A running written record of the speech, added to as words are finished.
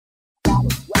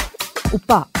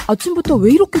오빠, 아침부터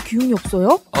왜 이렇게 기운이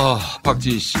없어요?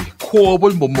 박지희 씨,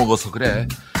 코업을 못 먹어서 그래.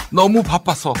 너무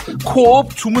바빠서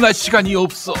코업 주문할 시간이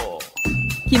없어.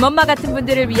 김엄마 같은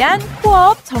분들을 위한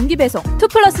코업 정기배송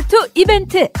 2+2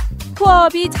 이벤트.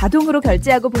 코업이 자동으로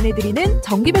결제하고 보내드리는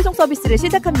정기배송 서비스를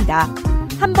시작합니다.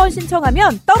 한 번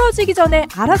신청하면 떨어지기 전에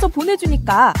알아서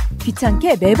보내주니까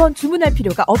귀찮게 매번 주문할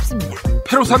필요가 없습니다.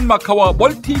 페로산 마카와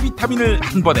멀티비타민을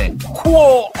한 번에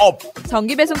코어업.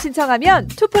 정기배송 신청하면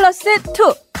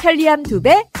 2+2 편리함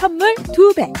 2배, 선물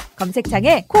 2배.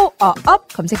 검색창에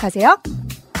코어업 검색하세요.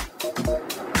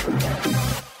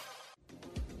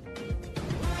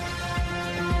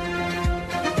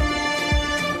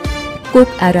 꼭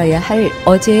알아야 할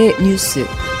어제의 뉴스.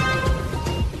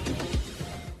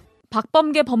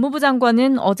 박범계 법무부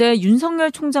장관은 어제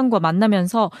윤석열 총장과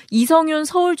만나면서 이성윤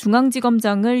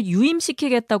서울중앙지검장을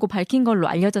유임시키겠다고 밝힌 걸로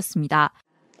알려졌습니다.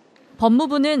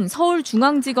 법무부는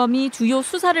서울중앙지검이 주요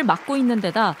수사를 맡고 있는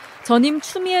데다 전임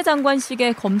추미애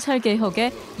장관식의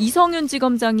검찰개혁에 이성윤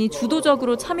지검장이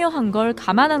주도적으로 참여한 걸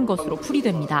감안한 것으로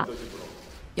풀이됩니다.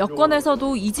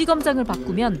 여권에서도 이 지검장을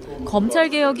바꾸면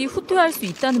검찰개혁이 후퇴할 수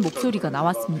있다는 목소리가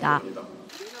나왔습니다.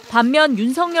 반면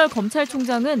윤석열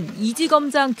검찰총장은 이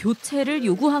지검장 교체를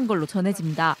요구한 걸로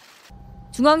전해집니다.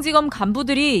 중앙지검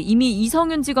간부들이 이미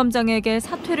이성윤 지검장에게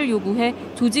사퇴를 요구해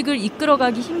조직을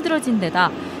이끌어가기 힘들어진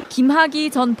데다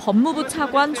김학의 전 법무부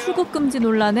차관 출국금지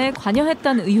논란에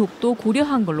관여했다는 의혹도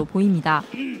고려한 걸로 보입니다.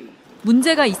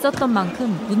 문제가 있었던 만큼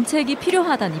문책이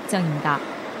필요하다는 입장입니다.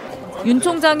 윤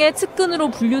총장의 측근으로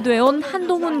분류되어 온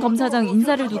한동훈 검사장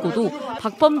인사를 두고도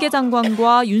박범계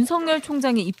장관과 윤석열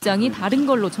총장의 입장이 다른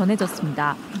걸로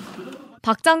전해졌습니다.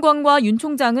 박 장관과 윤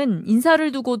총장은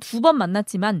인사를 두고 2번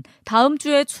만났지만 다음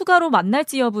주에 추가로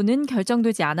만날지 여부는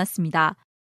결정되지 않았습니다.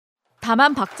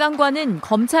 다만 박 장관은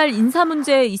검찰 인사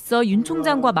문제에 있어 윤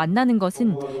총장과 만나는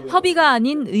것은 협의가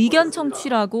아닌 의견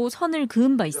청취라고 선을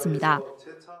그은 바 있습니다.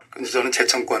 근데 저는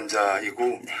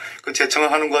재청권자이고 그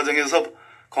재청을 하는 과정에서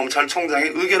검찰총장의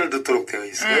의견을 듣도록 되어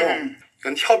있어요.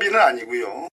 이건 협의는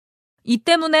아니고요. 이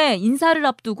때문에 인사를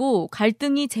앞두고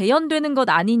갈등이 재현되는 것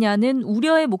아니냐는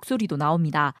우려의 목소리도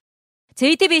나옵니다.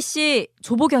 JTBC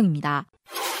조보경입니다.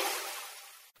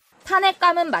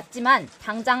 탄핵감은 맞지만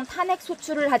당장 탄핵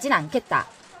소추를 하진 않겠다.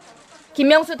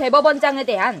 김명수 대법원장에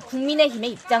대한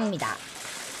국민의힘의 입장입니다.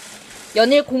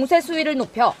 연일 공세 수위를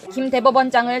높여 김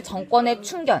대법원장을 정권의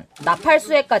충견,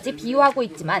 나팔수혜까지 비유하고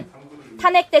있지만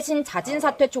탄핵 대신 자진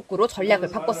사퇴 촉구로 전략을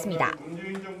바꿨습니다.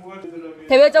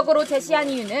 대외적으로 제시한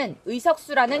이유는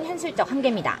의석수라는 현실적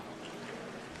한계입니다.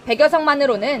 100여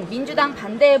석만으로는 민주당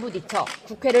반대에 부딪혀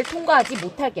국회를 통과하지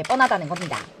못할 게 뻔하다는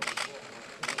겁니다.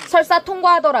 설사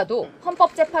통과하더라도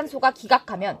헌법재판소가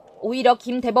기각하면 오히려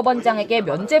김 대법원장에게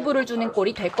면죄부를 주는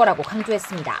꼴이 될 거라고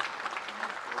강조했습니다.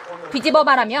 뒤집어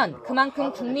말하면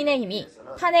그만큼 국민의힘이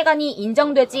탄핵안이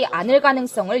인정되지 않을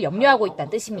가능성을 염려하고 있다는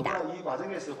뜻입니다.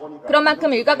 그런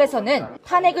만큼 일각에서는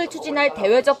탄핵을 추진할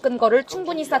대외적 근거를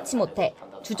충분히 쌓지 못해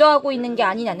주저하고 있는 게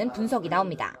아니냐는 분석이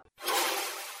나옵니다.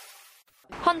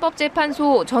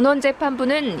 헌법재판소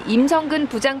전원재판부는 임성근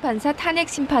부장판사 탄핵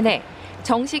심판에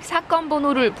정식 사건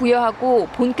번호를 부여하고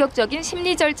본격적인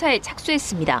심리 절차에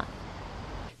착수했습니다.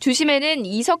 주심에는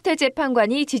이석태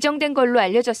재판관이 지정된 걸로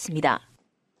알려졌습니다.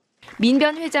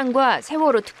 민변 회장과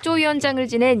세월호 특조위원장을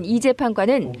지낸 이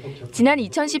재판관은 지난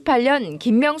 2018년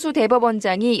김명수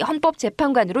대법원장이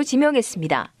헌법재판관으로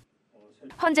지명했습니다.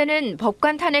 헌재는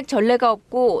법관 탄핵 전례가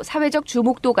없고 사회적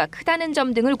주목도가 크다는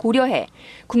점 등을 고려해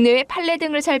국내외 판례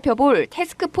등을 살펴볼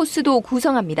태스크포스도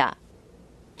구성합니다.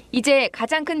 이제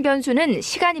가장 큰 변수는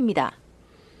시간입니다.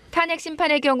 탄핵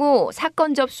심판의 경우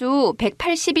사건 접수 후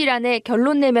 180일 안에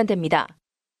결론 내면 됩니다.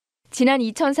 지난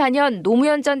 2004년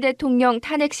노무현 전 대통령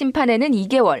탄핵 심판에는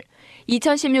 2개월,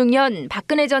 2016년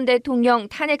박근혜 전 대통령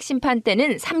탄핵 심판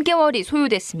때는 3개월이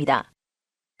소요됐습니다.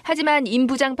 하지만 임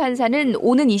부장판사는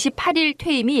오는 28일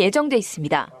퇴임이 예정돼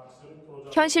있습니다.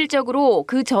 현실적으로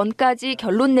그 전까지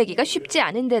결론 내기가 쉽지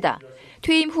않은 데다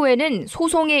퇴임 후에는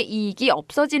소송의 이익이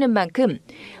없어지는 만큼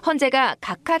헌재가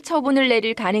각하 처분을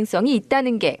내릴 가능성이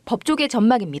있다는 게 법조계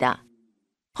전망입니다.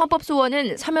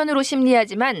 헌법소원은 서면으로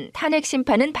심리하지만 탄핵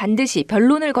심판은 반드시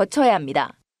변론을 거쳐야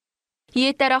합니다.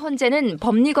 이에 따라 헌재는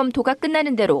법리 검토가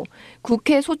끝나는 대로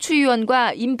국회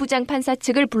소추위원과 임 부장판사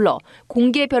측을 불러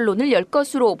공개 변론을 열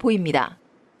것으로 보입니다.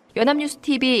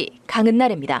 연합뉴스TV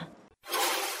강은나래입니다.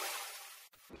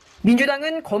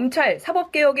 민주당은 검찰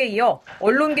사법개혁에 이어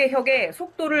언론개혁에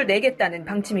속도를 내겠다는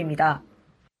방침입니다.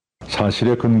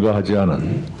 사실에 근거하지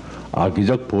않은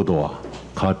악의적 보도와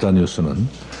가짜뉴스는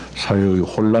사회의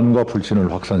혼란과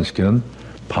불신을 확산시키는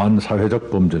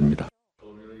반사회적 범죄입니다.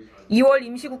 2월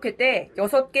임시국회 때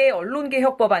 6개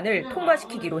언론개혁 법안을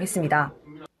통과시키기로 했습니다.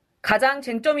 가장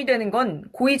쟁점이 되는 건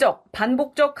고의적,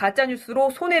 반복적 가짜뉴스로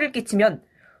손해를 끼치면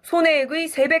손해액의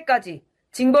 3배까지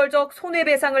징벌적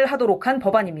손해배상을 하도록 한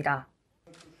법안입니다.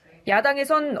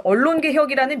 야당에선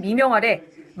언론개혁이라는 미명 아래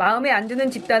마음에 안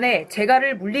드는 집단에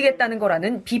재갈을 물리겠다는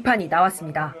거라는 비판이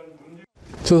나왔습니다.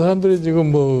 저 사람들이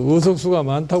지금 의석수가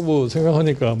많다고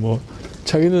생각하니까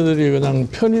자기네들이 그냥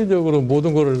편의적으로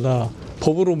모든 거를 다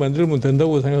법으로 만들면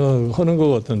된다고 생각하는 것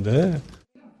같은데.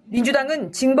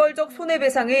 민주당은 징벌적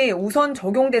손해배상의 우선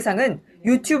적용 대상은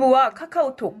유튜브와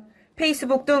카카오톡,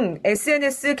 페이스북 등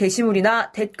SNS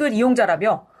게시물이나 댓글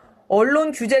이용자라며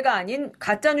언론 규제가 아닌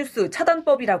가짜뉴스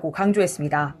차단법이라고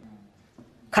강조했습니다.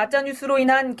 가짜뉴스로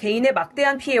인한 개인의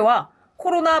막대한 피해와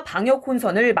코로나 방역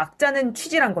혼선을 막자는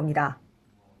취지란 겁니다.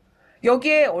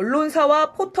 여기에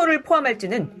언론사와 포털을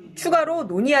포함할지는 추가로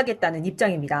논의하겠다는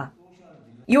입장입니다.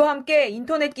 이와 함께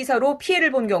인터넷 기사로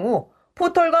피해를 본 경우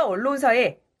포털과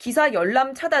언론사에 기사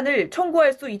열람 차단을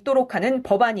청구할 수 있도록 하는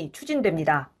법안이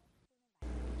추진됩니다.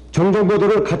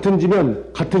 정정보도를 같은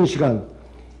지면 같은 시간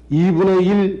 2분의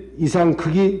 1 이상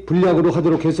크기 분량으로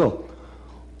하도록 해서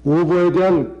오보에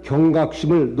대한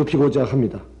경각심을 높이고자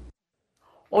합니다.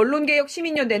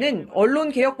 언론개혁시민연대는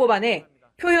언론개혁 법안에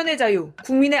표현의 자유,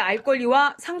 국민의 알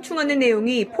권리와 상충하는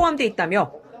내용이 포함돼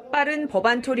있다며 빠른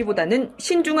법안 처리보다는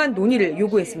신중한 논의를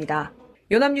요구했습니다.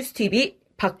 연합뉴스TV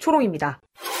박초롱입니다.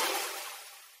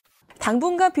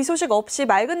 당분간 비 소식 없이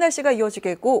맑은 날씨가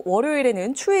이어지겠고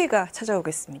월요일에는 추위가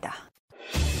찾아오겠습니다.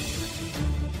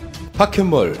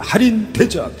 박현몰 할인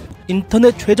대전.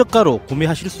 인터넷 최저가로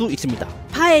구매하실 수 있습니다.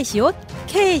 파에시옷,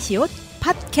 케에시옷,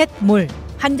 팟캣몰.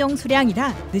 한정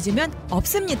수량이라 늦으면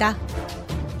없습니다.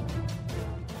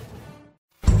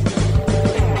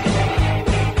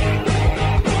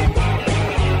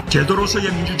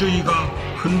 제도로서의 민주주의가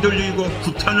흔들리고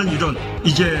구타는 일은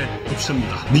이제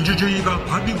없습니다. 민주주의가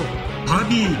밥이고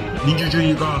밥이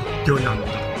민주주의가 되어야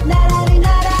합니다.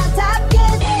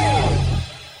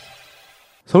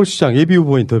 서울시장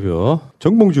예비후보 인터뷰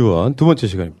정봉주 의원 두 번째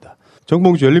시간입니다.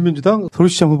 정봉주 열린민주당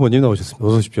서울시장 후보님 나오셨습니다.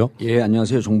 어서 오십시오. 예,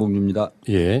 안녕하세요. 정봉주입니다.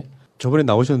 예, 저번에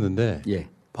나오셨는데 예.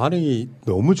 반응이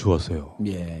너무 좋았어요.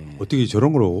 예. 어떻게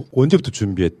저런 걸 언제부터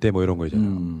준비했대 이런 거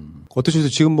있잖아요. 어떠셔서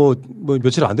지금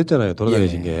며칠 안 됐잖아요.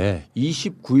 돌아다니신 게.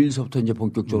 29일서부터 이제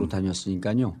본격적으로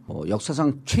다녔으니까요.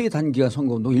 역사상 최단기간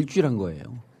선거운동 일주일 한 거예요.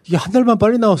 이게 한 달만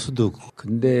빨리 나왔어도.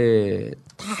 근데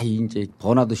다 이제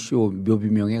버나드 쇼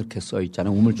묘비명에 이렇게 써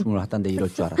있잖아요. 우물쭈물 하다는데 이럴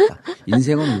줄 알았다.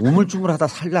 인생은 우물쭈물 하다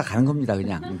살아가는 겁니다.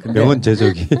 그냥. 명언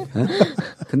제적이.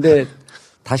 근데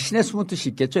다 신의 숨은 뜻이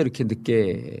있겠죠. 이렇게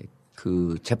늦게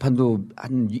그 재판도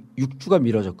한 6주가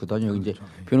미뤄졌거든요. 이제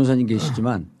변호사님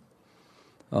계시지만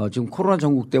지금 코로나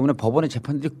전국 때문에 법원의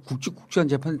재판들이 굵직굵직한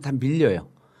재판들이 다 밀려요.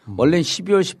 원래는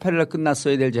 12월 18일 날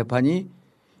끝났어야 될 재판이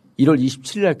 1월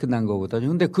 27일 날 끝난 거거든요.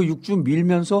 근데 그 6주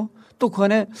밀면서 또 그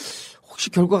안에 혹시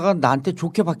결과가 나한테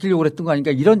좋게 바뀌려고 그랬던 거 아닌가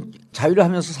이런 자유를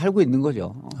하면서 살고 있는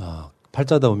거죠. 아,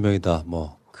 팔자다 운명이다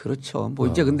뭐. 그렇죠.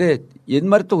 이제 근데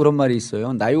옛말에 또 그런 말이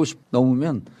있어요. 나이 50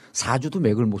 넘으면 사주도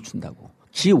맥을 못 춘다고.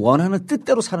 지 원하는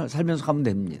뜻대로 살면서 가면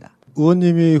됩니다.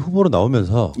 의원님이 후보로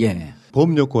나오면서 예.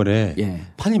 보험 여건에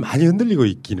판이 많이 흔들리고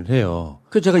있기는 해요.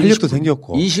 그 제가 활력도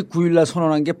생겼고 29일 날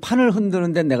선언한 게 판을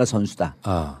흔드는 데 내가 선수다.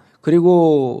 아.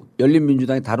 그리고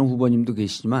열린민주당의 다른 후보님도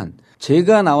계시지만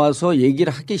제가 나와서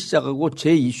얘기를 하기 시작하고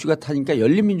제 이슈가 타니까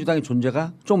열린민주당의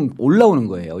존재가 좀 올라오는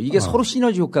거예요. 이게 서로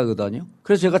시너지 효과거든요.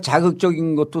 그래서 제가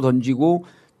자극적인 것도 던지고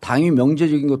당위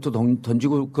명제적인 것도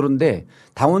던지고 그런데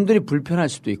당원들이 불편할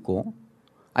수도 있고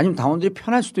아니면 당원들이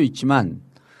편할 수도 있지만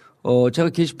제가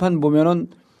게시판 보면은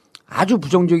아주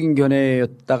부정적인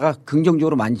견해였다가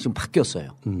긍정적으로 많이 지금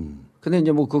바뀌었어요. 근데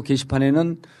이제 그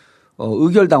게시판에는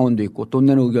의결 당원도 있고 돈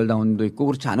내는 의결 당원도 있고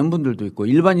그렇지 않은 분들도 있고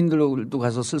일반인들도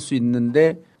가서 쓸 수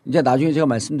있는데 이제 나중에 제가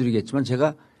말씀드리겠지만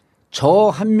제가 저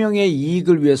한 명의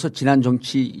이익을 위해서 지난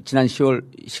 10월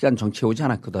시간 정치해 오지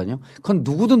않았거든요. 그건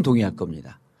누구든 동의할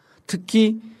겁니다.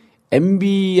 특히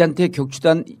MB한테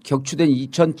격추된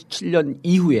 2007년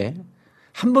이후에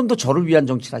한 번도 저를 위한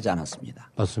정치를 하지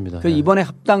않았습니다. 맞습니다. 그래서 이번에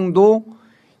합당도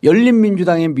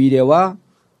열린민주당의 미래와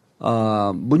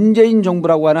문재인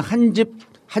정부라고 하는 한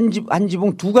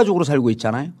지붕 두 가족으로 살고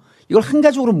있잖아요. 이걸 한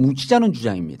가족으로 뭉치자는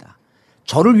주장입니다.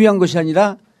 저를 위한 것이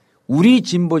아니라 우리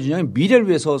진보 진영의 미래를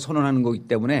위해서 선언하는 거기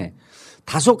때문에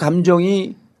다소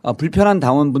감정이 불편한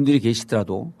당원분들이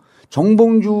계시더라도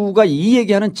정봉주가 이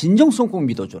얘기하는 진정성 꼭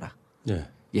믿어줘라. 예.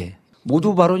 예.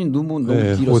 모두 발언이 너무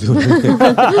길었어요.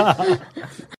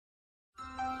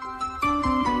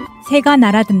 새가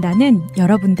날아든다는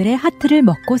여러분들의 하트를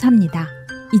먹고 삽니다.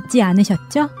 잊지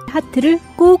않으셨죠? 하트를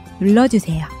꼭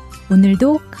눌러주세요.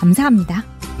 오늘도 감사합니다.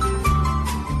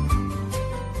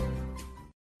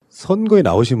 선거에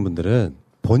나오신 분들은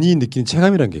본인이 느끼는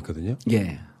체감이라는 게 있거든요.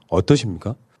 예.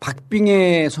 어떠십니까?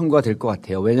 박빙의 선거가 될 것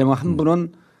같아요. 왜냐하면 한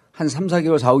분은 한 3,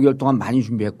 4개월, 4, 5개월 동안 많이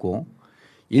준비했고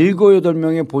 7,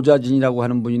 8명의 보좌진이라고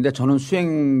하는 분인데 저는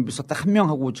수행비서 딱 한 명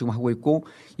하고 지금 하고 있고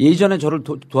예전에 저를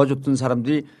도와줬던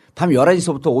사람들이 밤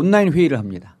 11시서부터 온라인 회의를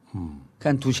합니다.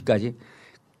 한 2시까지.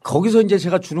 거기서 이제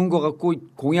제가 주는 거 갖고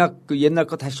공약 그 옛날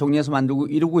거 다시 정리해서 만들고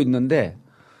이러고 있는데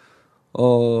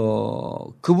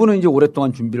그분은 이제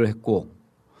오랫동안 준비를 했고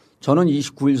저는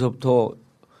 29일서부터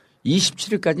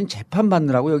 27일까지는 재판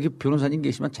받느라고 여기 변호사님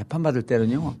계시면 재판 받을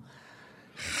때는요.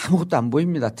 아무것도 안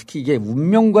보입니다. 특히 이게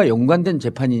운명과 연관된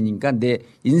재판이니까 내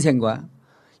인생과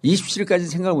 27일까지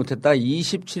생각을 못했다.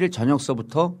 27일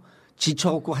저녁서부터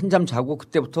지쳐갖고 한잠 자고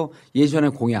그때부터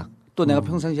예전의 공약 또 내가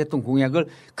평상시에 했던 공약을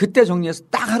그때 정리해서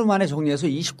딱 하루 만에 정리해서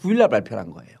 29일 날 발표를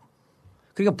한 거예요.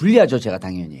 그러니까 불리하죠. 제가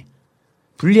당연히.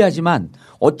 불리하지만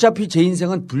어차피 제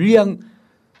인생은 불리한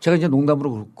제가 이제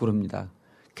농담으로 그럽니다.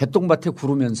 개똥밭에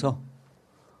구르면서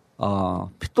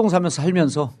피똥 사면서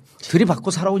살면서 들이받고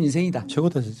살아온 인생이다.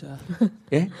 최고다 진짜.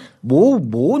 예?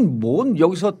 뭔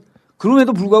여기서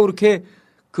그럼에도 불구하고 그렇게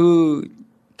그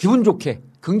기분 좋게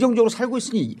긍정적으로 살고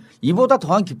있으니 이보다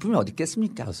더한 기쁨이 어디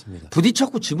있겠습니까? 맞습니다.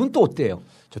 부딪혔고 지금 또 어때요?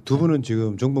 저 두 분은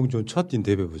지금 정봉주 첫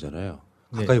인터뷰잖아요.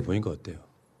 가까이 보니까 어때요?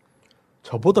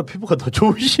 저보다 피부가 더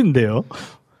좋으신데요.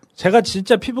 제가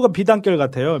진짜 피부가 비단결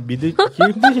같아요. 믿기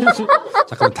힘드실 수.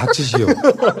 잠깐만 닥치시오.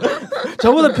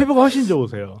 저보다 피부가 훨씬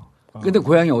좋으세요. 근데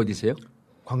고향이 어디세요?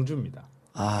 광주입니다.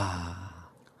 아.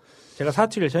 제가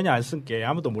사투리를 전혀 안 쓴 게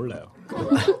아무도 몰라요.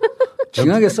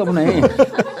 징하게 써보네.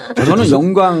 저는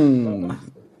영광.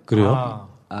 그래요?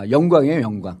 영광이에요,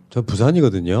 영광. 저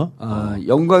부산이거든요.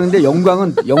 영광인데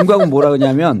영광은 뭐라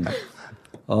그러냐면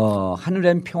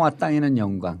하늘엔 평화 땅에는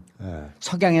영광. 네.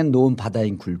 석양엔 노은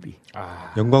바다인 굴비.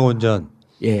 영광원전.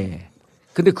 예.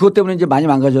 근데 그것 때문에 이제 많이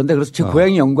망가졌는데 그래서 제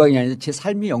고향이 영광이 아니라 제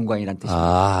삶이 영광이란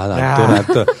뜻입니다. 난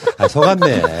또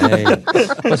속았네.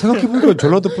 생각해보니까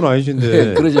전라도 분 아니신데.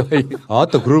 네, 그러죠.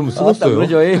 또 그러면 쓰겠어요.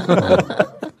 그러죠.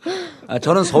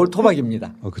 저는 서울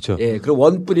토박입니다. 그렇죠. 예. 그리고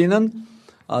원뿌리는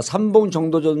삼봉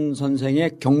정도전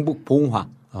선생의 경북 봉화.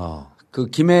 그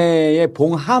김해의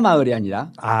봉하 마을이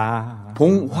아니라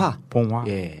봉화.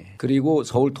 예. 그리고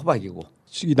서울 토박이고.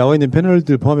 나와 있는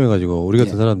패널들 포함해가지고 우리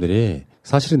같은 사람들이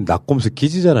사실은 낙곰수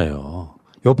기지잖아요.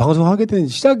 요 방송하게 된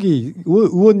시작이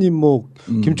의원님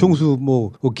김총수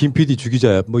김 PD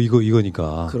주기자야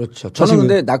이거니까. 그렇죠. 저는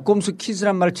근데 낙곰수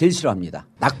키즈란 말을 제일 싫어합니다.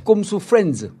 낙곰수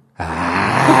프렌즈.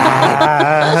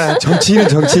 정치인은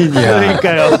정치인이야.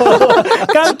 그러니까요.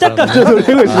 깜짝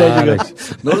놀래고 있어요 지금.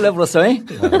 놀래버렸어.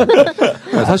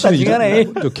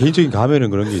 사실은 개인적인 감에는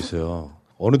그런 게 있어요.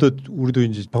 어느덧 우리도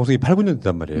이제 방송이 8, 9년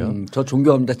됐단 말이에요. 저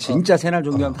존경합니다. 진짜 새날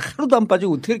존경합니다. 하루도 안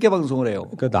빠지고 어떻게 이렇게 방송을 해요.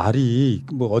 그러니까 날이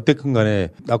어땠건 간에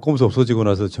낙곰수 없어지고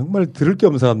나서 정말 들을 게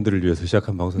없는 사람들을 위해서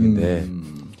시작한 방송인데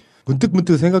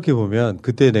문득 생각해 보면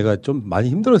그때 내가 좀 많이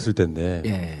힘들었을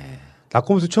텐데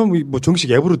낙곰수 처음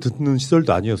정식 앱으로 듣는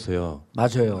시절도 아니었어요.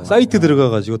 맞아요. 사이트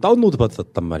들어가가지고 다운로드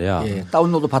받았단 말이야. 예,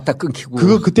 다운로드 받다 끊기고.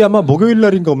 그때 아마 목요일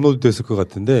날인가 업로드 됐을 것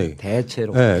같은데.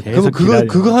 대체로. 예,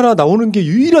 그거 하나 나오는 게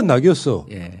유일한 낙이었어.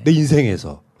 내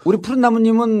인생에서. 우리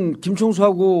푸른나무님은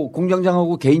김총수하고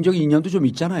공장장하고 개인적인 인연도 좀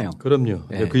있잖아요. 그럼요.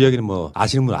 그 이야기는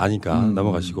아시는 분 아니까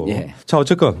넘어가시고. 자,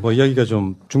 어쨌건 이야기가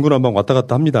좀 중구난방 왔다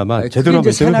갔다 합니다만 제대로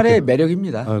한번 새날의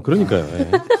매력입니다. 그러니까요.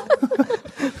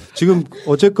 지금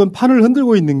어쨌건 판을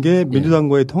흔들고 있는 게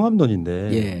민주당과의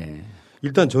통합론인데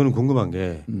일단 저는 궁금한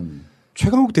게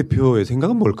최강욱 대표의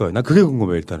생각은 뭘까요? 난 그게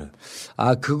궁금해요, 일단은.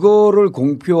 그거를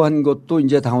공표한 것도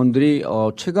이제 당원들이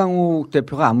최강욱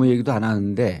대표가 아무 얘기도 안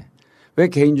하는데 왜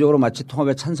개인적으로 마치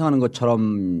통합에 찬성하는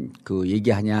것처럼 그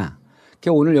얘기하냐.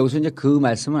 오늘 여기서 이제 그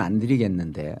말씀은 안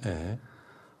드리겠는데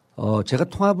제가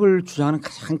통합을 주장하는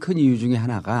가장 큰 이유 중에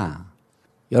하나가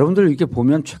여러분들 이렇게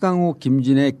보면 최강욱,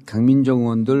 김진애, 강민정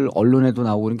의원들 언론에도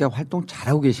나오고 그러니까 활동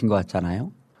잘하고 계신 것 같잖아요.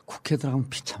 국회 들어가면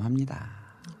비참합니다.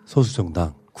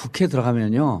 소수정당. 국회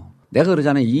들어가면요. 내가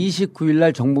그러잖아요. 29일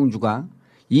날 정봉주가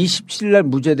 27일 날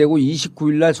무죄되고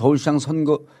 29일 날 서울시장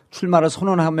선거 출마를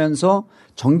선언하면서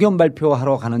정견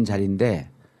발표하러 가는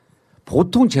자리인데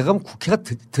보통 제가 가면 국회가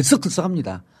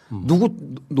들썩들썩합니다. 누구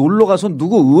놀러 가서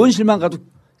누구 의원실만 가도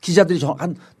기자들이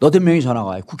한 너댓 명이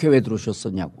전화가 와요. 국회 왜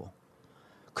들어오셨었냐고.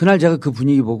 그날 제가 그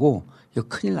분위기 보고 이거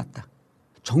큰일 났다.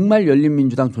 정말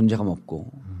열린민주당 존재감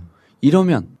없고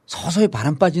이러면 서서히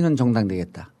바람 빠지는 정당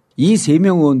되겠다. 이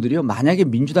 3명 의원들이요. 만약에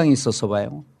민주당에 있었어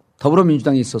봐요.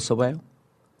 더불어민주당에 있었어 봐요.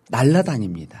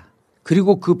 날라다닙니다.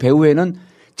 그리고 그 배후에는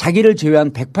자기를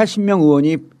제외한 180명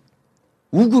의원이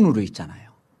우군으로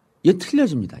있잖아요. 이게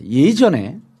틀려집니다.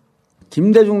 예전에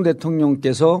김대중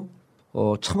대통령께서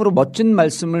참으로 멋진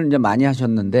말씀을 이제 많이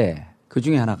하셨는데 그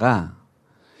중에 하나가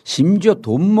심지어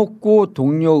돈 먹고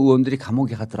동료 의원들이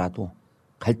감옥에 갈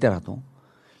때라도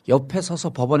옆에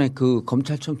서서 법원에 그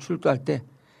검찰청 출두할 때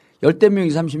 10명,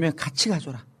 20, 30명 같이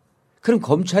가줘라. 그럼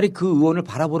검찰이 그 의원을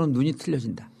바라보는 눈이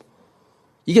틀려진다.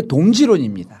 이게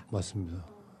동지론입니다. 맞습니다.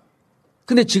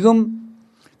 근데 지금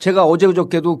제가 어제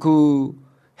그저께도 그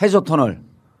해저터널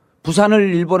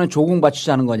부산을 일본에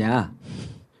조공바치자는 거냐.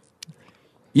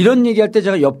 이런 얘기할 때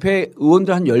제가 옆에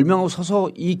의원들 한 10명하고 서서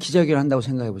이 기자회견을 한다고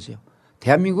생각해 보세요.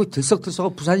 대한민국이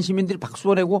들썩들썩 부산 시민들이 박수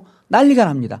보내고 난리가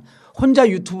납니다. 혼자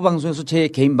유튜브 방송에서 제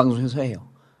개인 방송에서 해요.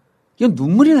 이건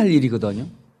눈물이 날 일이거든요.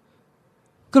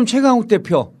 그럼 최강욱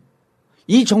대표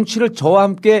이 정치를 저와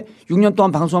함께 6년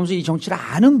동안 방송하면서 이 정치를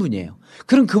아는 분이에요.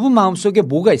 그럼 그분 마음속에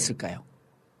뭐가 있을까요?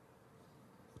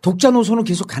 독자 노선으로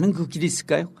계속 가는 그 길이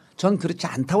있을까요? 전 그렇지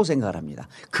않다고 생각을 합니다.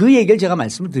 그 얘기를 제가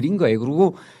말씀을 드린 거예요.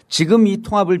 그리고 지금 이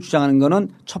통합을 주장하는 거는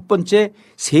첫 번째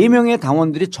 3명의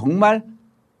당원들이 정말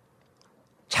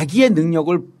자기의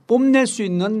능력을 뽐낼 수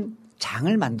있는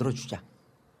장을 만들어주자.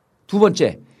 두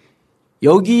번째,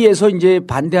 여기에서 이제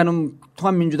반대하는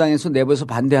통합민주당에서 내부에서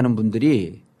반대하는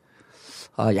분들이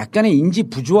약간의 인지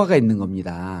부조화가 있는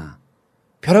겁니다.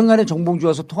 벼랑간에 정봉주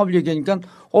와서 통합을 얘기하니까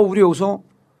우리 여기서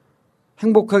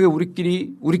행복하게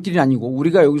우리끼리 아니고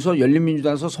우리가 여기서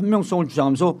열린민주당에서 선명성을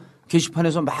주장하면서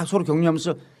게시판에서 막 서로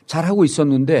격려하면서 잘하고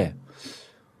있었는데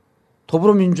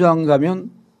더불어민주당 가면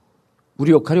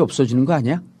우리 역할이 없어지는 거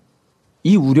아니야?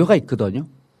 이 우려가 있거든요.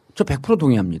 저 100%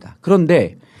 동의합니다.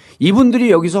 그런데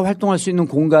이분들이 여기서 활동할 수 있는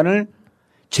공간을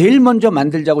제일 먼저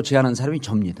만들자고 제안한 사람이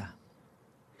접니다.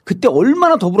 그때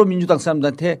얼마나 더불어민주당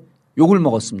사람들한테 욕을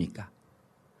먹었습니까?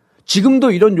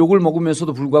 지금도 이런 욕을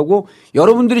먹으면서도 불구하고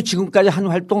여러분들이 지금까지 한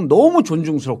활동은 너무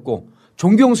존중스럽고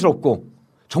존경스럽고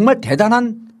정말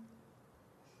대단한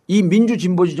이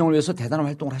민주진보 진영을 위해서 대단한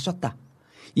활동을 하셨다.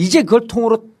 이제 그걸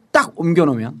통으로 딱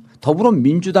옮겨놓으면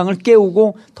더불어민주당을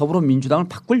깨우고 더불어민주당을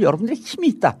바꿀 여러분들의 힘이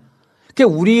있다.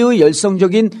 그러니까 우리의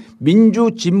열성적인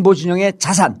민주진보 진영의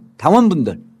자산,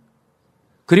 당원분들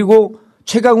그리고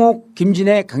최강욱,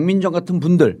 김진애, 강민정 같은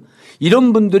분들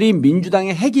이런 분들이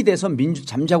민주당의 핵이 돼서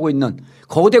잠자고 있는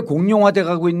거대 공룡화돼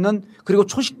가고 있는 그리고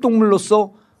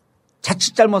초식동물로서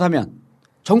자칫 잘못하면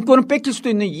정권을 뺏길 수도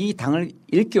있는 이 당을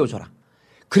일깨워줘라.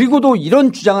 그리고도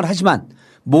이런 주장을 하지만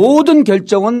모든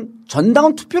결정은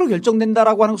전당원 투표로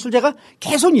결정된다라고 하는 것을 제가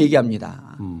계속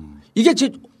얘기합니다. 이게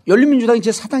열린민주당이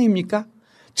제 사당입니까?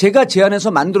 제가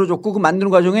제안해서 만들어줬고 그 만드는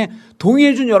과정에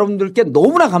동의해 준 여러분들께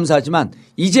너무나 감사하지만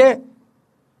이제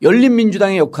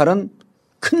열린민주당의 역할은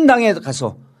큰 당에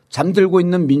가서 잠들고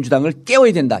있는 민주당을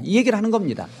깨워야 된다. 이 얘기를 하는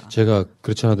겁니다. 제가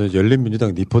그렇지 않아도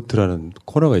열린민주당 리포트라는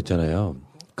코너가 있잖아요.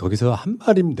 거기서 한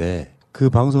말인데 그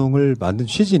방송을 만든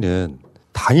취지는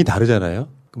당이 다르잖아요.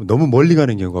 그럼 너무 멀리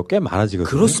가는 경우가 꽤 많아지거든요.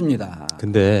 그렇습니다.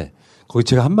 근데 거기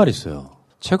제가 한 말 있어요.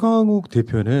 최강욱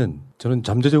대표는 저는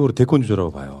잠재적으로 대권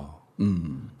주자라고 봐요.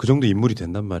 그 정도 인물이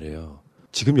된단 말이에요.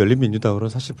 지금 열린민주당으로는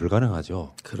사실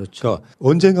불가능하죠. 그렇죠. 그러니까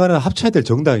언젠가는 합쳐야 될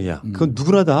정당이야. 그건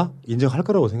누구나 다 인정할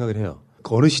거라고 생각을 해요.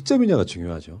 어느 시점이냐가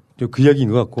중요하죠. 그 이야기인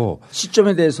것 같고.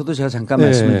 시점에 대해서도 제가 잠깐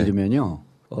말씀을 드리면요.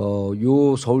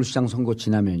 요 서울시장 선거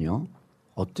지나면요.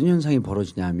 어떤 현상이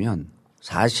벌어지냐면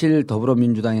사실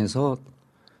더불어민주당에서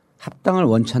합당을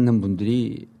원치 않는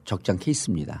분들이 적지 않게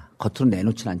있습니다. 겉으로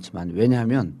내놓지는 않지만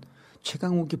왜냐하면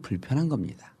최강욱이 불편한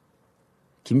겁니다.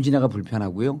 김진애가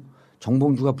불편하고요.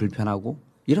 정봉주가 불편하고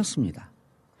이렇습니다.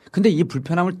 근데 이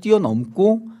불편함을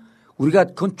뛰어넘고 우리가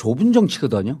그건 좁은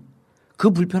정치거든요. 그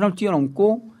불편함을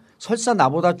뛰어넘고 설사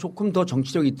나보다 조금 더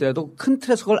정치력이 있더라도 큰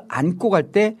틀에서 그걸 안고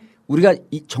갈 때 우리가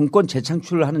이 정권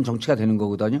재창출을 하는 정치가 되는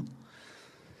거거든요.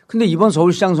 근데 이번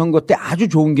서울시장 선거 때 아주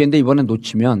좋은 기회인데 이번에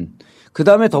놓치면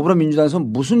그다음에 더불어민주당에서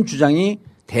무슨 주장이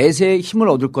대세의 힘을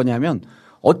얻을 거냐면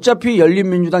어차피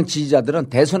열린민주당 지지자들은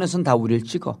대선에서는 다 우리를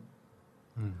찍어.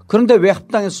 그런데 왜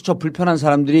합당해서 저 불편한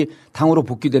사람들이 당으로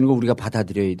복귀되는 걸 우리가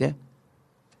받아들여야 돼?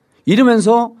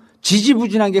 이러면서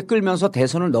지지부진하게 끌면서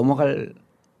대선을 넘어갈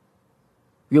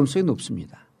위험성이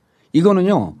높습니다.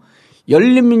 이거는요.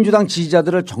 열린민주당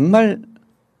지지자들을 정말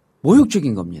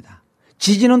모욕적인 겁니다.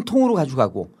 지지는 통으로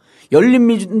가져가고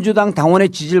열린민주당 당원의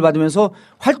지지를 받으면서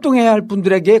활동해야 할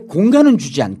분들에게 공간은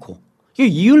주지 않고 이게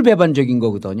이율배반적인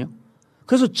거거든요.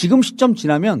 그래서 지금 시점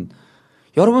지나면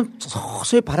여러분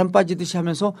서서히 바람 빠지듯이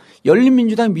하면서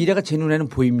열린민주당 미래가 제 눈에는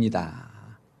보입니다.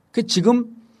 그 지금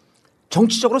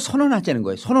정치적으로 선언하자는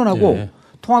거예요. 선언하고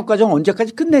통합과정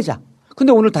언제까지 끝내자.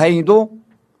 근데 오늘 다행히도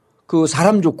그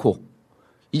사람 좋고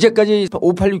이제까지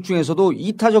 586 중에서도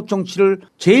이타적 정치를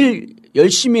제일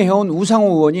열심히 해온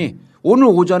우상호 의원이 오늘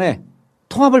오전에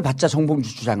통합을 받자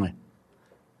정봉주 주장을.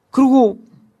 그리고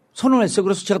선언했어요.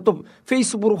 그래서 제가 또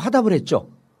페이스북으로 화답을 했죠.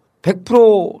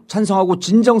 100% 찬성하고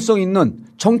진정성 있는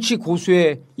정치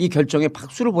고수의 이 결정에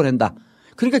박수를 보낸다.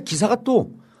 그러니까 기사가 또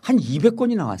한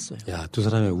 200건이 나왔어요. 야, 두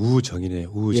사람의 우정이네,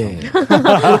 우정. 예.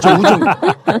 그렇죠, 우정.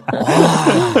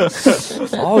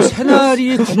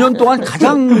 새날이 9년 동안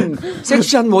가장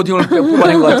섹시한 워딩을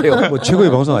뽑아낸 것 같아요. 뭐 최고의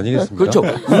방송 아니겠습니까? 그렇죠.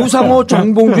 우상호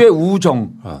정봉주의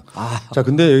우정. 자,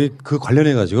 근데 여기 그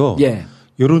관련해가지고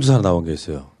여론조사 나온 게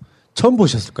있어요. 처음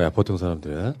보셨을 거야, 보통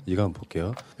사람들은. 이거 한번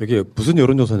볼게요. 여기 무슨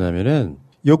여론조사냐면은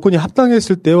여권이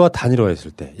합당했을 때와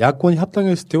단일화했을 때, 야권이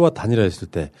합당했을 때와 단일화했을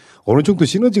때 어느 정도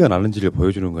시너지가 나는지를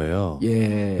보여주는 거예요.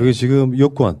 예. 여기 지금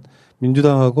여권,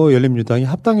 민주당하고 열린민주당이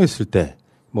합당했을 때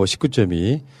뭐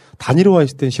 19.2,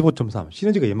 단일화했을 때는 15.3,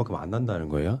 시너지가 이만큼 안 난다는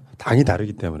거예요. 당이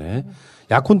다르기 때문에.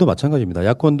 야권도 마찬가지입니다.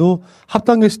 야권도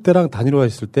합당했을 때랑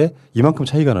단일화했을 때 이만큼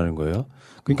차이가 나는 거예요.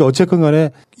 그러니까 어쨌건 간에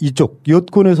이쪽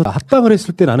여권에서 합당을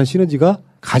했을 때 나는 시너지가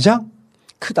가장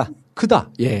크다.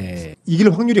 예.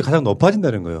 이길 확률이 가장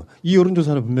높아진다는 거예요. 이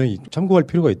여론조사는 분명히 참고할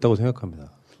필요가 있다고 생각합니다.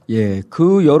 예.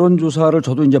 그 여론조사를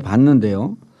저도 이제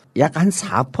봤는데요. 약 한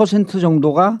 4%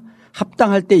 정도가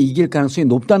합당할 때 이길 가능성이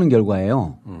높다는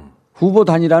결과예요. 후보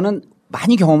단일화는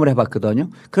많이 경험을 해봤거든요.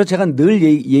 그래서 제가 늘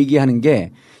얘기하는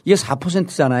게 이게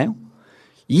 4%잖아요.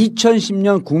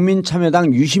 2010년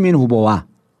국민참여당 유시민 후보와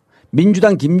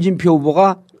민주당 김진표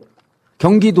후보가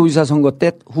경기도지사 선거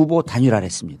때 후보 단일화를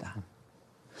했습니다.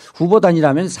 후보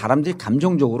단일화면 사람들이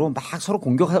감정적으로 막 서로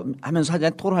공격하면서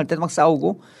하잖아요. 토론할 때도 막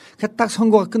싸우고. 딱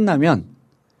선거가 끝나면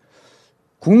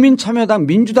국민참여당,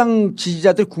 민주당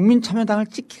지지자들 국민참여당을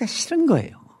찍기가 싫은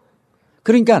거예요.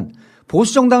 그러니까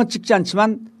보수정당은 찍지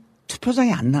않지만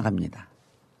투표장에 안 나갑니다.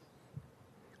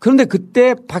 그런데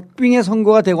그때 박빙의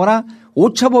선거가 되거나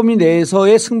오차 범위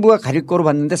내에서의 승부가 가릴 거로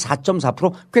봤는데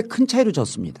 4.4% 꽤 큰 차이로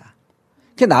졌습니다.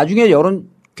 나중에 여론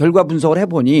결과 분석을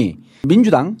해보니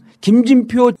민주당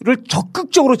김진표를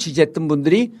적극적으로 지지했던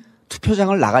분들이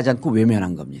투표장을 나가지 않고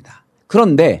외면한 겁니다.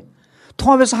 그런데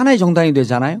통합에서 하나의 정당이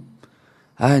되잖아요.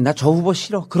 나 저 후보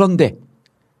싫어. 그런데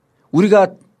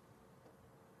우리가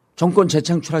정권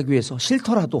재창출하기 위해서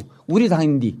싫더라도 우리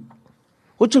당인디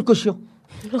어쩔 것이요?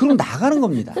 그럼 나가는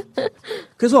겁니다.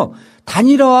 그래서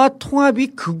단일화와 통합이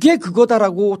그게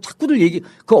그거다라고 자꾸들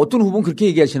그 어떤 후보는 그렇게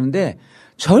얘기하시는데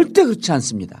절대 그렇지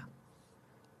않습니다.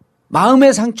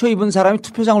 마음에 상처 입은 사람이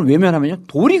투표장을 외면하면요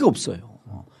도리가 없어요.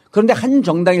 그런데 한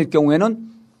정당일 경우에는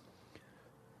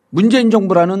문재인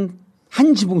정부라는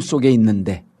한 지붕 속에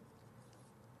있는데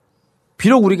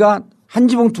비록 우리가 한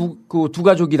지붕 두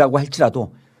가족이라고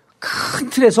할지라도 큰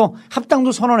틀에서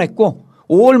합당도 선언했고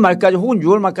 5월 말까지 혹은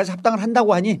 6월 말까지 합당을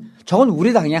한다고 하니 저건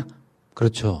우리 당이야.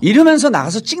 그렇죠. 이러면서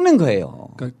나가서 찍는 거예요.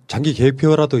 그러니까 장기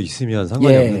계획표라도 있으면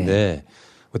상관이 없는데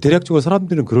대략적으로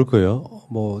사람들은 그럴 거예요.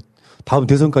 뭐 다음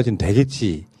대선까지는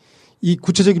되겠지. 이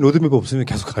구체적인 로드맵이 없으면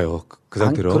계속 가요. 그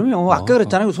상태로. 그러면 아까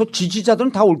그랬잖아요.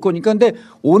 지지자들은 다 올 거니까. 근데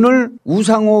오늘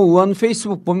우상호 의원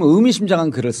페이스북 보면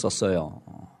의미심장한 글을 썼어요.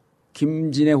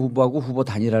 김진애 후보하고 후보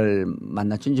단일화를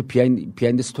만났죠. 이제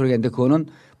비하인드 스토리가 있는데 그거는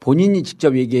본인이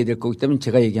직접 얘기해야 될 거기 때문에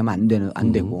제가 얘기하면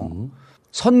안 되고.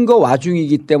 선거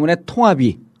와중이기 때문에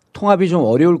통합이 좀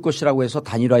어려울 것이라고 해서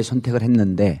단일화의 선택을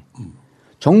했는데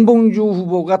정봉주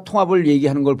후보가 통합을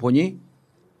얘기하는 걸 보니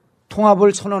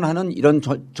통합을 선언하는 이런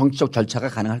정치적 절차가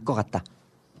가능할 것 같다.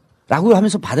 라고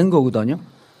하면서 받은 거거든요.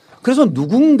 그래서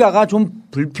누군가가 좀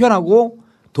불편하고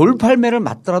돌팔매를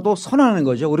맞더라도 선언하는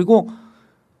거죠. 그리고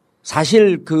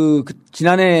사실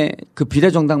지난해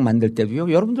비례정당 만들 때도요.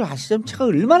 여러분들 아시죠? 제가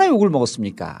얼마나 욕을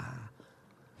먹었습니까?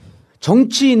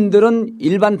 정치인들은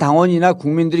일반 당원이나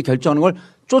국민들이 결정하는 걸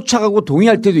쫓아가고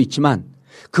동의할 때도 있지만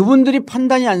그분들이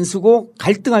판단이 안 쓰고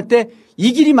갈등할 때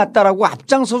이 길이 맞다라고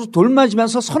앞장서서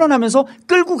돌맞으면서 선언하면서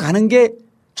끌고 가는 게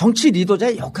정치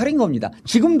리더자의 역할인 겁니다.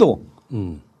 지금도.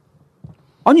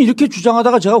 아니 이렇게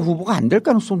주장하다가 제가 후보가 안 될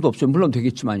가능성도 없어요. 물론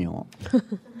되겠지만요.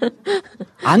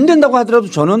 안 된다고 하더라도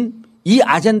저는 이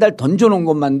아젠다를 던져놓은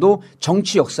것만도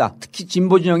정치 역사 특히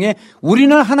진보 진영에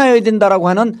우리는 하나여야 된다라고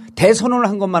하는 대선언을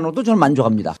한 것만으로도 저는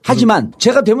만족합니다. 하지만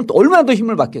제가 되면 또 얼마나 더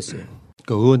힘을 받겠어요.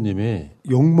 그러니까 의원님이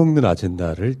욕먹는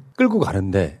아젠다를 끌고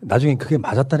가는데 나중에 그게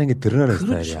맞았다는 게 드러나는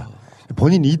스타일이야.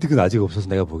 본인 이득은 아직 없어서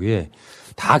내가 보기에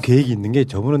다 계획이 있는 게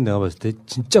저분은 내가 봤을 때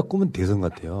진짜 꿈은 대선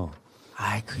같아요.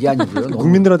 그게 아니고요.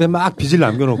 국민들한테 막 빚을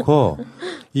남겨놓고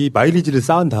이 마일리지를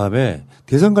쌓은 다음에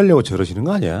대선 가려고 저러시는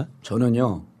거 아니야?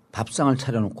 저는요. 밥상을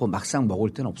차려놓고 막상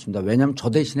먹을 때는 없습니다. 왜냐하면 저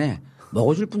대신에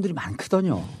먹어줄 분들이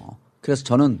많거든요. 그래서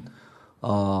저는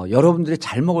여러분들이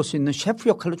잘 먹을 수 있는 셰프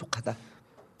역할로 족하다.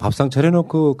 밥상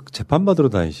차려놓고 재판 받으러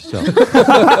다니시죠?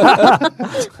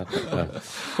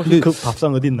 혹시 그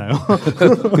밥상 어디 있나요?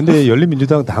 근데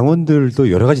열린민주당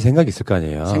당원들도 여러 가지 생각이 있을 거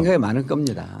아니에요. 생각이 많을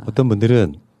겁니다. 어떤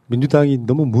분들은 민주당이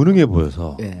너무 무능해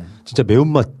보여서 예. 진짜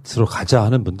매운맛으로 가자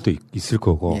하는 분들도 있을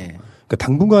거고 예. 그러니까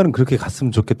당분간은 그렇게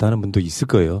갔으면 좋겠다 하는 분도 있을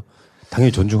거예요.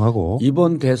 당연히 존중하고.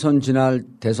 이번 대선 지날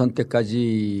대선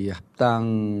때까지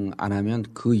합당 안 하면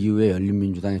그 이후에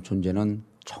열린민주당의 존재는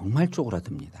정말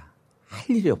쪼그라듭니다.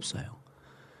 할 일이 없어요.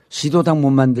 시도당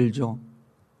못 만들죠.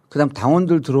 그다음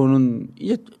당원들 들어오는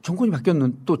이제 정권이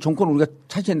바뀌었는 또 정권을 우리가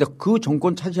차지했는데 그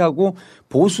정권 차지하고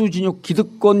보수 진영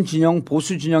기득권 진영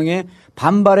보수 진영의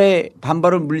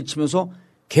반발을 물리치면서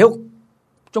개혁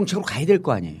정책으로 가야 될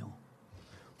거 아니에요.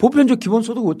 보편적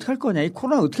기본소득 어떻게 할 거냐, 이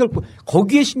코로나 어떻게 할 거냐,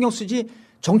 거기에 신경 쓰지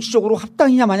정치적으로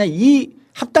합당이냐 마냐, 이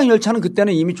합당 열차는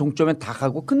그때는 이미 종점에 다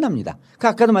가고 끝납니다. 그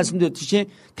아까도 말씀드렸듯이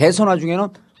대선 와중에는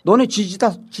너네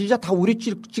지지자 다 우리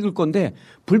찍을 건데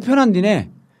불편한 니네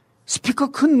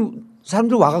스피커 큰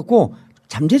사람들 와갖고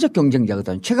잠재적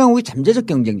경쟁자거든요. 최강욱이 잠재적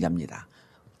경쟁자입니다.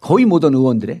 거의 모든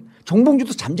의원들의.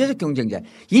 정봉주도 잠재적 경쟁자.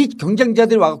 이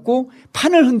경쟁자들이 와갖고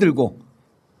판을 흔들고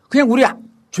그냥 우리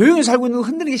조용히 살고 있는 거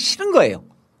흔드는 게 싫은 거예요.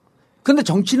 그런데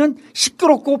정치는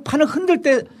시끄럽고 판을 흔들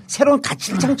때 새로운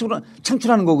가치를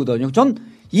창출하는 거거든요. 전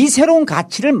이 새로운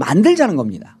가치를 만들자는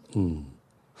겁니다.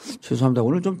 죄송합니다.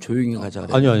 오늘 좀 조용히 가자.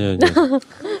 아니요.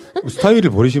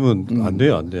 스타일을 버리시면 안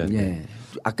돼요. 안 돼. 네.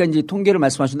 아까 이제 통계를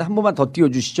말씀하셨는데 한 번만 더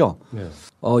띄워주시죠. 네.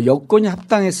 여권이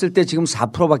합당했을 때 지금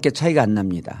 4%밖에 차이가 안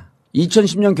납니다.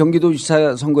 2010년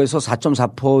경기도지사 선거에서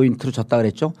 4.4포인트로 졌다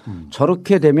그랬죠.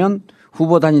 저렇게 되면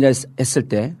후보 단일화 했을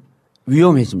때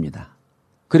위험해집니다.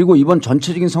 그리고 이번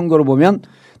전체적인 선거를 보면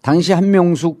당시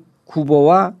한명숙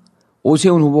후보와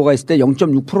오세훈 후보가 있을 때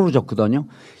 0.6%로 졌거든요.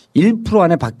 1%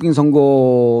 안에 바뀐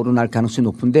선거로 날 가능성이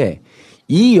높은데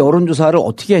이 여론조사를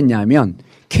어떻게 했냐면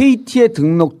KT에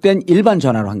등록된 일반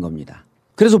전화로 한 겁니다.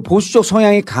 그래서 보수적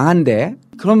성향이 강한데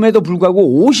그럼에도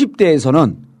불구하고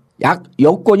 50대에서는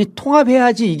여권이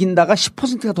통합해야지 이긴다가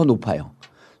 10%가 더 높아요.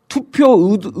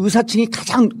 투표 의사층이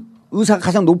의사가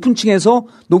가장 높은 층에서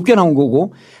높게 나온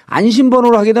거고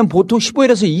안심번호로 하게 되면 보통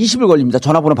 15일에서 20일 걸립니다.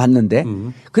 전화번호 받는데.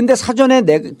 근데 사전에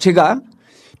제가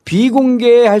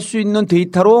비공개할 수 있는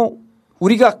데이터로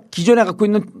우리가 기존에 갖고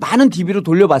있는 많은 DB로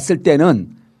돌려봤을 때는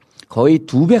거의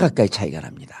 2배 가까이 차이가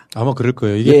납니다. 아마 그럴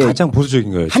거예요. 이게 가장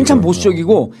보수적인 거예요. 한참 지금.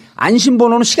 보수적이고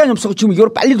안심번호는 시간이 없어서 지금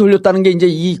이걸 빨리 돌렸다는 게 이제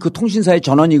그 통신사의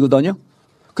전원이거든요.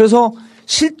 그래서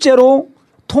실제로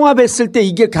통합했을 때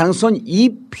이게 가능성은 이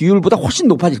비율보다 훨씬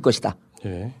높아질 것이다.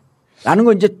 예. 라는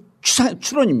건 이제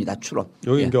추론입니다. 추론.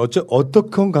 여기 이제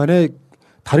어떻건 간에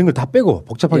다른 걸 다 빼고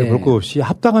복잡하게 볼 거 없이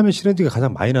합당하면 시너지가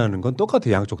가장 많이 나는 건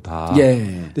똑같아요. 양쪽 다.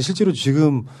 근데 실제로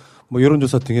지금 뭐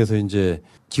여론조사 등에서 이제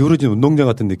기울어진 운동장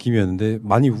같은 느낌이었는데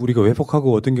많이 우리가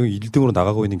회복하고 어떤 경우 1등으로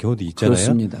나가고 있는 경우도 있잖아요.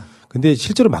 그렇습니다. 근데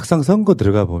실제로 막상 선거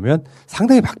들어가 보면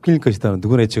상당히 바뀔 것이다.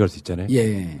 누구나 예측할 수 있잖아요.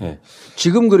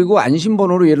 지금 그리고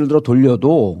안심번호로 예를 들어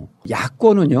돌려도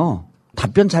야권은요.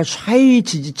 답변 잘 샤이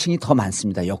지지층이 더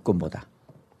많습니다. 여권보다.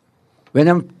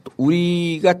 왜냐하면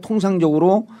우리가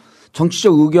통상적으로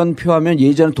정치적 의견 표하면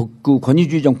예전에 그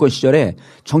권위주의 정권 시절에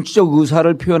정치적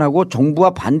의사를 표현하고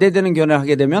정부와 반대되는 견해를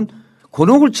하게 되면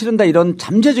곤혹을 치른다 이런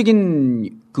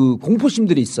잠재적인 그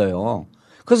공포심들이 있어요.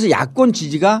 그래서 야권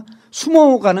지지가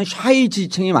숨어가는 샤이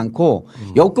지지층이 많고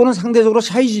여권은 상대적으로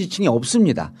샤이 지지층이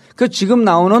없습니다. 그래서 지금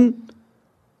나오는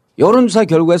여론조사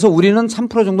결과에서 우리는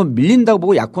 3% 정도 밀린다고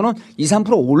보고 야권은 2,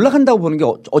 3% 올라간다고 보는 게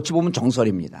어찌 보면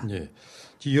정설입니다.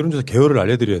 이 여론조사 개요를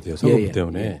알려드려야 돼요. 선거기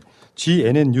때문에.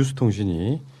 GNN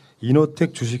뉴스통신이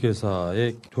이노텍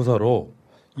주식회사의 조사로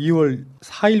 2월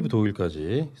 4일부터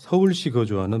 5일까지 서울시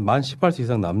거주하는 만 18세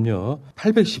이상 남녀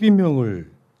 812명을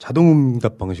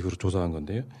자동응답 방식으로 조사한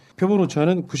건데요. 표본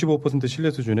오차는 95%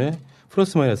 신뢰 수준의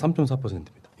플러스 마이너스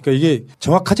 3.4%입니다. 그러니까 이게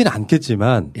정확하지는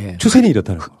않겠지만 추세는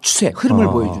이렇다는 거예요. 추세, 흐름을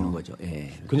보여주는 거죠.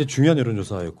 굉장히 중요한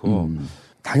여론조사였고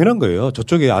당연한 거예요.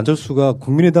 저쪽에 안철수가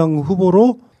국민의당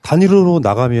후보로 단일화로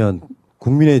나가면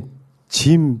국민의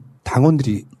지임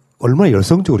당원들이 얼마나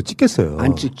열성적으로 찍겠어요.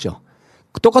 안 찍죠.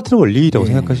 똑같은 원리라고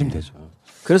생각하시면 되죠.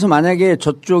 그래서 만약에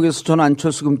저쪽에서 저는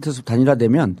안철수 금태섭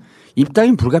단일화되면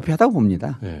입당이 불가피하다고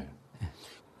봅니다.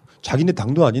 자기네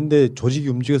당도 아닌데 조직이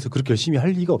움직여서 그렇게 열심히 할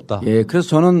리가 없다. 그래서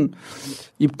저는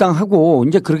입당하고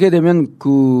이제 그렇게 되면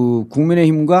그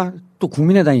국민의힘과 또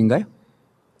국민의당인가요?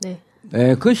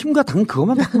 그 힘과 당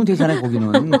그것만 바꾸면 되잖아요.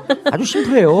 거기는 아주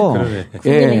심플해요.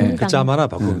 글자 하나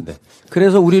바꾸면 돼.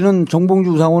 그래서 우리는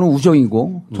정봉주 우상호는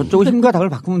우정이고 저쪽은 힘과 당을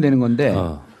바꾸면 되는 건데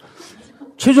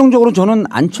최종적으로 저는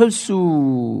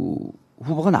안철수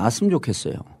후보가 나왔으면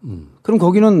좋겠어요. 그럼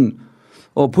거기는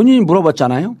본인이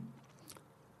물어봤잖아요.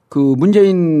 그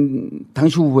문재인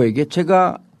당시 후보에게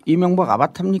제가 이명박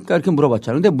아바타입니까? 이렇게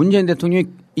물어봤잖아요. 근데 문재인 대통령이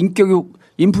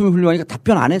인품이 훌륭하니까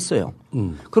답변 안 했어요.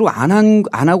 그리고 안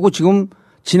하고 지금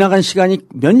지나간 시간이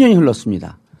몇 년이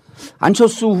흘렀습니다.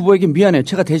 안철수 후보에게 미안해요.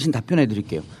 제가 대신 답변해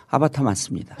드릴게요. 아바타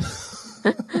맞습니다.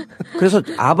 그래서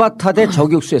아바타 대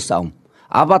저격수의 싸움,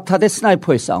 아바타 대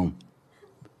스나이퍼의 싸움.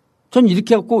 전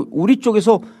이렇게 갖고 우리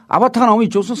쪽에서 아바타가 나오면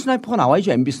이쪽에서 스나이퍼가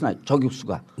나와야죠. MB 스나이퍼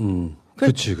저격수가.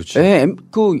 그렇지. 예,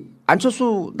 그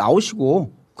안철수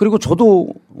나오시고 그리고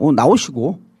저도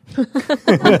나오시고.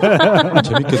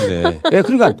 재밌겠네. 예,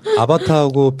 그러니까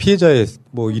아바타하고 피해자의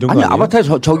뭐 이런 거 아니 아니에요? 아바타의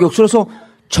저격수라서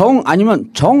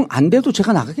아니면 정 안 돼도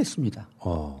제가 나가겠습니다.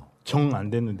 정 안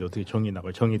됐는데 어떻게 정이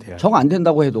나가요? 정이 돼야. 정 안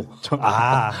된다고 해도.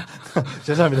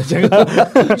 죄송합니다. 제가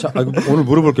자, 오늘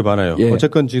물어볼 게 많아요. 예.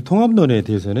 어쨌건 지금 통합론에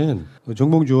대해서는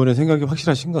정봉주 의원의 생각이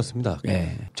확실하신 것 같습니다.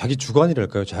 예. 자기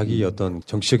주관이랄까요? 자기 어떤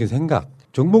정치적인 생각.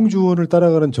 정봉주 의원을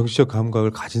따라가는 정치적 감각을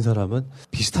가진 사람은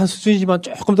비슷한 수준이지만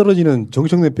조금 떨어지는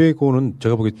정청래 빼고는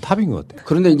제가 보기에 탑인 것 같아요.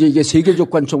 그런데 이제 이게 세계적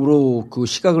관점으로 그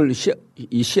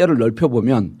이 시야를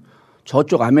넓혀보면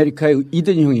저쪽 아메리카의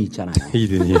이든이 형이 있잖아요.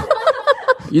 이든이.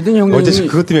 이든 형님이 어제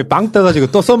그것 때문에 빵 따가지고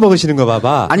또 써먹으시는 거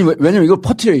봐봐. 아니 왜냐면 이걸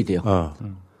퍼뜨려야 돼요.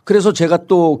 그래서 제가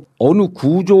또 어느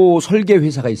구조 설계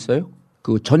회사가 있어요.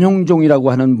 그 전형종이라고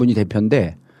하는 분이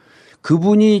대표인데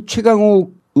그분이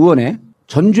최강욱 의원의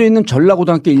전주에 있는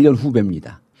전라고등학교 1년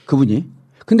후배입니다. 그분이.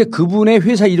 근데 그분의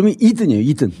회사 이름이 이든이에요.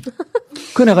 이든.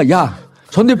 그 내가 야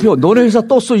전 대표 너네 회사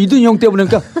떴어 이든 형 때문에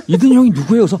그러니까 이든 형이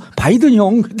누구예요? 그래서 바이든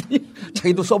형. 그랬더니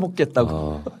자기도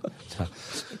써먹겠다고. 자,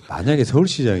 만약에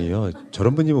서울시장이요.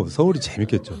 저런 분이면 서울이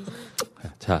재밌겠죠.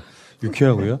 자,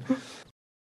 유쾌하고요.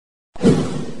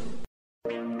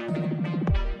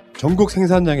 전국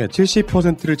생산량의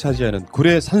 70%를 차지하는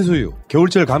굴의 산수유,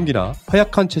 겨울철 감기나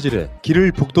허약한 체질에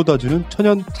기를 북돋아주는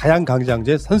천연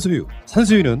자양강장제 산수유.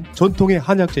 산수유는 전통의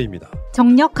한약재입니다.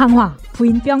 정력 강화,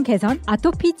 부인병 개선,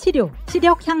 아토피 치료,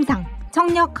 시력 향상,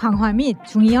 청력 강화 및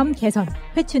중이염 개선,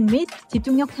 회춘 및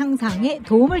집중력 향상에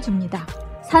도움을 줍니다.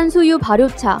 산수유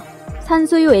발효차,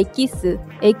 산수유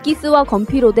액기스와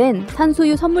건피로 된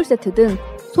산수유 선물 세트 등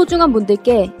소중한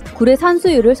분들께 굴의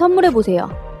산수유를 선물해보세요.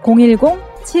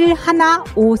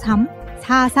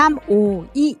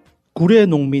 010-7153-4352 굴의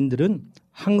농민들은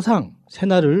항상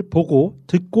새날을 보고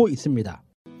듣고 있습니다.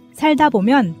 살다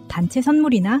보면 단체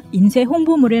선물이나 인쇄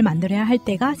홍보물을 만들어야 할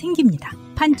때가 생깁니다.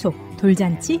 판촉,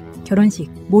 돌잔치, 결혼식,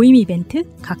 모임 이벤트,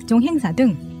 각종 행사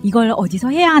등 이걸 어디서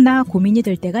해야 하나 고민이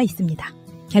될 때가 있습니다.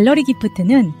 갤러리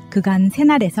기프트는 그간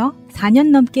새날에서 4년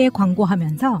넘게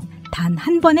광고하면서 단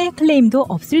한 번의 클레임도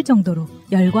없을 정도로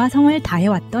열과 성을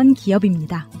다해왔던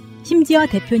기업입니다. 심지어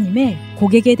대표님의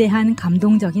고객에 대한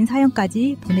감동적인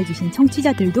사연까지 보내주신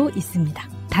청취자들도 있습니다.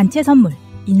 단체 선물,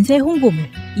 인쇄 홍보물,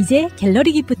 이제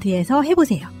갤러리 기프트에서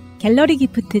해보세요.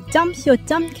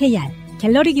 갤러리기프트.co.kr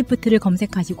갤러리 기프트를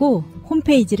검색하시고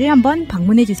홈페이지를 한번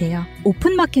방문해주세요.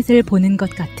 오픈마켓을 보는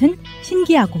것 같은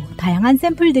신기하고 다양한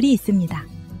샘플들이 있습니다.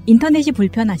 인터넷이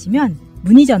불편하시면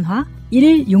문의전화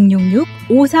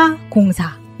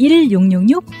 1666-5404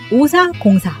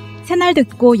 1666-5404 새날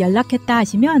듣고 연락했다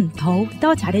하시면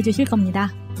더욱더 잘해주실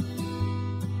겁니다.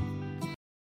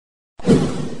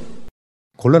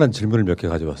 곤란한 질문을 몇 개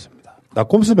가져왔습니다.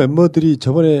 낙곰수 멤버들이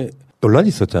저번에 논란이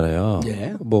있었잖아요.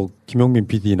 예. 뭐 김용민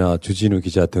PD나 주진우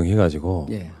기자 등 해가지고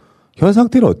예. 현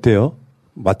상태는 어때요?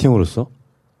 마티형으로서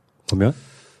보면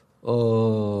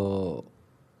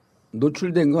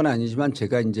노출된 건 아니지만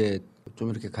제가 이제 좀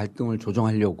이렇게 갈등을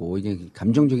조정하려고 이게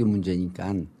감정적인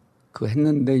문제니까 그거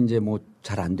했는데 이제 뭐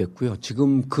잘 안 됐고요.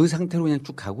 지금 그 상태로 그냥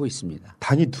쭉 가고 있습니다.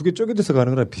 단이 두 개 쪼개져서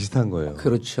가는 거랑 비슷한 거예요.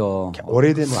 그렇죠.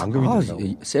 오래된 앙금이 된다고.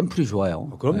 샘플이 좋아요.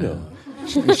 그럼요. 네.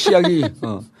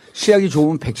 시약이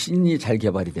좋으면 백신이 잘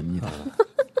개발이 됩니다.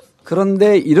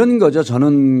 그런데 이런 거죠.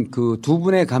 저는 그 두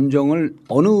분의 감정을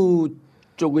어느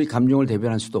쪽의 감정을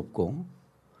대변할 수도 없고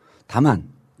다만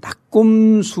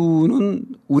낙곰수는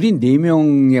우리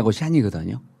 4명의 것이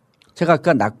아니거든요. 제가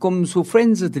아까 낙곰수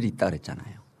프렌즈들이 있다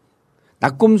그랬잖아요.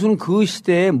 낙곰수는 그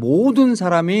시대의 모든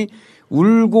사람이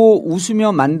울고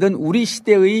웃으며 만든 우리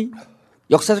시대의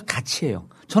역사적 가치예요.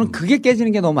 저는 그게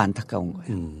깨지는 게 너무 안타까운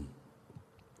거예요.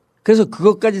 그래서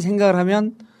그것까지 생각을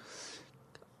하면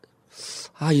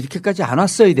이렇게까지 안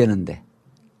왔어야 되는데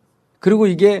그리고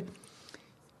이게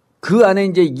그 안에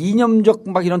이제 이념적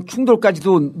막 이런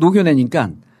충돌까지도 녹여내니까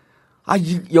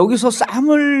여기서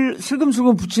쌈을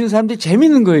슬금슬금 붙이는 사람들이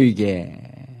재밌는 거예요, 이게.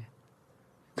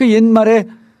 그 옛말에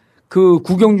그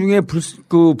구경 중에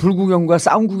불구경과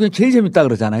싸움 구경이 제일 재밌다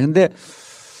그러잖아요. 근데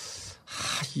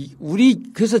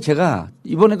그래서 제가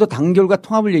이번에도 당결과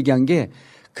통합을 얘기한 게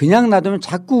그냥 놔두면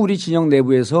자꾸 우리 진영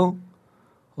내부에서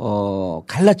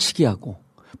갈라치기 하고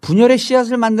분열의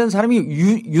씨앗을 만든 사람이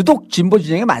유독 진보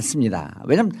진영에 많습니다.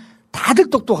 왜냐하면 다들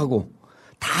똑똑하고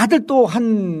다들 또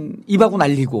한 입하고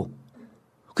날리고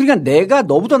그러니까 내가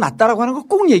너보다 낫다라고 하는 거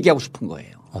꼭 얘기하고 싶은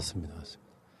거예요. 맞습니다.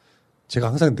 제가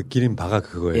항상 느끼는 바가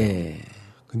그거예요. 예.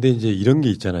 근데 이제 이런 게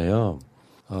있잖아요.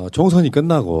 총선이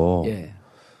끝나고 예.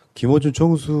 김어준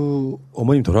총수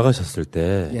어머님 돌아가셨을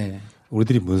때 예.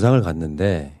 우리들이 문상을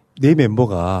갔는데 네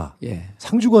멤버가 예.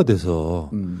 상주가 돼서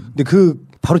근데 그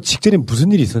바로 직전에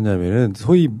무슨 일이 있었냐면은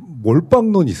소위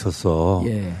몰빵론이 있었어.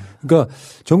 예. 그러니까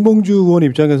정봉주 의원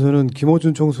입장에서는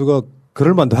김어준 총수가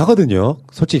그럴 만도 하거든요.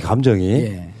 솔직히 감정이.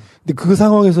 예. 근데 그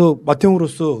상황에서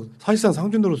맏형으로서 사실상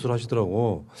상주 노릇을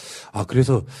하시더라고.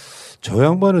 그래서 저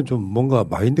양반은 좀 뭔가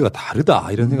마인드가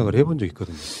다르다 이런 생각을 해본 적이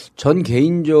있거든요. 전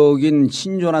개인적인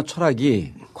신조나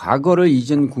철학이 과거를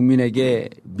잊은 국민에게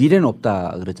미래는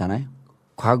없다 그러잖아요.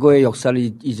 과거의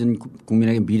역사를 잊은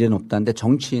국민에게 미래는 없다는데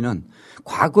정치인은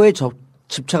과거에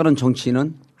집착하는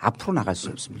정치인은 앞으로 나갈 수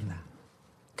없습니다.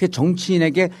 그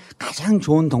정치인에게 가장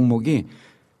좋은 덕목이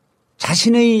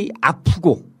자신의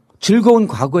아프고 즐거운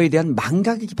과거에 대한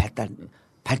망각이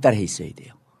발달해 있어야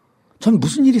돼요. 전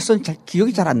무슨 일이 있었는지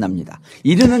기억이 잘 안 납니다.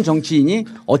 이러는 정치인이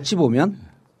어찌 보면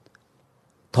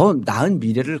더 나은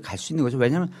미래를 갈 수 있는 거죠.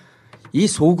 왜냐하면 이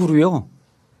속으로요.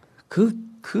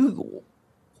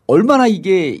 얼마나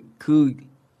이게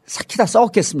삭히다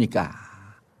썩었겠습니까.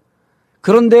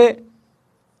 그런데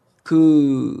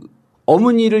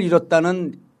어머니를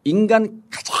잃었다는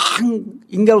가장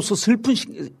인간으로서 슬픈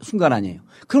순간 아니에요.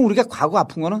 그럼 우리가 과거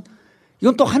아픈 거는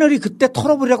이건 또 하늘이 그때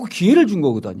털어버리라고 기회를 준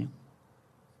거거든요.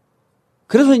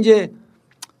 그래서 이제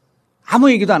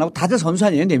아무 얘기도 안 하고 다들 선수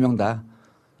아니에요. 4명 다.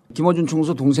 김어준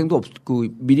총수 동생도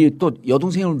미리 또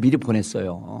여동생을 미리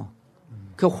보냈어요.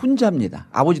 그 혼자입니다.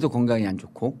 아버지도 건강이 안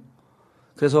좋고.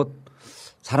 그래서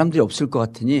사람들이 없을 것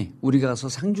같으니 우리가 가서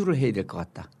상주를 해야 될 것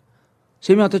같다.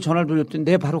 3명한테 전화를 돌렸더니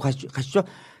네 바로 가시죠.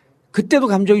 그때도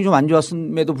감정이 좀 안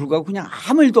좋았음에도 불구하고 그냥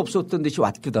아무 일도 없었던 듯이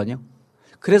왔거든요.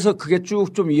 그래서 그게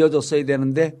쭉 좀 이어졌어야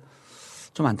되는데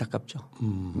좀 안타깝죠.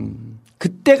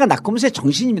 그때가 낙검수의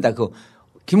정신입니다.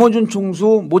 김어준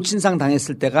총수 모친상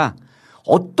당했을 때가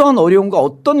어떤 어려움과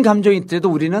어떤 감정이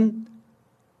있더라도 우리는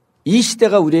이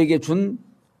시대가 우리에게 준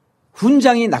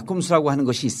훈장이 낙검수라고 하는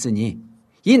것이 있으니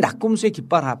이 낙검수의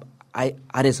깃발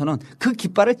아래서는 그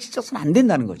깃발을 찢어서는 안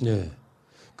된다는 거죠. 네.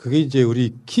 그게 이제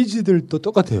우리 키즈들도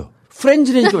똑같아요.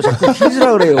 프렌즈레인지로 자꾸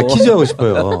키즈라 그래요. 키즈 하고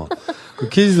싶어요. 그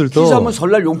키즈들도. 키즈하면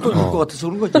설날 용돈 줄 것 같아서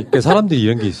그런 거지. 그러니까 사람들이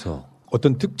이런 게 있어.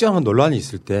 어떤 특정한 논란이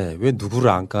있을 때 왜 누구를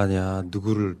안 까냐,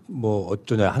 누구를 뭐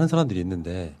어쩌냐 하는 사람들이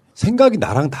있는데 생각이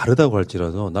나랑 다르다고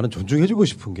할지라도 나는 존중해주고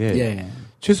싶은 게 예.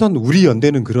 최소한 우리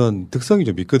연대는 그런 특성이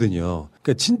좀 있거든요.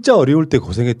 그러니까 진짜 어려울 때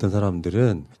고생했던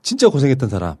사람들은 진짜 고생했던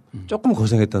사람, 조금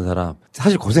고생했던 사람,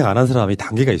 사실 고생 안 한 사람이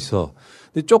단계가 있어.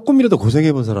 근데 조금이라도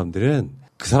고생해본 사람들은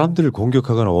그 사람들을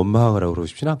공격하거나 원망하거나 그러고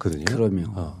싶지는 않거든요.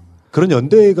 그럼요. 그런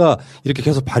연대가 이렇게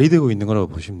계속 발휘되고 있는 거라고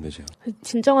보시면 되죠.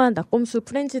 진정한 낙검수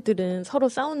프렌즈들은 서로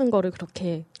싸우는 거를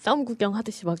그렇게 싸움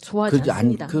구경하듯이 막 좋아하지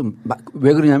않습니다.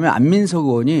 왜 그러냐면 안민석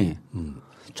의원이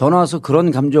전화 와서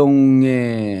그런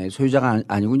감정의 소유자가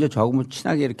아니고 이제 저하고 뭐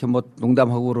친하게 이렇게 뭐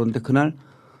농담하고 그러는데 그날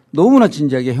너무나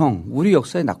진지하게 형 우리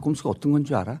역사의 낙검수가 어떤 건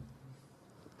줄 알아?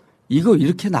 이거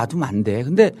이렇게 놔두면 안 돼.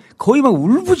 근데 거의 막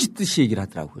울부짖듯이 얘기를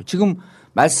하더라고요. 지금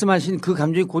말씀하신 그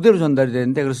감정이 그대로 전달이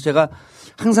되는데 그래서 제가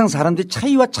항상 사람들이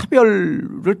차이와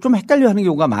차별을 좀 헷갈려 하는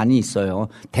경우가 많이 있어요.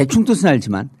 대충 뜻은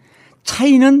알지만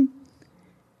차이는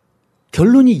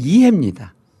결론이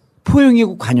이해입니다.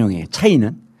 포용이고 관용이에요.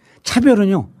 차이는.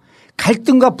 차별은요.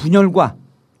 갈등과 분열과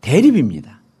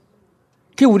대립입니다.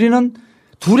 그러니까 우리는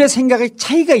둘의 생각에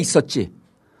차이가 있었지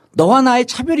너와 나의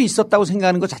차별이 있었다고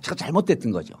생각하는 것 자체가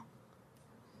잘못됐던 거죠.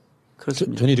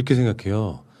 그렇습니다. 저는 이렇게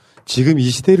생각해요. 지금 이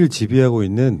시대를 지배하고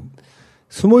있는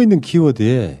숨어있는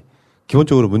키워드에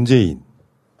기본적으로 문재인,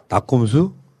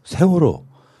 낙검수, 세월호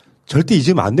절대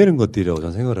잊으면 안 되는 것들이라고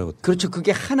저는 생각을 하거든요. 그렇죠.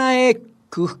 그게 하나의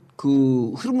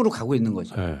그 흐름으로 가고 있는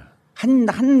거죠. 네.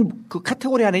 그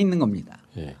카테고리 안에 있는 겁니다.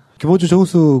 네. 김어준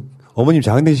총수 어머님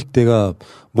장례식 때가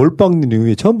몰빵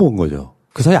이후에 처음 본 거죠.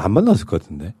 그 사이에 안 만났을 것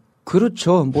같은데.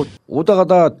 그렇죠. 뭐 오다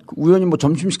가다 우연히 뭐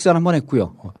점심 식사를 한번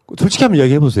했고요. 솔직히 한번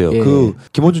이야기해 보세요. 예. 그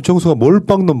김어준 총수가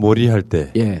몰빵론 몰이할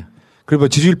때. 예. 그리고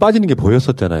지지율 빠지는 게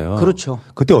보였었잖아요. 그렇죠.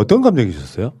 그때 어떤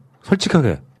감정이셨어요?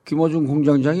 솔직하게. 김어준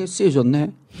공장장이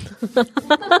세졌네.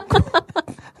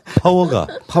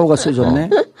 파워가 세졌네.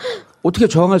 어떻게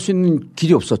저항할 수 있는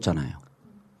길이 없었잖아요.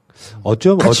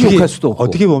 같이 욕할 수도 없고.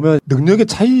 어떻게 보면 능력의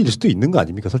차이일 수도 있는 거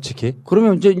아닙니까, 솔직히?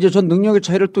 그러면 이제 전 능력의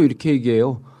차이를 또 이렇게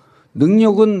얘기해요.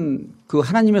 능력은 그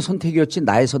하나님의 선택이었지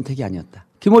나의 선택이 아니었다.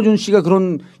 김어준 씨가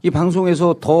그런 이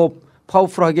방송에서 더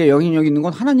파워풀하게 영향력 있는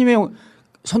건 하나님의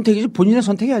선택이지 본인의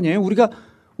선택이 아니에요.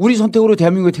 우리 선택으로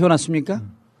대한민국에 태어났습니까?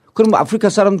 그럼 아프리카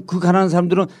사람 그 가난한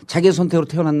사람들은 자기의 선택으로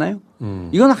태어났나요?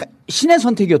 이건 신의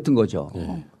선택이었던 거죠.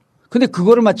 근데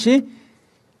그거를 마치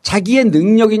자기의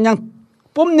능력인 양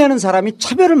뽐내는 사람이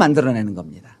차별을 만들어내는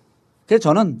겁니다. 그래서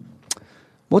저는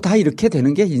뭐 다 이렇게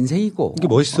되는 게 인생이고. 이게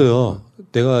멋있어요.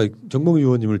 내가 정봉주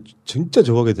의원님을 진짜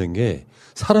좋아하게 된 게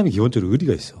사람이 기본적으로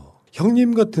의리가 있어.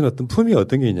 형님 같은 어떤 품이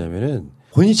어떤 게 있냐면은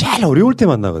본인이 제일 어려울 때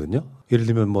만나거든요. 예를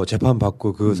들면 뭐 재판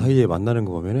받고 그 사이에 만나는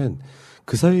거 보면은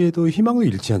그 사이에도 희망도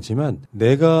잃지 않지만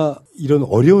내가 이런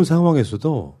어려운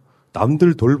상황에서도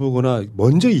남들 돌보거나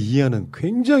먼저 이해하는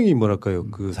굉장히 뭐랄까요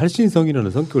그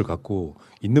살신성이라는 성격을 갖고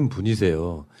있는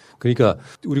분이세요. 그러니까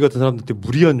우리 같은 사람들한테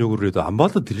무리한 요구를 해도 안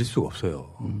받아들일 수가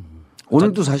없어요.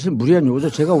 오늘도 사실 무리한 요구죠.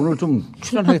 제가 오늘 좀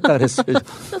출연하겠다 그랬어요.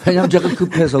 왜냐하면 제가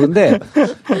급해서. 근데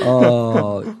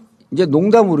이제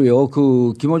농담으로요.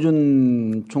 그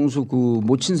김어준 총수 그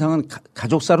모친상은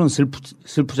가족사로는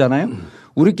슬프잖아요.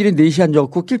 우리끼리 넷이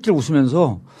앉아갖고 낄낄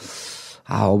웃으면서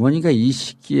아 어머니가 이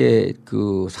시기에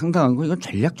그 상당한 거 이건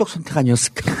전략적 선택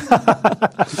아니었을까.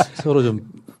 서로 좀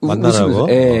만나라고.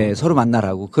 네, 서로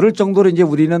만나라고. 그럴 정도로 이제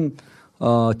우리는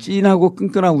찐하고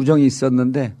끈끈한 우정이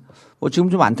있었는데 지금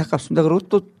좀 안타깝습니다. 그리고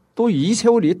또 이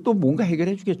세월이 또 뭔가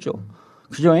해결해 주겠죠.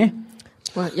 그죠?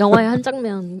 영화의 한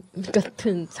장면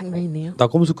같은 장면이네요.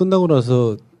 낙검수 끝나고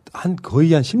나서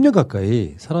거의 한 10년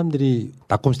가까이 사람들이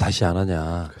낙검수 다시 안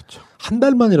하냐. 그렇죠. 한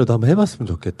달만이라도 한번 해봤으면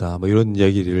좋겠다. 뭐 이런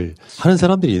얘기를 하는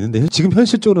사람들이 있는데 지금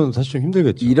현실적으로는 사실 좀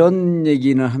힘들겠죠. 이런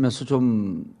얘기는 하면서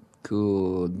좀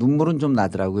눈물은 좀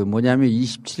나더라고요. 뭐냐면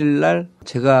 27일 날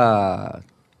제가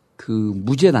그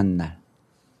무죄 난 날.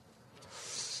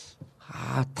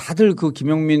 다들 그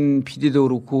김영민 PD도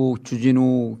그렇고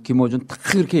주진우, 김어준 다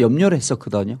그렇게 염려를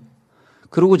했었거든요.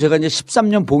 그리고 제가 이제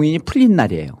 13년 봉인이 풀린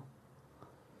날이에요.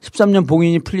 13년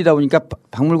봉인이 풀리다 보니까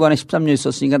박물관에 13년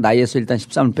있었으니까 나이에서 일단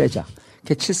 13을 빼자.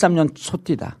 그게 73년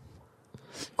소띠다.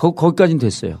 거기까지는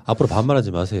됐어요. 앞으로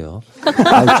반말하지 마세요.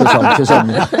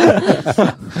 죄송합니다.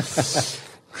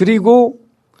 그리고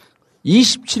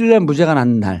 27일에 무죄가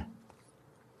난 날.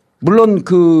 물론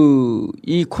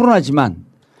이 코로나지만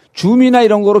줌이나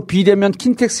이런 거로 비대면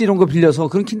킨텍스 이런 거 빌려서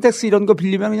그런 킨텍스 이런 거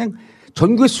빌리면 그냥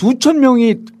전국에 수천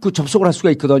명이 그 접속을 할 수가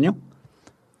있거든요.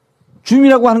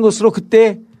 줌이라고 하는 것으로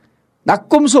그때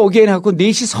낙검수 어게인 해갖고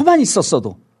 4시 서만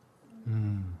있었어도.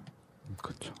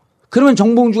 그렇죠. 그러면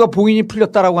정봉주가 봉인이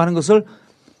풀렸다라고 하는 것을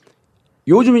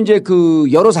요즘 이제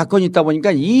여러 사건이 있다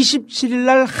보니까 27일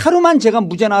날 하루만 제가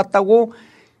무죄 나왔다고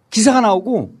기사가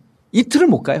나오고 이틀을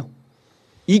못 가요.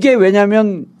 이게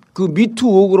왜냐하면 그 미투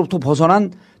의혹으로부터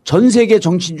벗어난 전 세계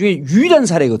정치인 중에 유일한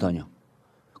사례거든요.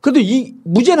 그래도 이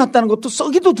무죄 났다는 것도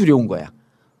썩이도 두려운 거야.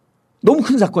 너무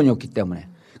큰 사건이었기 때문에.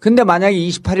 근데 만약에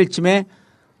 28일쯤에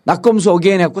낙검수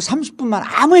어게인 해갖고 30분만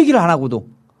아무 얘기를 안 하고도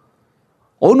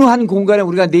어느 한 공간에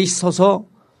우리가 넷이 서서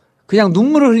그냥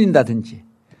눈물을 흘린다든지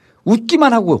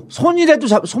웃기만 하고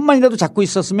손만이라도 잡고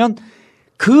있었으면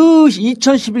그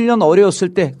 2011년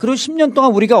어려웠을 때 그리고 10년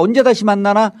동안 우리가 언제 다시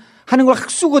만나나 하는 걸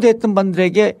학수고대했던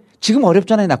분들에게 지금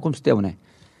어렵잖아요. 낙검수 때문에.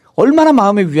 얼마나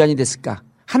마음의 위안이 됐을까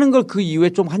하는 걸 그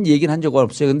이후에 좀 한 얘기는 한 적은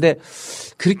없어요. 근데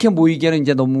그렇게 모이기에는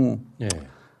이제 너무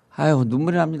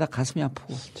눈물이 납니다. 가슴이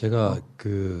아프고. 제가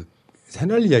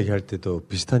새날 이야기할 때도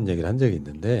비슷한 이야기를 한 적이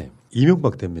있는데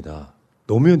이명박 때입니다.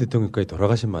 노무현 대통령까지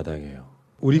돌아가신 마당이에요.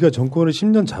 우리가 정권을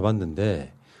 10년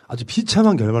잡았는데 아주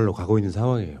비참한 결말로 가고 있는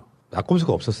상황이에요.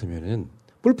 낙검수가 없었으면은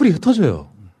뿔뿔이 흩어져요.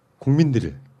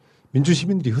 국민들이.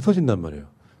 민주시민들이 흩어진단 말이에요.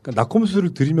 그러니까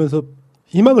낙검수를 들이면서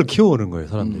희망을 키워오는 거예요,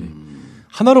 사람들이.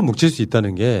 하나로 뭉칠 수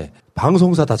있다는 게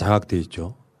방송사 다 장악돼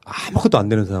있죠. 아무것도 안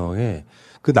되는 상황에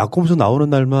그 낙검수 나오는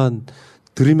날만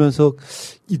들으면서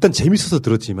일단 재밌어서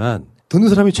들었지만 듣는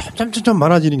사람이 점점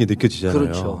많아지는 게 느껴지잖아요.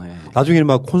 그렇죠. 나중에는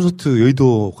막 콘서트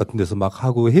여의도 같은 데서 막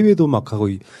하고 해외도 막 하고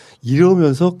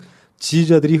이러면서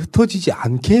지지자들이 흩어지지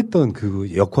않게 했던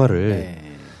그 역할을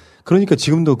그러니까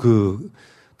지금도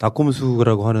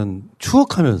낙검수라고 하는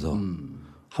추억하면서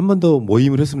한 번 더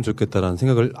모임을 했으면 좋겠다라는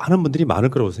생각을 하는 분들이 많을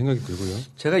거라고 생각이 들고요.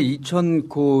 제가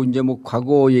이제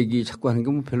과거 얘기 자꾸 하는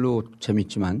게 별로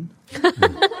재밌지만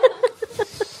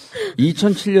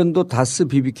 2007년도 다스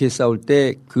BBK 싸울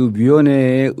때 그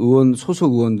위원회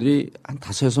소속 의원들이 한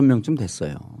 5-6명쯤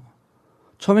됐어요.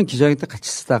 처음엔 기자회견 때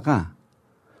같이 쓰다가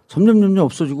점점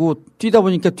없어지고 뛰다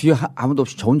보니까 뒤에 아무도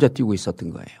없이 저 혼자 뛰고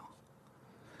있었던 거예요.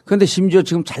 그런데 심지어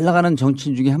지금 잘 나가는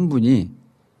정치인 중에 한 분이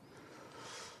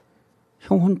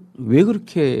형 왜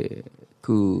그렇게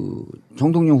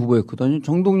정동영 후보였거든요.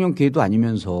 정동영 걔도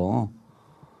아니면서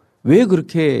왜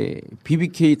그렇게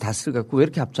BBK 다스를 갖고 왜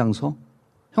이렇게 앞장서?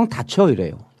 형 다쳐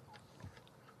이래요.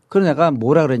 그래서 내가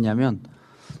뭐라 그랬냐면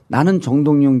나는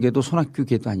정동영 계도 손학규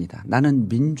계도 아니다. 나는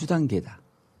민주당 계다.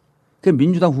 그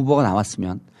민주당 후보가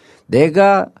나왔으면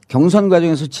내가 경선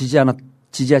과정에서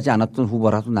지지하지 않았던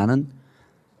후보라도 나는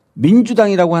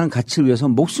민주당이라고 하는 가치를 위해서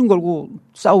목숨 걸고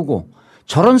싸우고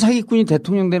저런 사기꾼이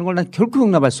대통령 되는 걸 난 결코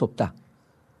용납할 수 없다.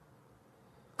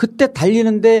 그때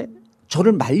달리는데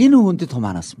저를 말리는 의원들이 더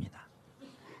많았습니다.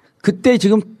 그때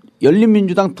지금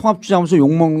열린민주당 통합주장하면서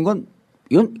욕먹는 건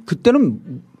이건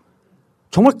그때는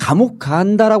정말 감옥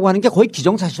간다라고 하는 게 거의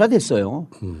기정사실화 됐어요.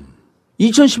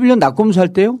 2011년 낙검수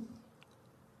할 때요.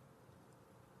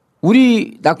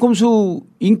 우리 낙검수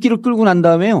인기를 끌고 난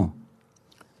다음에요.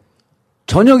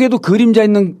 저녁에도 그림자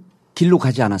있는 길로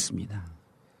가지 않았습니다.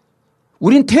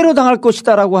 우린 테러 당할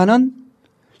것이다라고 하는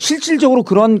실질적으로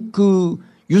그런 그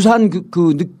유사한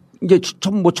이제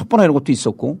첩보나 이런 것도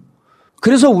있었고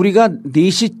그래서 우리가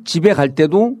 4시 집에 갈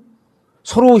때도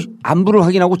서로 안부를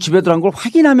확인하고 집에 들어간 걸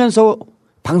확인하면서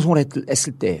방송을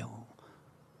했을 때예요.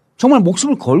 정말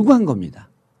목숨을 걸고 한 겁니다.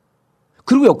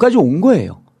 그리고 여기까지 온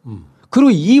거예요. 그리고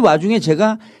이 와중에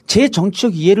제가 제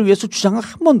정치적 이해를 위해서 주장한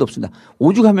한 번도 없습니다.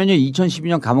 오죽하면요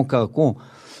 2012년 감옥 가갖고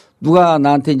누가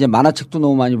나한테 이제 만화책도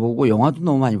너무 많이 보고 영화도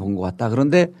너무 많이 본 것 같다.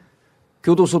 그런데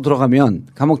교도소 들어가면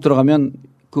감옥 들어가면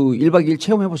그 1박 2일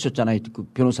체험해 보셨잖아요. 그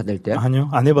변호사 될 때. 아니요.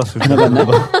 안 해봤어요. 안 해봤나?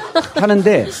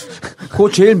 하는데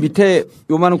그 제일 밑에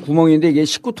요만한 구멍인데 이게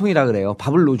식구통이라 그래요.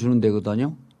 밥을 넣어주는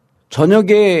데거든요.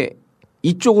 저녁에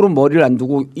이쪽으로 머리를 안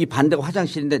두고 이 반대가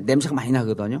화장실인데 냄새가 많이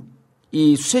나거든요.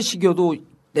 이 수세식여도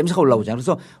냄새가 올라오잖아요.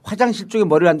 그래서 화장실 쪽에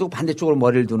머리를 안 두고 반대쪽으로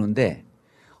머리를 두는데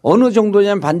어느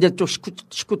정도냐면 반대쪽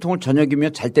식구통을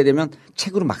저녁이면 잘 때 되면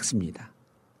책으로 막습니다.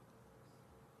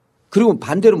 그리고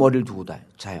반대로 머리를 두고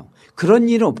자요. 그런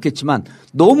일은 없겠지만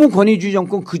너무 권위주의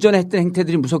정권 그전에 했던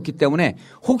행태들이 무섭기 때문에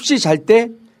혹시 잘 때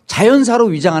자연사로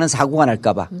위장하는 사고가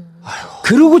날까 봐.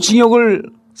 그러고 징역을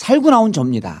살고 나온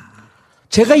접니다.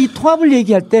 제가 이 통합을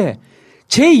얘기할 때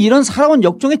제 이런 살아온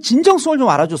역정의 진정성을 좀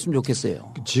알아줬으면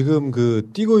좋겠어요. 지금 그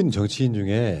뛰고 있는 정치인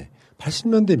중에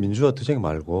 80년대 민주화 투쟁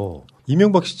말고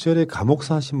이명박 시절에 감옥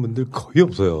사신 분들 거의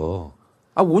없어요.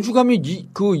 아, 오죽하면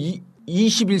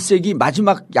 21세기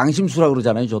마지막 양심수라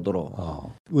그러잖아요,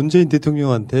 저더러. 문재인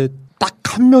대통령한테 딱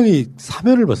한 명이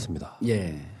사면을 받습니다.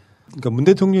 예. 그러니까 문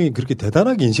대통령이 그렇게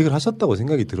대단하게 인식을 하셨다고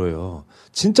생각이 들어요.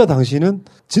 진짜 당신은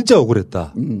진짜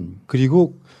억울했다.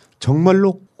 그리고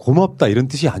정말로 고맙다 이런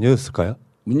뜻이 아니었을까요?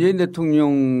 문재인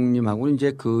대통령님하고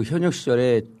이제 그 현역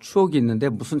시절에 추억이 있는데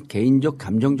무슨 개인적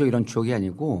감정적 이런 추억이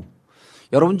아니고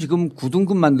여러분 지금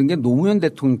 9등급 만든 게 노무현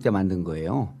대통령 때 만든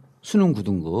거예요. 수능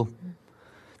 9등급.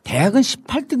 대학은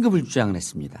 18등급을 주장을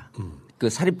했습니다. 그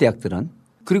사립대학들은.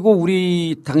 그리고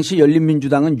우리 당시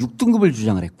열린민주당은 6등급을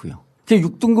주장을 했고요. 그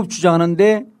 6등급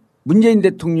주장하는데 문재인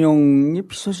대통령이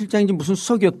비서실장인지 무슨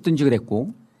수석이었든지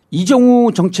그랬고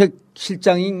이정우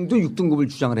정책실장도 6등급을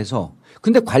주장을 해서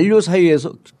근데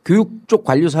관료사회에서 교육 쪽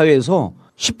관료사회에서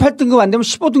 18등급 안 되면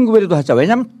 15등급이라도 하자.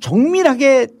 왜냐하면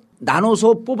정밀하게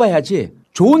나눠서 뽑아야지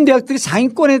좋은 대학들이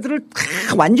상위권 애들을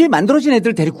다 완전히 만들어진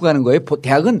애들을 데리고 가는 거예요.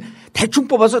 대학은 대충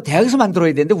뽑아서 대학에서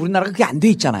만들어야 되는데 우리나라가 그게 안 돼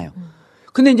있잖아요.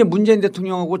 근데 이제 문재인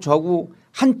대통령하고 저하고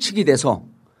한 측이 돼서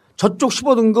저쪽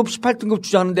 15등급, 18등급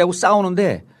주장하는 데하고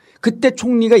싸우는데 그때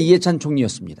총리가 이해찬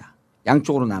총리였습니다.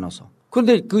 양쪽으로 나눠서.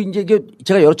 그런데 그 이제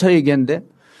제가 여러 차례 얘기했는데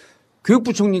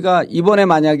교육부 총리가 이번에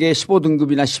만약에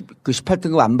 15등급이나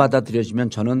 18등급 안 받아들여지면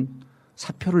저는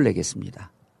사표를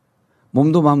내겠습니다.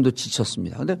 몸도 마음도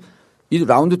지쳤습니다. 그런데 이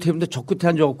라운드 테이블인데 저 끝에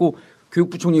앉아갖고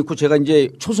교육부 총리 있고 제가 이제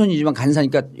초선이지만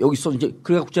간사니까 여기 있어 이제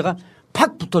그래갖고 제가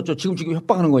팍 붙었죠. 지금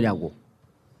협박하는 거냐고.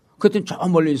 그랬더니 저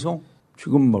멀리서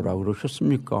지금 뭐라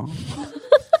그러셨습니까?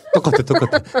 똑같아.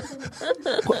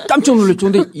 깜짝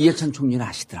놀랐죠. 근데 이해찬 총리는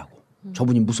아시더라고.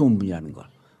 저분이 무서운 분이라는 걸.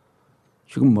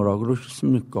 지금 뭐라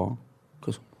그러셨습니까?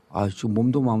 그래서 지금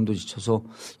몸도 마음도 지쳐서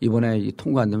이번에 이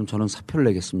통과 안 되면 저는 사표를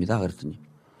내겠습니다. 그랬더니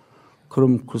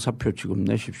그럼 그 사표 지금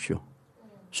내십시오.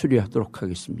 수리하도록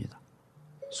하겠습니다.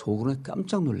 속으로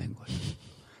깜짝 놀란 거예요.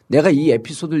 내가 이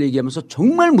에피소드를 얘기하면서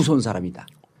정말 무서운 사람이다.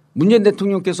 문재인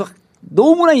대통령께서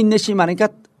너무나 인내심이 많으니까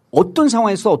어떤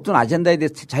상황에서 어떤 아젠다에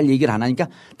대해서 잘 얘기를 안 하니까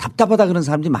답답하다 그런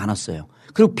사람들이 많았어요.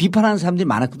 그리고 비판하는 사람들이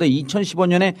많았거든요.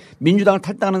 2015년에 민주당을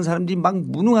탈당하는 사람들이 막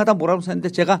무능하다 뭐라고 했는데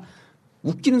제가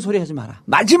웃기는 소리 하지 마라.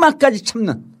 마지막까지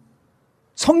참는.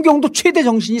 성경도 최대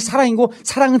정신이 사랑이고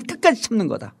사랑은 끝까지 참는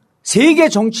거다. 세계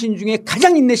정치인 중에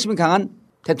가장 인내심이 강한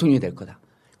대통령이 될 거다.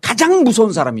 가장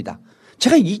무서운 사람이다.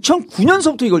 제가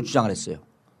 2009년서부터 이걸 주장을 했어요.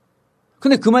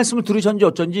 근데 그 말씀을 들으셨는지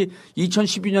어쩐지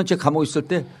 2012년 제가 감옥에 있을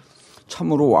때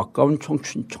참으로 아까운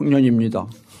청년입니다.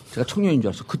 제가 청년인 줄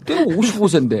알았어요. 그때는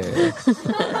 55세인데.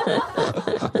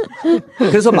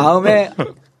 그래서 마음에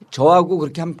저하고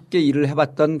그렇게 함께 일을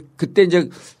해봤던 그때 이제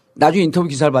나중에 인터뷰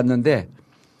기사를 봤는데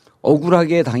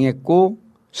억울하게 당했고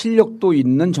실력도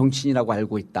있는 정치인이라고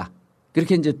알고 있다.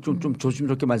 그렇게 이제 좀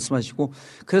조심스럽게 말씀하시고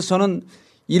그래서 저는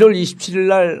 1월 27일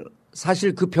날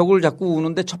사실 그 벽을 자꾸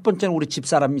우는데 첫 번째는 우리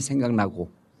집사람이 생각나고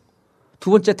두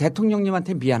번째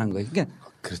대통령님한테 미안한 거예요. 그러니까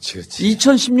그렇지.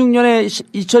 2016년에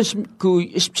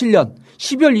 17년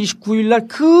 12월 29일 날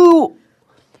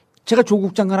제가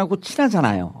조국 장관하고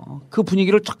친하잖아요. 그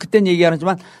분위기를 그때는 얘기 안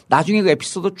하지만 나중에 그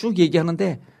에피소드 쭉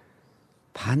얘기하는데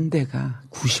반대가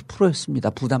 90%였습니다.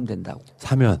 부담된다고.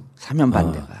 사면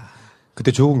반대가.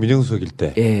 그때 조국 민정수석일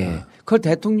때. 예. 그걸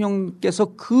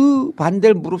대통령께서 그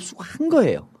반대를 무릅쓰고 한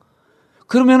거예요.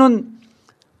 그러면은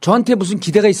저한테 무슨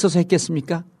기대가 있어서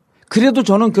했겠습니까? 그래도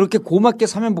저는 그렇게 고맙게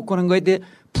사면 복권한 거에 대해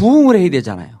부응을 해야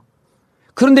되잖아요.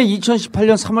 그런데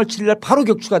 2018년 3월 7일 날 바로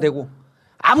격추가 되고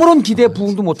아무런 기대에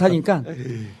부응도 못하니까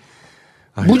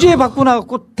무죄에 받고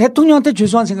나갔고 대통령한테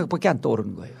죄송한 생각밖에 안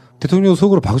떠오르는 거예요. 대통령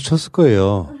속으로 박수 쳤을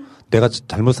거예요. 내가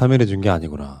잘못 사면해 준 게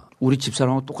아니구나. 우리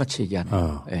집사람하고 똑같이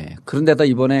얘기하네요. 예. 그런데다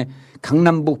이번에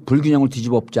강남북 불균형을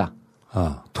뒤집어 엎자.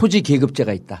 토지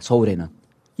계급제가 있다. 서울에는.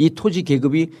 이 토지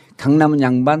계급이 강남은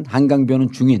양반,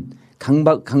 한강변은 중인,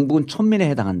 강북은 천민에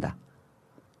해당한다.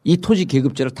 이 토지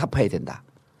계급제를 타파해야 된다.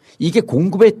 이게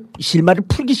공급의 실마리를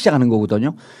풀기 시작하는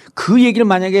거거든요. 그 얘기를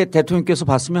만약에 대통령께서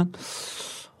봤으면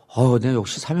내가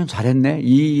역시 사면 잘했네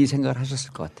이 생각을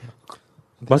하셨을 것 같아요.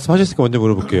 말씀하셨으니까 먼저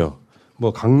물어볼게요.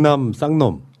 뭐 강남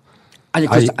쌍놈. 아니,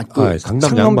 강남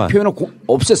쌍놈 양반. 표현을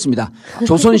없앴습니다.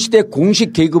 조선시대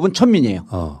공식 계급은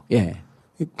천민이에요. 예.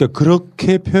 그러니까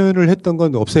그렇게 표현을 했던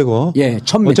건 없애고. 예,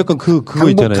 천민. 어쨌건 그거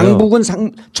있잖아요. 강북은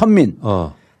천민.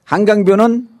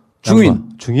 한강변은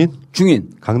중인.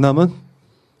 중인. 강남은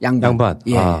양반.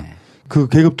 예. 그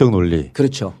계급적 논리.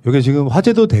 그렇죠. 이게 지금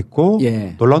화제도 됐고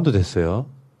예. 논란도 됐어요.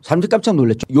 사람들이 깜짝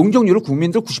놀랐죠. 용적률을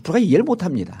국민들 90%가 이해를 못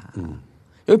합니다.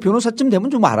 여기 변호사쯤 되면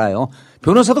좀 알아요.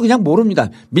 변호사도 그냥 모릅니다.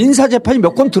 민사재판이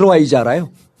몇 건 들어와야지 알아요.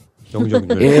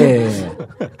 용적률. 예.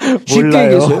 쉽게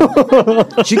얘기해서요.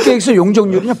 쉽게 얘기해서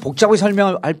용적률은 그냥 복잡하게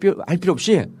설명할 필요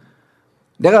없이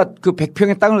내가 그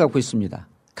 100평의 땅을 갖고 있습니다.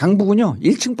 강북은요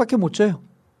 1층밖에 못 줘요.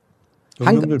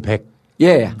 용적률 100.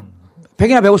 예.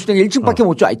 100이나 150층 1층밖에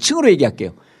못 줘. 층으로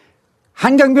얘기할게요.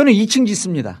 한강변은 2층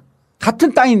짓습니다.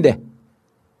 같은 땅인데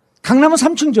강남은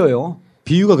 3층 줘요.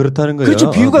 비유가 그렇다는 거예요.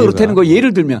 그렇죠. 비유가 그렇다는 거예요.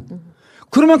 예를 들면.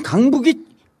 그러면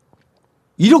강북이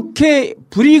이렇게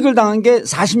불이익을 당한 게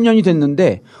 40년이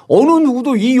됐는데 어느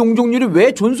누구도 이 용적률이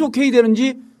왜 존속해야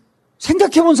되는지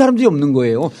생각해 본 사람들이 없는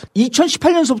거예요.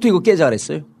 2018년서부터 이거 깨자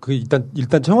그랬어요. 그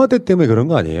일단 청와대 때문에 그런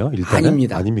거 아니에요? 일단은?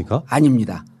 아닙니다. 아닙니까?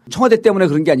 아닙니다. 청와대 때문에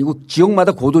그런 게 아니고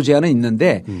지역마다 고도 제한은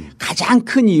있는데 가장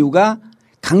큰 이유가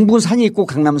강북은 산이 있고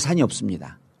강남은 산이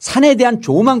없습니다. 산에 대한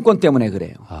조망권 때문에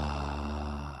그래요.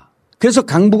 그래서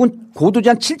강북은 고도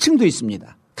제한 7층도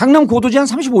있습니다. 강남 고도 제한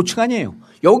 35층 아니에요.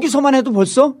 여기서만 해도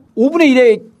벌써 5분의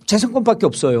 1의 재산권밖에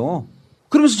없어요.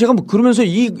 그러면서 제가 그러면서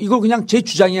이걸 그냥 제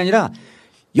주장이 아니라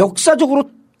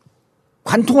역사적으로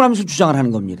관통을 하면서 주장을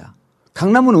하는 겁니다.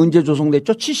 강남은 언제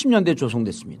조성됐죠? 70년대에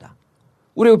조성됐습니다.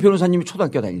 우리 변호사님이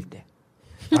초등학교 다닐 때.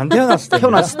 안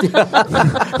태어났을 때.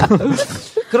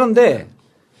 그런데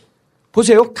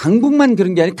보세요. 강북만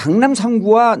그런 게 아니라 강남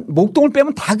 3구와 목동을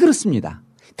빼면 다 그렇습니다.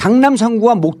 강남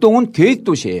 3구와 목동은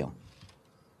계획도시예요.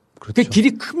 그렇죠. 그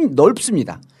길이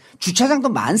넓습니다. 주차장도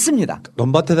많습니다.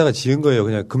 논밭에다가 지은 거예요.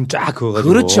 그냥 금 쫙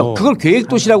그어가지고. 그렇죠. 그걸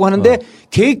계획도시라고 하는데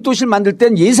계획도시를 만들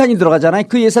땐 예산이 들어가잖아요.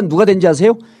 그 예산 누가 된지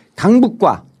아세요?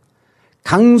 강북과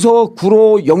강서,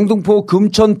 구로, 영등포,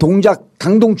 금천, 동작,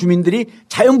 강동 주민들이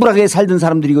자연불하게 살던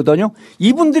사람들이거든요.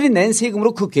 이분들이 낸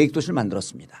세금으로 그 계획도시를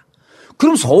만들었습니다.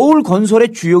 그럼 서울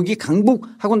건설의 주역이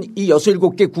강북하고는 이 6,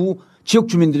 7개 구 지역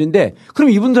주민들인데 그럼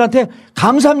이분들한테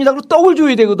감사합니다. 그러고 떡을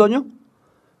줘야 되거든요.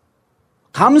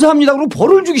 감사합니다. 그러고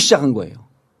벌을 주기 시작한 거예요.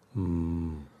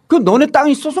 그 너네 땅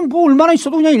있어서 뭐 얼마나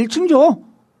있어도 그냥 1층 줘.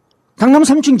 강남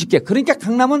 3층 짓게. 그러니까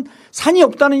강남은 산이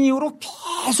없다는 이유로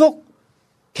계속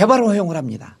개발 허용을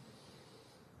합니다.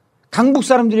 강북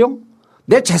사람들이요.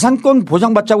 내 재산권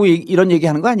보장받자고 이런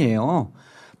얘기하는 거 아니에요.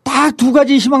 딱 두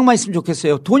가지 희망만 있으면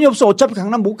좋겠어요. 돈이 없어 어차피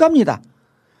강남 못 갑니다.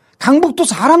 강북도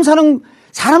사람처럼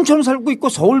살고 있고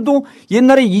서울도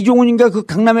옛날에 이종훈인가 그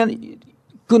강남에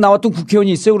그 나왔던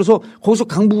국회의원이 있어요. 그래서 거기서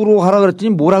강북으로 가라 그랬더니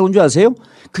뭐라고 한 줄 아세요?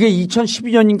 그게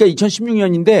 2012년인가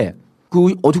 2016년인데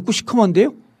그 어둡고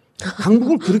시커먼데요.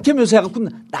 강북을 그렇게 묘사해갖고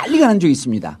난리가 난 적이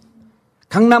있습니다.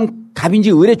 강남 갑인지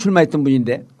의뢰 출마했던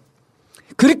분인데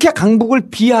그렇게 강북을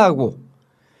비하하고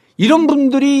이런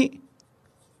분들이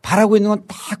바라고 있는 건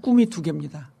다 꿈이 두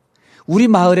개입니다. 우리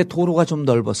마을의 도로가 좀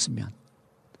넓었으면.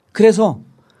 그래서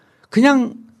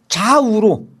그냥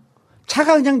좌우로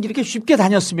차가 그냥 이렇게 쉽게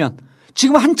다녔으면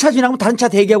지금 한 차 지나면 다른 차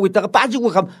대기하고 있다가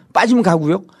빠지면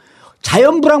가고요.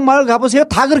 자연불황 마을 가보세요.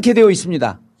 다 그렇게 되어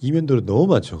있습니다. 이면도로 너무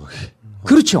많죠. 거기.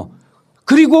 그렇죠.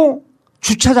 그리고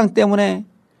주차장 때문에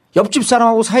옆집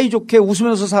사람하고 사이좋게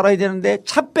웃으면서 살아야 되는데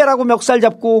차 빼라고 멱살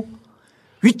잡고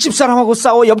윗집 사람하고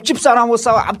싸워, 옆집 사람하고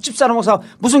싸워, 앞집 사람하고 싸워.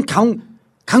 무슨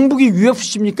강북이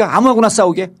UFC입니까? 아무하고나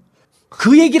싸우게.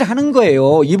 그 얘기를 하는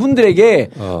거예요. 이분들에게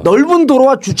넓은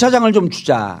도로와 주차장을 좀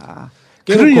주자.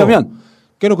 그러려면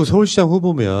깨놓고 서울시장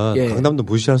후보면 강남도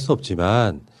무시할 수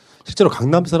없지만 실제로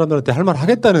강남 사람들한테 할 말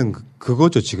하겠다는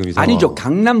그거죠 지금 이 상황. 아니죠.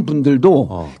 강남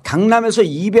분들도 강남에서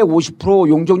 250%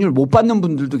 용적률 못 받는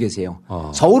분들도 계세요.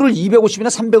 서울을 250이나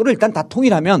 300으로 일단 다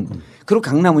통일하면 그리고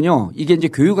강남은요. 이게 이제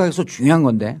교육학에서 중요한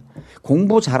건데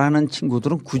공부 잘하는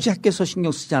친구들은 굳이 학교에서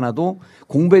신경 쓰지 않아도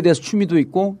공부에 대해서 취미도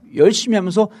있고 열심히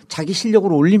하면서 자기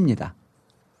실력을 올립니다.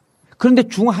 그런데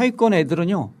중하위권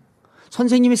애들은요.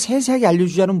 선생님이 세세하게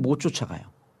알려주지 않으면 못 쫓아가요.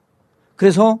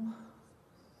 그래서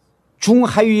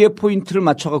중하위의 포인트를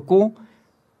맞춰갖고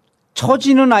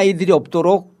처지는 아이들이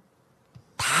없도록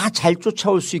다 잘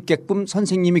쫓아올 수 있게끔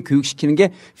선생님이 교육시키는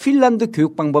게 핀란드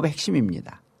교육 방법의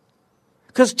핵심입니다.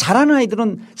 그래서 잘하는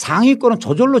아이들은 상위권은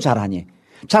저절로 잘하니.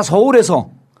 자, 서울에서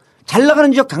잘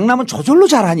나가는 지역 강남은 저절로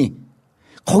잘하니.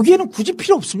 거기에는 굳이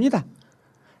필요 없습니다.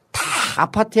 다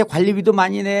아파트에 관리비도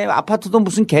많이 내, 아파트도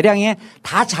무슨 개량에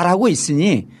다 잘하고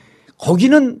있으니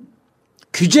거기는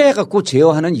규제해갖고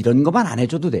제어하는 이런 것만 안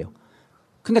해줘도 돼요.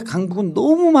 근데 강북은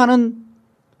너무 많은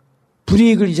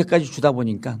불이익을 이제까지 주다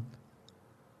보니까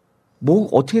뭐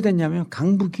어떻게 됐냐면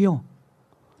강북이요.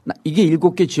 이게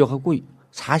 7개 지역하고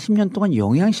 40년 동안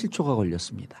영양실조가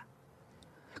걸렸습니다.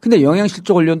 근데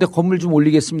영양실조 걸렸는데 건물 좀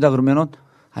올리겠습니다. 그러면은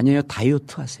아니에요.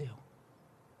 다이어트 하세요.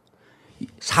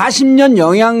 40년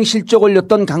영양실조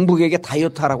걸렸던 강북에게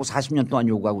다이어트 하라고 40년 동안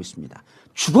요구하고 있습니다.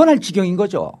 죽어날 지경인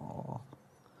거죠.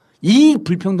 이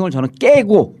불평등을 저는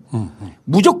깨고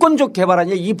무조건적 개발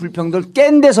아니라 이 불평등을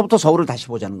깬 데서부터 서울을 다시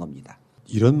보자는 겁니다.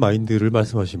 이런 마인드를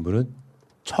말씀하신 분은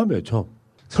처음이에요. 처음.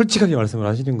 솔직하게 말씀을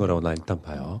하시는 거라고 나 일단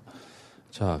봐요.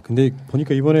 자, 근데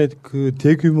보니까 이번에 그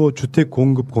대규모 주택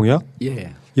공급 공약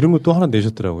이런 것도 하나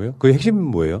내셨더라고요. 그 핵심은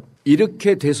뭐예요?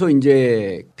 이렇게 돼서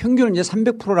이제 평균은 이제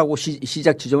 300%라고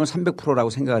시작 지점은 300%라고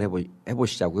생각을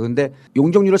해보시자고요. 그런데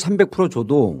용적률을 300%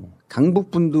 줘도 강북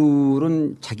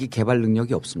분들은 자기 개발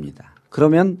능력이 없습니다.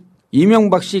 그러면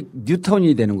이명박식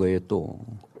뉴타운이 되는 거예요. 또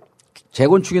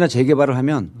재건축이나 재개발을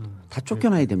하면 다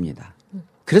쫓겨나야 됩니다.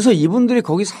 그래서 이분들이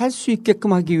거기 살 수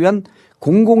있게끔 하기 위한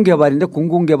공공개발인데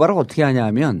공공개발을 어떻게 하냐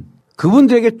하면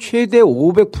그분들에게 최대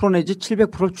 500% 내지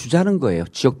 700%를 주자는 거예요.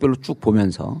 지역별로 쭉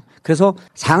보면서. 그래서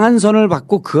상한선을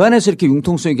받고 그 안에서 이렇게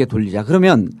융통성 있게 돌리자.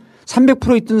 그러면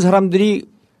 300% 있던 사람들이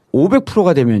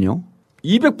 500%가 되면요.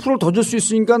 200%를 더 줄 수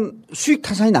있으니까 수익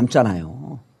타산이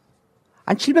남잖아요.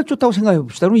 한 700 줬다고 생각해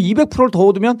봅시다. 그럼 200%를 더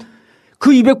얻으면 그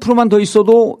 200%만 더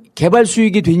있어도 개발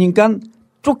수익이 되니까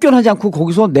쫓겨나지 않고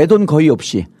거기서 내 돈 거의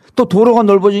없이 또 도로가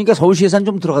넓어지니까 서울시 예산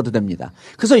좀 들어가도 됩니다.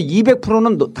 그래서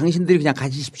 200%는 당신들이 그냥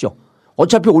가지십시오.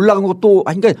 어차피 올라간 것도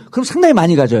하니까 그럼 상당히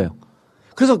많이 가져요.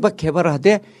 그래서 막 개발을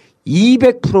하되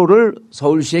 200%를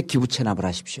서울시에 기부 체납을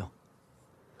하십시오.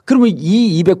 그러면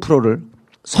이 200%를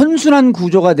선순환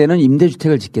구조가 되는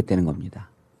임대주택을 짓겠다는 겁니다.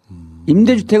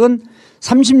 임대주택은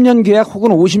 30년 계약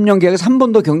혹은 50년 계약에서 한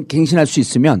번 더 갱신할 수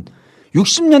있으면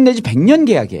 60년 내지 100년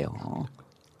계약이에요.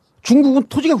 중국은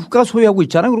토지가 국가가 소유하고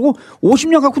있잖아요. 그리고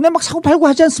 50년 갖고 내가 막 사고 팔고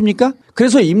하지 않습니까?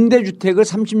 그래서 임대주택을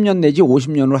 30년 내지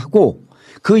 50년을 하고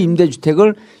그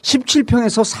임대주택을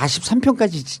 17평에서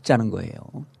 43평까지 짓자는 거예요.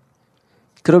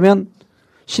 그러면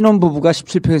신혼부부가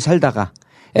 17평에 살다가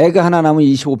애가 하나 남으면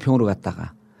 25평으로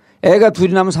갔다가 애가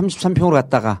둘이 남으면 33평으로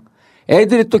갔다가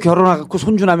애들이 또 결혼하고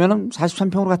손주 나면은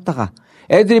 43평으로 갔다가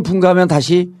애들이 분가하면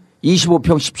다시 25평,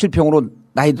 17평으로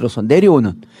나이 들어서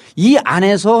내려오는 이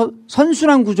안에서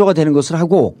선순환 구조가 되는 것을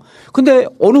하고 근데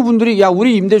어느 분들이 야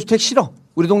우리 임대주택 싫어.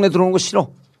 우리 동네 들어오는 거 싫어.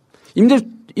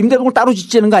 임대동을 따로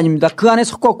짓자는 거 아닙니다. 그 안에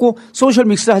섞어갖고 소셜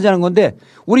믹스를 하자는 건데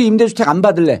우리 임대주택 안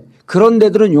받을래. 그런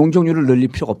데들은 용적률을 늘릴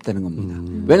필요가 없다는 겁니다.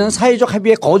 왜냐하면 사회적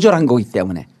합의에 거절한 거기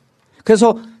때문에.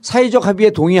 그래서 사회적 합의에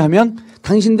동의하면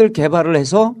당신들 개발을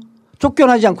해서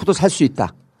쫓겨나지 않고도 살 수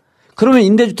있다. 그러면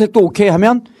임대주택도 오케이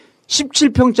하면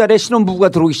 17평짜리 신혼부부가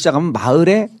들어오기 시작하면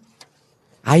마을에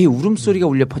아예 울음소리가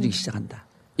울려 퍼지기 시작한다.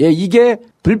 예, 이게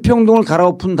불평등을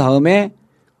갈아엎은 다음에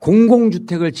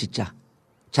공공주택을 짓자.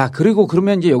 자, 그리고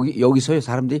그러면 이제 여기서요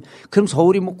사람들이 그럼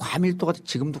서울이 뭐 과밀도가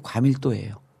지금도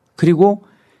과밀도예요. 그리고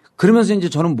그러면서 이제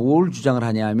저는 뭘 주장을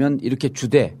하냐 하면 이렇게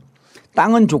주되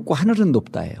땅은 좁고 하늘은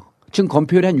높다예요. 지금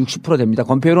건폐율이 한 60% 됩니다.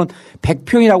 건폐율은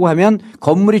 100평이라고 하면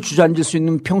건물이 주저앉을 수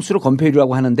있는 평수를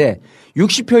건폐율이라고 하는데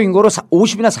 60평인 거로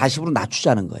 50이나 40으로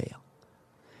낮추자는 거예요.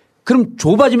 그럼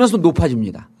좁아지면서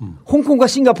높아집니다. 홍콩과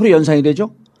싱가포르의 연상이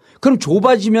되죠. 그럼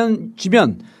좁아지면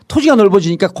토지가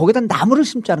넓어지니까 거기다 나무를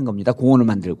심자는 겁니다. 공원을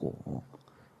만들고.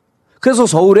 그래서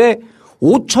서울에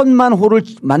 5천만 호를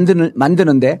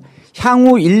만드는데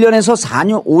향후 1년에서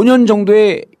 4년, 5년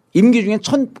정도의 임기 중에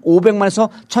 1,500만에서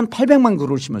 1,800만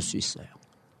그루를 심을 수 있어요.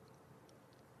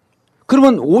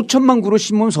 그러면 5천만 그루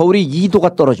심으면 서울이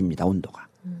 2도가 떨어집니다. 온도가.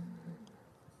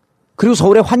 그리고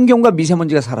서울의 환경과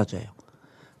미세먼지가 사라져요.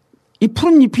 이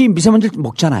푸른 잎이 미세먼지를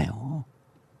먹잖아요.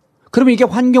 그러면 이게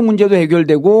환경 문제도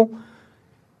해결되고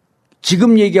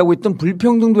지금 얘기하고 있던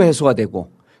불평등도 해소가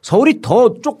되고 서울이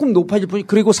더 조금 높아질 뿐이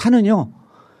그리고 산은요.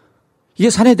 이게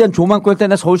산에 대한 조망권 할 때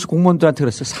나 서울시 공무원들한테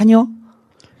그랬어요. 산이요?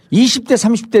 20대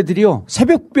 30대들이요.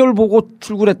 새벽별 보고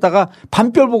출근했다가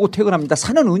밤별 보고 퇴근합니다.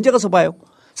 산은 언제 가서 봐요?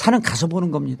 산은 가서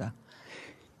보는 겁니다.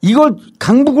 이걸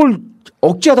강북을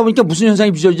억제하다 보니까 무슨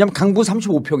현상이 빚어지냐면 강북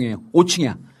 35평이에요.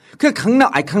 5층이야. 그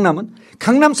강남은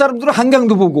강남 사람들은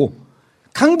한강도 보고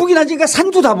강북이 낮으니까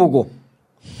산도 다 보고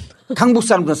강북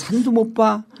사람들은 산도 못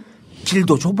봐.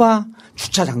 길도 좁아.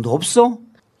 주차장도 없어.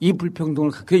 이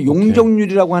불평등을 그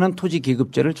용적률이라고 하는 토지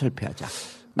계급제를 철폐하자.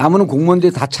 나무는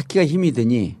공무원들이 다 찾기가 힘이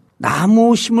드니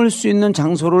나무 심을 수 있는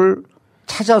장소를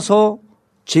찾아서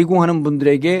제공하는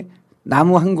분들에게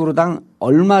나무 한 그루당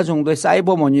얼마 정도의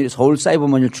사이버머니, 서울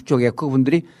사이버머니를 축적해서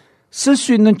그분들이 쓸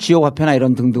수 있는 지역화폐나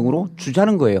이런 등등으로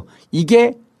주자는 거예요.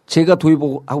 이게 제가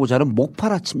도입하고자 하는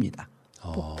목파라치입니다.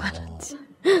 목파라치.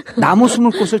 나무 심을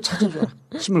곳을 찾아줘라.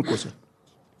 심을 곳을.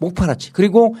 목파라치.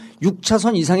 그리고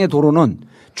 6차선 이상의 도로는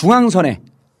중앙선에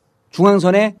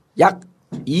약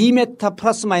 2m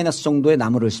플러스 마이너스 정도의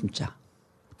나무를 심자.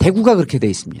 대구가 그렇게 돼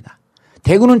있습니다.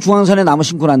 대구는 중앙선에 나무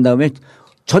심고 난 다음에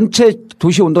전체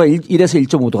도시 온도가 1에서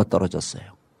 1.5도가 떨어졌어요.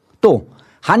 또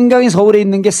한강이 서울에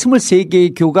있는 게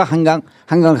 23개의 교가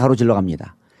한강을 가로질러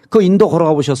갑니다. 그 인도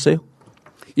걸어가 보셨어요?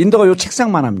 인도가 요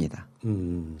책상만 합니다.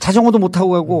 자전거도 못 타고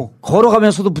가고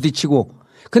걸어가면서도 부딪히고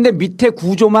근데 밑에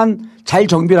구조만 잘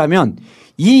정비하면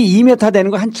이 2m 되는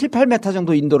거 한 7, 8m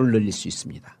정도 인도를 늘릴 수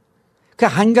있습니다. 그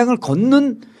한강을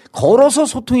걸어서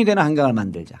소통이 되는 한강을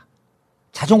만들자.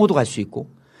 자전거도 갈 수 있고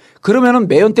그러면은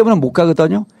매연 때문에 못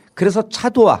가거든요. 그래서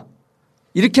차도와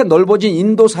이렇게 넓어진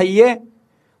인도 사이에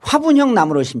화분형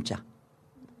나무를 심자.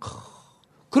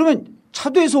 그러면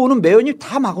차도에서 오는 매연이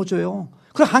다 막아줘요.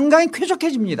 그럼 한강이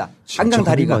쾌적해집니다. 한강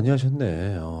다리가. 많이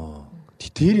하셨네.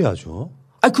 디테일이 아주.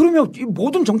 그러면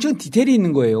모든 정책은 디테일이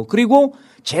있는 거예요. 그리고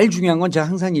제일 중요한 건 제가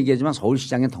항상 얘기하지만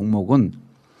서울시장의 덕목은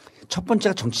첫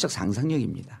번째가 정치적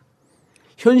상상력입니다.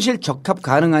 현실 적합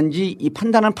가능한지 이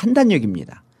판단하는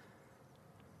판단력입니다.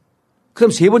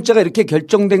 그럼 세 번째가 이렇게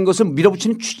결정된 것을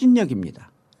밀어붙이는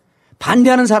추진력입니다.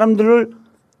 반대하는 사람들을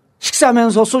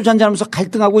식사하면서 소주 한잔하면서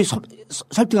갈등하고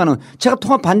설득하는 제가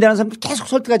통합 반대하는 사람들 계속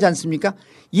설득하지 않습니까?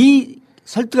 이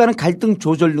설득하는 갈등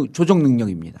조정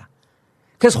능력입니다.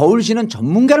 그래서 서울시는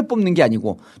전문가를 뽑는 게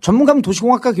아니고 전문가면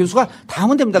도시공학과 교수가 다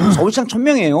하면 됩니다. 그럼 서울시장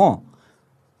 1000명이에요.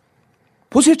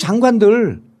 보세요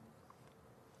장관들.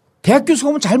 대학 교수가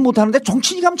하면 잘 못하는데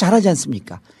정치인이 가면 잘하지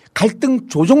않습니까? 갈등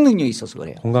조정 능력이 있어서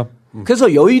그래요. 공감.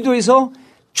 그래서 여의도에서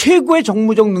최고의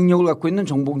정무적 능력을 갖고 있는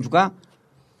정봉주가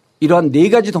이러한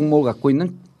 4가지 덕목을 갖고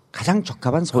있는 가장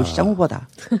적합한 서울시장 후보다.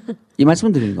 이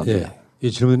말씀을 드리는 겁니다. 예.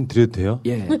 이 질문 드려도 돼요?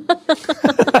 예.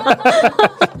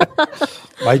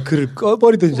 마이크를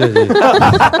꺼버리든지 하지.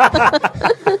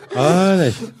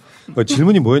 네.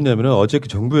 질문이 뭐였냐면 어저께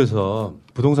정부에서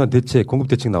부동산 대책, 공급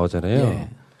대책 나왔잖아요. 예.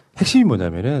 핵심이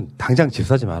뭐냐면은 당장 집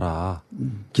사지 마라.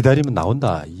 기다리면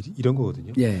나온다. 이런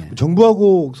거거든요. 예.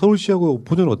 정부하고 서울시하고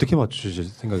보조는 어떻게 맞추실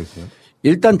생각이세요?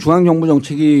 일단 중앙정부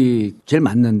정책이 제일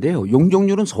맞는데요.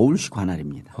 용적률은 서울시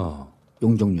관할입니다.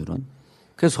 용적률은.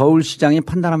 그래서 서울시장이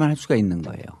판단하면 할 수가 있는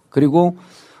거예요. 그리고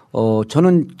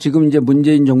저는 지금 이제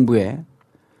문재인 정부의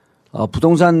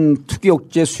부동산 투기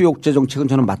억제, 수요 억제 정책은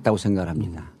저는 맞다고 생각을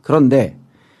합니다. 그런데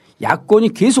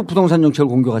야권이 계속 부동산 정책을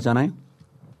공격하잖아요.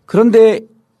 그런데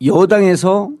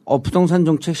여당에서 부동산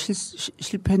정책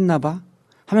실패했나 봐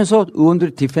하면서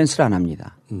의원들이 디펜스를 안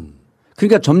합니다.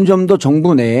 그러니까 점점 더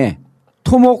정부 내에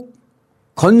토목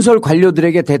건설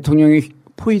관료들에게 대통령이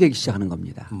포위되기 시작하는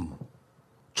겁니다.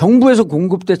 정부에서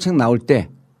공급 대책 나올 때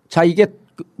자 이게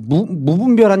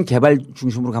무분별한 개발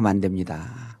중심으로 가면 안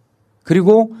됩니다.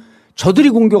 그리고 저들이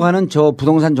공격하는 저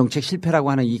부동산 정책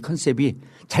실패라고 하는 이 컨셉이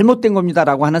잘못된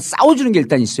겁니다라고 하는 싸워주는 게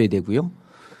일단 있어야 되고요.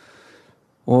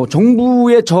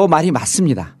 정부의 저 말이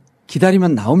맞습니다.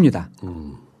 기다리면 나옵니다.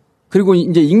 그리고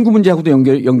이제 인구 문제하고도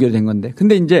연결된 건데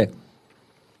근데 이제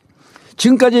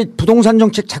지금까지 부동산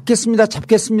정책 잡겠습니다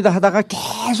하다가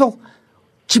계속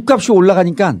집값이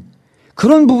올라가니까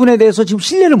그런 부분에 대해서 지금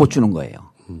신뢰를 못 주는 거예요.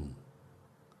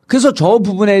 그래서 저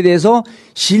부분에 대해서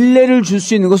신뢰를 줄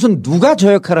수 있는 것은 누가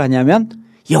저 역할을 하냐면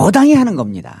여당이 하는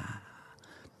겁니다.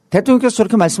 대통령께서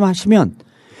저렇게 말씀하시면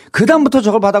그다음부터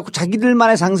저걸 받았고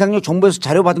자기들만의 상상력 정부에서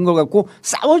자료 받은 걸 갖고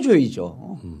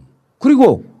싸워줘야죠.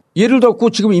 그리고 예를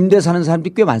들었고 지금 임대 사는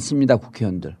사람들이 꽤 많습니다.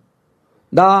 국회의원들.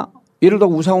 나 예를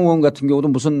들어 우상호 의원 같은 경우도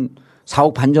무슨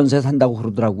 4억 반전세 산다고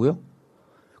그러더라고요.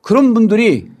 그런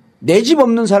분들이 내 집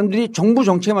없는 사람들이 정부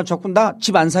정책에 맞춰서 나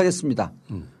집 안 사겠습니다.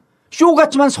 쇼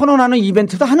같지만 선언하는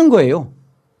이벤트도 하는 거예요.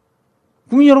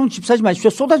 국민 여러분 집 사지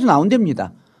마십시오. 쏟아져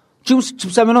나온답니다. 지금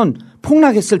집 사면은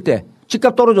폭락했을 때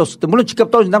집값 떨어졌을 때 물론 집값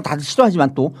떨어진다면 다들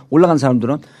싫어하지만 또 올라간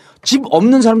사람들은 집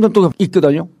없는 사람들은 또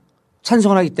있거든요.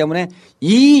 찬성을 하기 때문에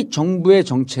이 정부의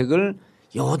정책을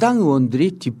여당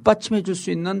의원들이 뒷받침해 줄 수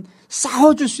있는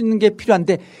싸워줄 수 있는 게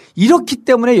필요한데 이렇기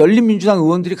때문에 열린민주당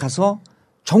의원들이 가서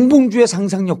정봉주의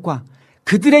상상력과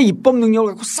그들의 입법 능력을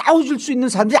갖고 싸워줄 수 있는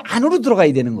사람들이 안으로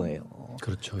들어가야 되는 거예요.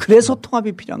 그렇죠. 그래서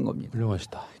통합이 필요한 겁니다.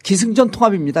 훌륭하시다. 기승전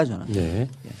통합입니다, 저는. 네.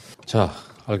 자,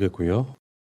 알겠고요.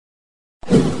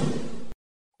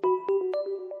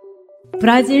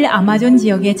 브라질 아마존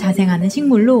지역에 자생하는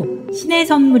식물로 신의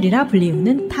선물이라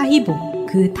불리우는 타히보.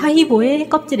 그 타히보의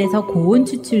껍질에서 고온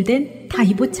추출된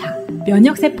타히보차.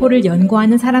 면역세포를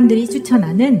연구하는 사람들이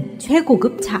추천하는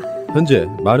최고급 차. 현재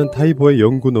많은 타히보의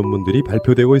연구 논문들이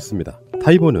발표되고 있습니다.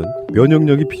 타히보는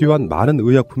면역력이 필요한 많은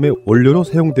의약품의 원료로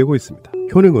사용되고 있습니다.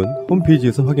 효능은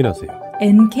홈페이지에서 확인하세요.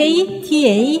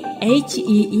 nktaheebo.com.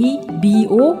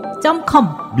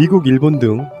 미국, 일본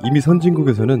등 이미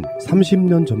선진국에서는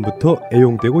 30년 전부터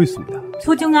애용되고 있습니다.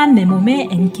 소중한 내 몸에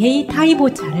NK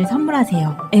타히보차를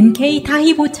선물하세요. NK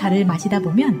타히보차를 마시다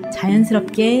보면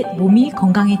자연스럽게 몸이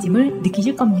건강해짐을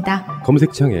느끼실 겁니다.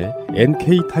 검색창에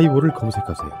NK 타히보를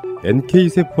검색하세요. NK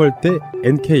세포할 때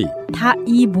NK.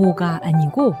 타이보가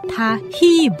아니고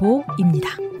타히보입니다.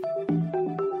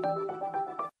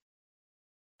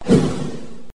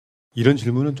 이런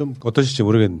질문은 좀 어떠실지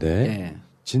모르겠는데 네.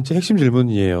 진짜 핵심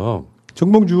질문이에요.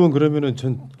 정봉주 의원 그러면은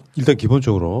전 일단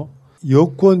기본적으로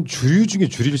여권 주류 중에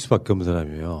주류일 수밖에 없는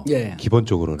사람이에요. 예.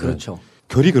 기본적으로는. 그렇죠.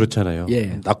 결이 그렇잖아요.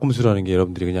 예. 낙곰수라는 게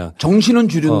여러분들이 그냥 정신은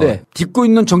주류인데 딛고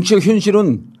있는 정치적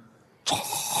현실은 저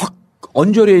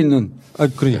언저리에 있는. 아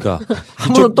그러니까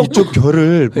이쪽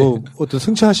결을 뭐 어떤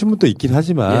승차하신 분도 있긴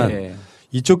하지만 예.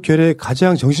 이쪽 결의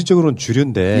가장 정신적으로는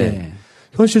주류인데 예.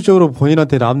 현실적으로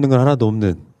본인한테 남는 건 하나도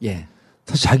없는. 예.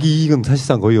 사실 자기 이익은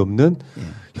사실상 거의 없는.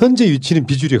 현재 위치는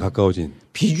비주류에 가까워진.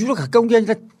 비주류로 가까운 게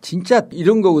아니라 진짜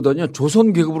이런 거거든요.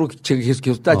 조선 계급으로 제가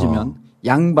계속 따지면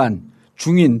양반,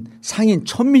 중인, 상인,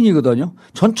 천민이거든요.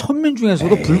 전 천민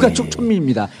중에서도 불가촉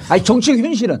천민입니다. 아니 정치적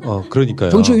현실은. 그러니까요.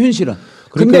 정치적 현실은.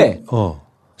 그런데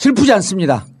슬프지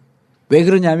않습니다. 왜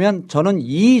그러냐면 저는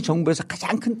이 정부에서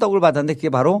가장 큰 떡을 받았는데 그게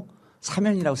바로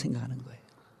사면이라고 생각하는 거예요.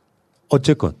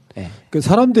 어쨌건 네. 그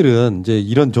사람들은 이제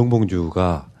이런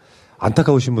정봉주가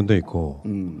안타까우신 분도 있고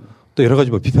또 여러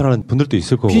가지 뭐 비판하는 분들도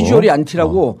있을 거고. 비주얼이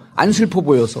안티라고 안 슬퍼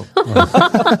보여서.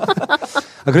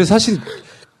 그래서 사실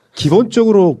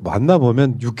기본적으로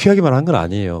만나보면 유쾌하게만 한 건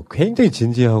아니에요. 굉장히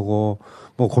진지하고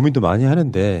뭐 고민도 많이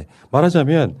하는데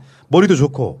말하자면 머리도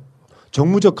좋고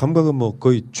정무적 감각은 뭐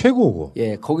거의 최고고.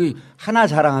 예, 거기 하나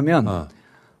자랑하면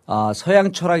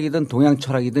서양 철학이든 동양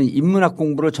철학이든 인문학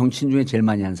공부를 정치인 중에 제일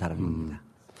많이 한 사람입니다.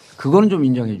 그거는 좀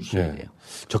인정해 주셔야 돼요.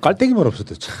 저 깔때기만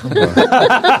없어도 참.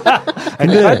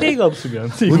 근데 깔때기가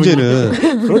없으면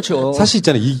문제는 그렇죠. 사실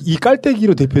있잖아요. 이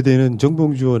깔때기로 대표되는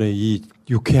정봉주 의원의 이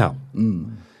유쾌함.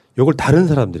 이걸 다른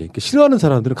사람들이 싫어하는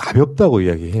사람들은 가볍다고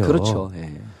이야기해요. 그렇죠.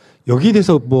 예. 여기에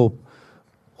대해서 뭐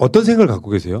어떤 생각을 갖고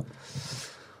계세요?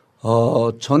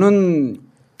 저는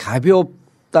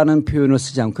가볍다는 표현을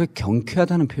쓰지 않고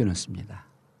경쾌하다는 표현을 씁니다.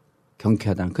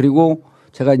 경쾌하다는. 그리고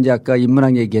제가 이제 아까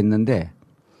인문학 얘기했는데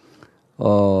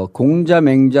공자,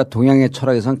 맹자, 동양의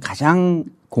철학에서는 가장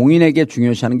공인에게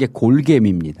중요시하는 게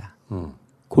골개미입니다.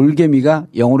 골개미가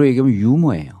영어로 얘기하면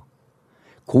유머예요.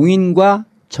 공인과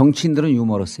정치인들은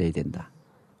유머로 써야 된다.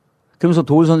 그러면서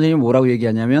도울 선생님이 뭐라고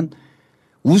얘기하냐면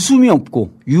웃음이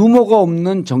없고 유머가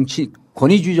없는 정치,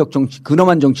 권위주의적 정치,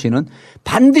 근엄한 정치는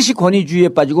반드시 권위주의에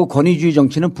빠지고 권위주의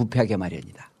정치는 부패하게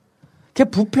마련이다. 그게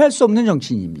부패할 수 없는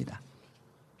정치인입니다.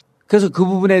 그래서 그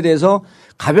부분에 대해서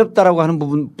가볍다라고 하는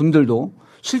분들도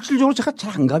실질적으로 제가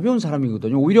잘 안 가벼운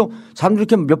사람이거든요. 오히려 사람들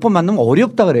이렇게 몇 번 만나면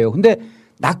어렵다 그래요. 근데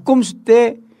낙검수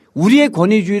때 우리의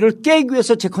권위주의를 깨기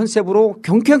위해서 제 컨셉으로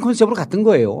경쾌한 컨셉으로 갔던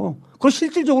거예요. 그리고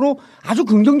실질적으로 아주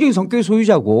긍정적인 성격의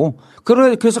소유자고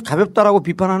그래서 가볍다라고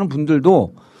비판하는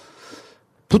분들도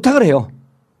부탁을 해요.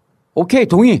 오케이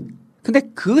동의. 근데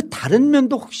그 다른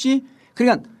면도 혹시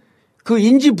그러니까 그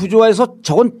인지 부조화에서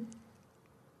저건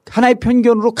하나의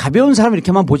편견으로 가벼운 사람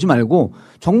이렇게만 보지 말고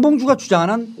정봉주가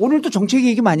주장하는 오늘도 정책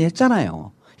얘기 많이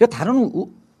했잖아요. 그러니까 다른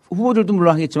후보들도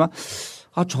물론 하겠지만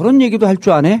아 저런 얘기도 할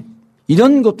줄 아네?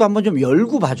 이런 것도 한번 좀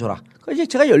열고 봐줘라. 이제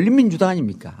제가 열린민주당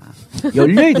아닙니까?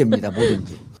 열려야 됩니다.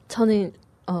 뭐든지. 저는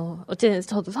어쨌든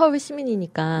저도 서울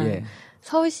시민이니까 예.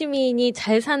 서울 시민이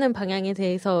잘 사는 방향에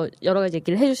대해서 여러 가지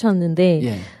얘기를 해주셨는데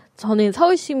예. 저는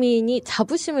서울 시민이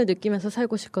자부심을 느끼면서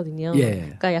살고 싶거든요. 예.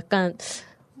 그러니까 약간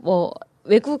뭐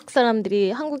외국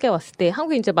사람들이 한국에 왔을 때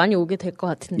한국에 이제 많이 오게 될 것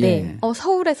같은데 예.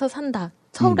 서울에서 산다.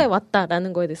 서울에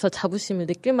왔다라는 거에 대해서 자부심을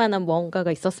느낄 만한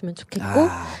뭔가가 있었으면 좋겠고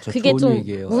그게 좀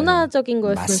얘기예요. 문화적인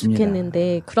거였으면 맞습니다.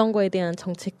 좋겠는데 그런 거에 대한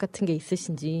정책 같은 게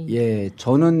있으신지. 예,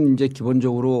 저는 이제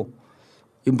기본적으로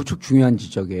이 무척 중요한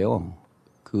지적이에요.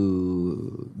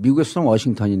 그 미국에서는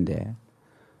워싱턴인데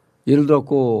예를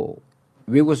들었고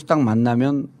외국에서 딱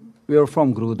만나면 Where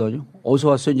from 그러거든요. 어서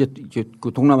왔어 이제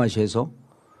그 동남아시아에서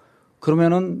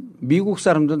그러면은 미국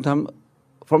사람들은 다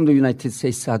from the United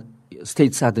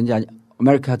States 하든지 아니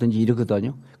아메리카 하든지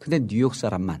이러거든요. 근데 뉴욕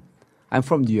사람만 I'm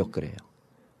from New York 그래요.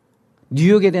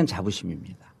 뉴욕에 대한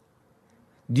자부심입니다.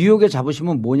 뉴욕의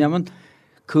자부심은 뭐냐면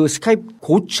그 스카이프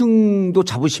고층도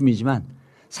자부심이지만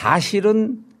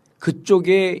사실은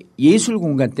그쪽의 예술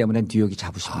공간 때문에 뉴욕이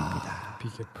자부심입니다.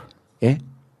 예?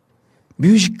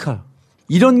 뮤지컬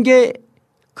이런 게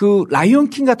그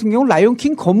라이온킹 같은 경우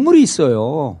라이온킹 건물이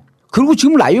있어요. 그리고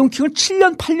지금 라이온킹을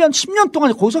 7년, 8년, 10년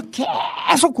동안 거기서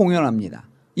계속 공연합니다.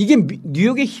 이게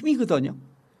뉴욕의 힘이거든요.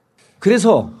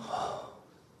 그래서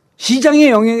시장의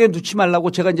영역에 놓지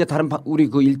말라고 제가 이제 다른 우리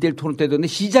그 1대1 토론 때도 했는데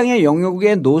시장의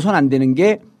영역에 놓선 안 되는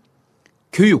게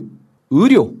교육,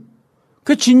 의료.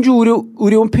 그 진주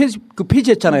의료원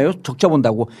폐지했잖아요. 적자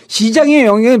본다고. 시장의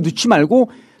영역에 놓지 말고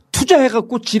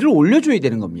투자해갖고 질을 올려줘야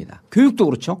되는 겁니다. 교육도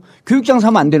그렇죠. 교육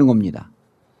장사하면 안 되는 겁니다.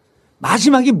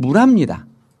 마지막이 문화입니다.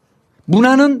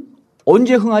 문화는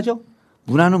언제 흥하죠?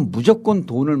 문화는 무조건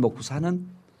돈을 먹고 사는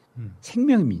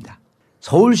생명입니다.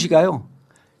 서울시가요.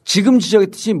 지금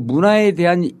지적했듯이 문화에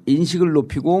대한 인식을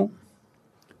높이고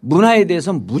문화에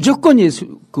대해서 무조건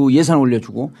예산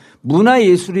올려주고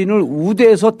문화예술인을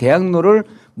우대해서 대학로를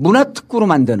문화특구로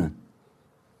만드는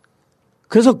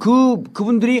그래서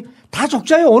그분들이 다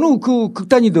적자예요. 어느 그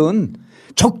극단이든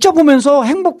적자 보면서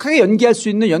행복하게 연극할 수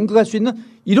있는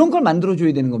이런 걸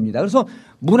만들어줘야 되는 겁니다. 그래서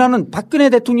문화는 박근혜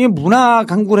대통령이 문화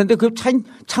강국을 했는데 그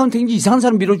차은택인지 이상한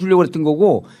사람 밀어주려고 그랬던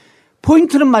거고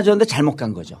포인트는 맞았는데 잘못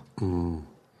간 거죠.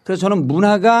 그래서 저는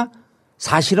문화가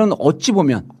사실은 어찌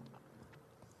보면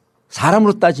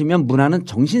사람으로 따지면 문화는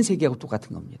정신세계하고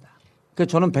똑같은 겁니다. 그래서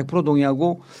저는 100%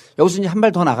 동의하고 여기서 이제 한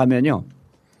발 더 나가면요.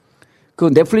 그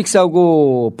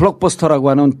넷플릭스하고 블록버스터라고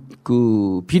하는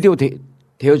그 비디오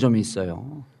대여점이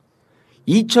있어요.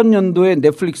 2000년도에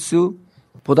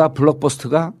넷플릭스보다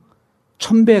블록버스터가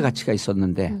 1000배의 가치가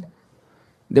있었는데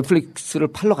넷플릭스를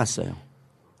팔러 갔어요.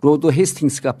 로드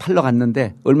헤이스팅스가 팔러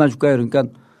갔는데 얼마 줄까요? 그러니까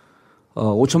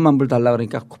 5천만 불 달라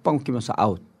그러니까 콧방울 끼면서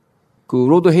아웃. 그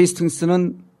로드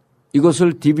헤이스팅스는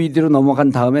이것을 DVD로 넘어간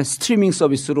다음에 스트리밍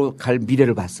서비스로 갈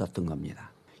미래를 봤었던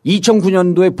겁니다.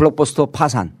 2009년도에 블록버스터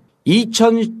파산.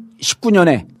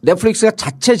 2019년에 넷플릭스가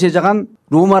자체 제작한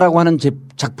로마라고 하는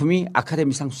작품이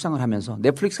아카데미상 수상을 하면서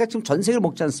넷플릭스가 지금 전 세계를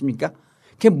먹지 않습니까?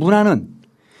 그 문화는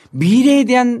미래에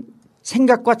대한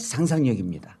생각과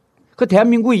상상력입니다. 그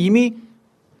대한민국에 이미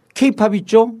K-팝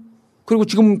있죠? 그리고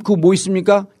지금 그 뭐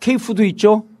있습니까? K-푸드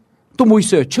있죠? 또 뭐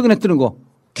있어요? 최근에 뜨는 거.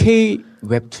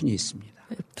 K-웹툰이 있습니다.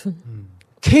 웹툰.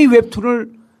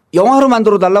 K-웹툰을 영화로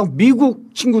만들어 달라고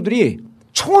미국 친구들이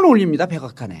청원을 올립니다.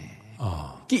 백악관에.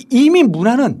 이미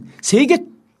문화는 세계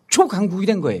초강국이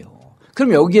된 거예요.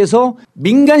 그럼 여기에서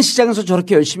민간 시장에서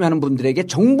저렇게 열심히 하는 분들에게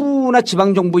정부나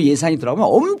지방정부 예산이 들어가면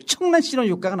엄청난 시너지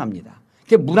효과가 납니다.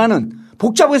 문화는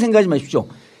복잡하게 생각하지 마십시오.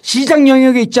 시장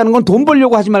영역에 있지 않은 건 돈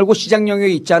벌려고 하지 말고 시장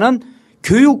영역에 있지 않은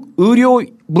교육, 의료,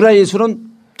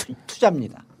 문화예술은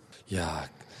투자입니다. 야,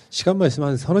 시간만 있으면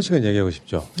한 서너 시간 얘기하고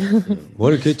싶죠. 뭐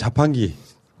이렇게 자판기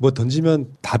뭐 던지면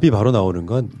답이 바로 나오는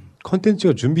건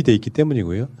컨텐츠가 준비되어 있기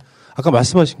때문이고요. 아까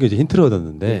말씀하신 게 이제 힌트를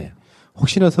얻었는데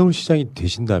혹시나 서울시장이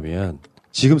되신다면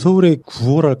지금 서울의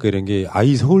구호랄까 이런 게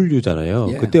아이 서울유잖아요.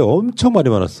 예. 그때 엄청 말이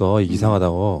많았어.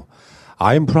 이상하다고.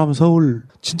 I'm from 서울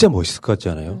진짜 멋있을 것 같지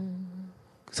않아요?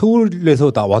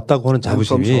 서울에서 나 왔다고 하는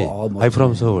자부심이 I'm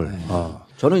from 서울. 네.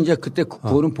 저는 이제 그때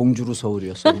구호는 봉주루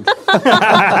서울이었어요.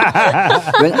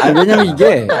 왜냐하면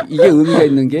이게 의미가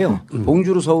있는 게요.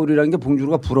 봉주루 서울이라는 게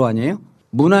봉주루가 불어 아니에요?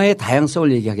 문화의 다양성을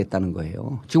얘기하겠다는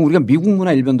거예요. 지금 우리가 미국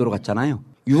문화 일변도로 갔잖아요.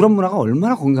 유럽 문화가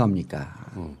얼마나 건강합니까?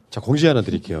 자, 공지 하나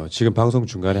드릴게요. 지금 방송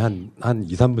중간에 한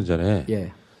 2, 3분 전에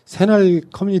예. 새날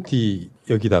커뮤니티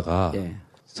여기다가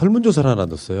설문조사를 하나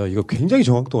넣었어요. 이거 굉장히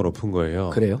정확도가 높은 거예요.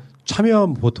 그래요?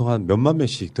 참여하면 보통 한 몇만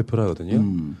명씩 투표를 하거든요.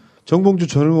 정봉주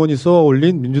전 의원이 써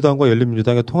올린 민주당과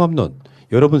열린민주당의 통합론.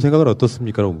 여러분 생각은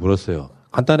어떻습니까? 라고 물었어요.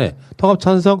 간단해. 통합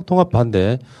찬성, 통합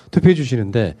반대 투표해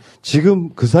주시는데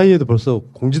지금 그 사이에도 벌써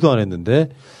공지도 안 했는데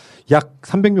약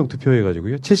 300명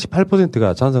투표해가지고요.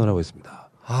 78%가 찬성을 하고 있습니다.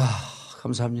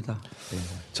 감사합니다. 네.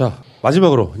 자,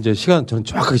 마지막으로 이제 시간 저는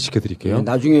정확하게 지켜드릴게요. 네,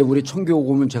 나중에 우리 청교육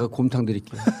오면 제가 곰탕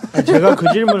드릴게요. 제가 그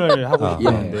질문을 하고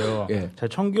싶었는데요. 예. 제가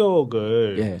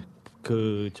청교육을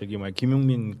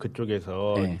김용민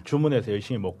그쪽에서 주문해서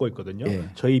열심히 먹고 있거든요.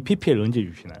 저희 PPL 언제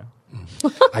주시나요?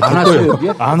 안 왔어요, 여기?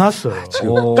 안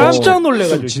왔어요. 깜짝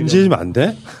놀래가지고. 진지해지면 안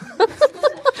돼?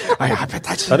 아니, 앞에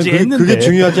다 진지했는데. 그게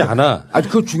중요하지 않아.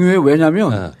 그거 중요해요.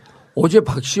 왜냐면 어제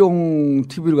박시영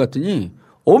TV를 갔더니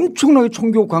엄청나게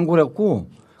청교육 광고를 했고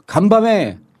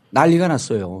간밤에 난리가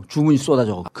났어요. 주문이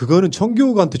쏟아져. 그거는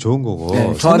청교육한테 좋은 거고.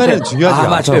 네, 저한테는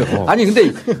중요하지 않아요. 맞아요. 아니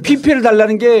근데 PPL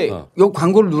달라는 게 요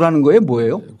광고를 누라는 거예요?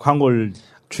 뭐예요? 광고를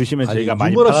주시면 저희가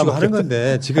많이 유머러시고 하는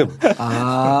건데 지금.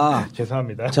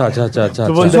 죄송합니다. 자.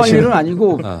 두 번 죄송한 일은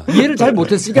아니고 이해를 잘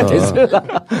못했으니까 됐어요.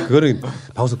 그거는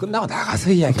방송 끝나고 나가서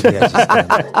이야기해야지.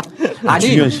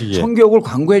 아니 청교육을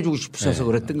광고해주고 싶으셔서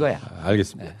그랬던 거야.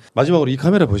 알겠습니다. 마지막으로 이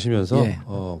카메라 보시면서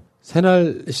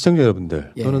새날 시청자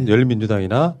여러분들 또는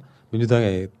열린민주당이나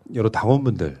민주당의 여러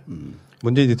당원분들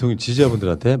문재인 대통령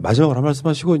지지자분들한테 마지막으로 한 말씀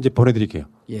하시고 이제 보내드릴게요.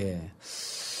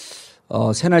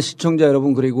 새날 시청자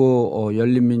여러분 그리고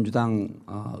열린민주당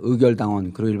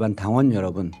의결당원 그리고 일반 당원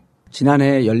여러분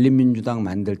지난해 열린민주당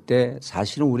만들 때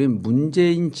사실은 우리는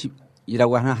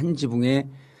문재인이라고 하는 한 지붕에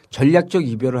전략적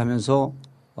이별을 하면서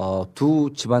두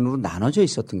집안으로 나눠져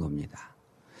있었던 겁니다.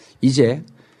 이제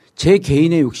제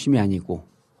개인의 욕심이 아니고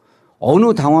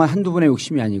어느 당원 한두 분의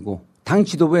욕심이 아니고 당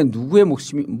지도부의 누구의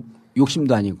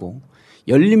욕심도 아니고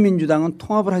열린민주당은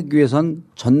통합을 하기 위해선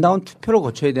전당원 투표를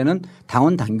거쳐야 되는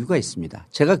당원 당규가 있습니다.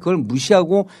 제가 그걸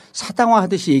무시하고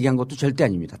사당화하듯이 얘기한 것도 절대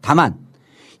아닙니다. 다만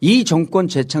이 정권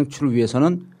재창출을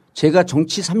위해서는 제가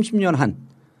정치 30년 한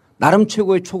나름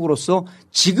최고의 촉으로서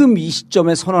지금 이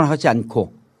시점에 선언하지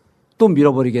않고 또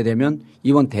밀어버리게 되면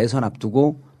이번 대선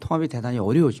앞두고 통합이 대단히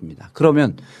어려워집니다.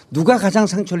 그러면 누가 가장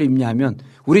상처를 입냐 하면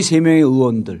우리 3명의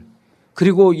의원들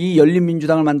그리고 이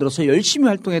열린민주당을 만들어서 열심히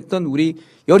활동했던 우리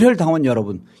열혈 당원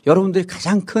여러분들이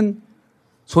가장 큰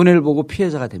손해를 보고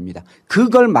피해자가 됩니다.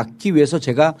 그걸 막기 위해서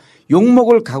제가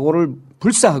욕먹을 각오를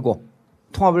불사하고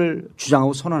통합을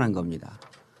주장하고 선언한 겁니다.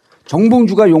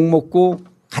 정봉주가 욕먹고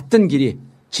갔던 길이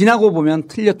지나고 보면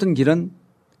틀렸던 길은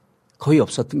거의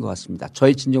없었던 것 같습니다.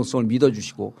 저의 진정성을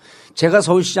믿어주시고 제가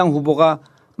서울시장 후보가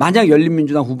만약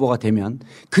열린민주당 후보가 되면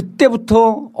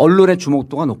그때부터 언론의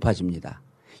주목도가 높아집니다.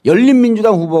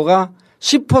 열린민주당 후보가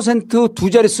 10%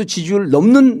 두 자릿수 지지율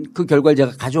넘는 그 결과를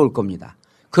제가 가져올 겁니다.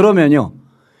 그러면요.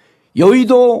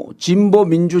 여의도 진보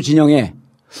민주 진영에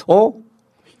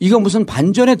이거 무슨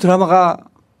반전의 드라마가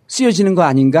쓰여지는 거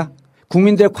아닌가?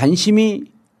 국민들의 관심이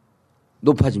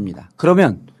높아집니다.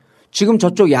 그러면 지금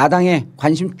저쪽 야당의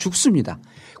관심 죽습니다.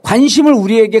 관심을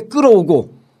우리에게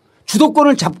끌어오고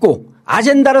주도권을 잡고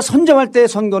아젠다를 선점할 때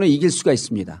선거는 이길 수가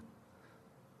있습니다.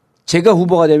 제가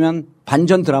후보가 되면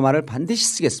반전 드라마를 반드시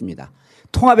쓰겠습니다.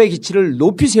 통합의 기치를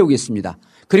높이 세우겠습니다.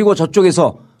 그리고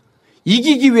저쪽에서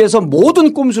이기기 위해서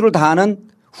모든 꼼수를 다하는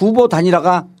후보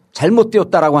단일화가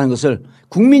잘못되었다라고 하는 것을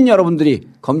국민 여러분들이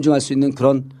검증할 수 있는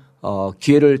그런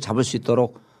기회를 잡을 수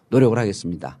있도록 노력을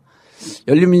하겠습니다.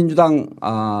 열린민주당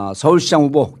서울시장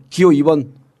후보 기호 2번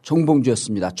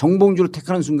정봉주였습니다. 정봉주를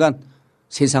택하는 순간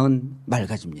세상은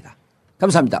맑아집니다.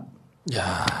 감사합니다.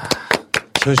 이야,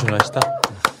 시원시원하시다.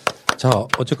 자,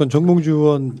 어쨌건 정봉주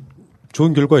의원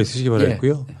좋은 결과 있으시기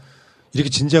바라겠고요. 이렇게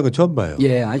진지한 건 처음 봐요.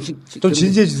 좀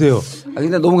진지해지세요.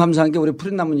 근데 너무 감사한 게 우리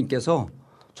푸른나무님께서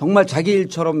정말 자기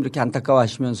일처럼 이렇게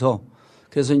안타까워하시면서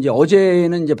그래서 이제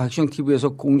어제는 이제 박시영 TV에서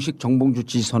공식 정봉주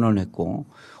지지 선언을 했고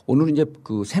오늘은 이제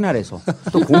그 새날에서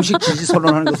또 공식 지지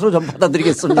선언하는 것으로 좀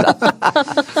받아들이겠습니다.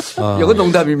 이건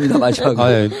농담입니다.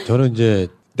 마지막으로. 저는 이제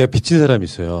내가 빚진 사람이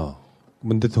있어요.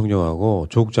 문 대통령하고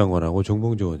조국 장관하고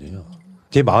정봉주 의원이에요.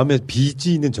 제 마음에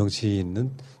빚이 있는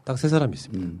정치인은 딱 3사람이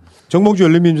있습니다. 정봉주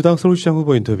열린민주당 서울시장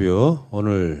후보 인터뷰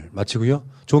오늘 마치고요.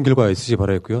 좋은 결과 있으시기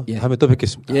바라겠고요. 다음에 또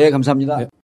뵙겠습니다. 감사합니다. 네.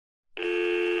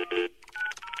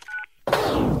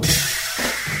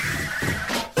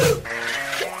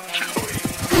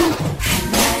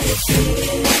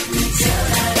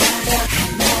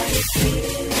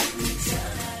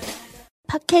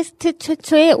 팟캐스트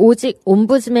최초의 오직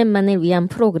옴부즈맨만을 위한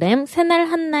프로그램 새날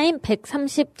한라인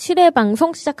 137회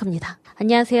방송 시작합니다.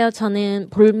 안녕하세요. 저는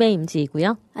볼메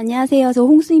임지이고요. 안녕하세요. 저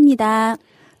홍수입니다.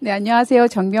 네, 안녕하세요.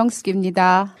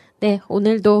 정명숙입니다. 네,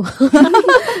 오늘도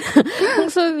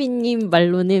홍수미님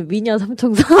말로는 미녀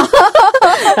삼총사라고.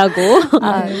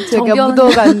 제가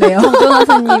묻어갔네요.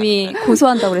 정변호사님이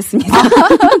고소한다고 그랬습니다.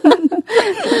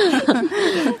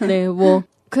 네, 뭐.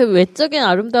 그 외적인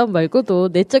아름다움 말고도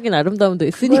내적인 아름다움도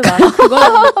있으니까. 그걸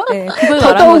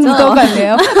말한 거죠.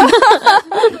 묻어갔네요.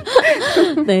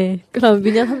 네, 그럼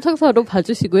미녀 삼총사로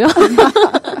봐주시고요.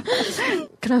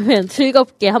 그러면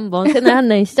즐겁게 한번 새날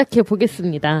한날 시작해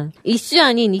보겠습니다. 이슈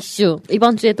아닌 이슈.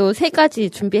 이번 주에도 3가지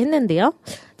준비했는데요.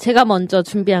 제가 먼저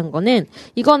준비한 거는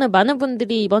이거는 많은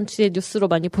분들이 이번 주에 뉴스로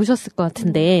많이 보셨을 것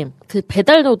같은데 그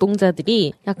배달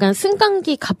노동자들이 약간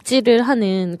승강기 갑질을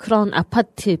하는 그런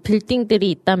아파트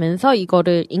빌딩들이 있다면서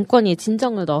이거를 인권위에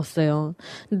진정을 넣었어요.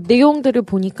 내용들을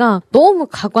보니까 너무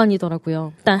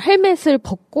가관이더라고요. 일단 헬멧을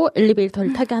벗고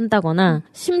엘리베이터를 타게 한다거나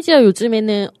심지어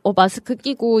요즘에는 마스크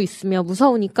끼고 있으면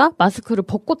무서우니까 마스크를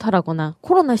벗고 타라거나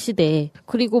코로나 시대에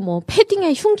그리고 뭐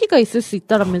패딩에 흉기가 있을 수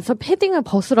있다라면서 패딩을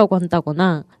벗으라고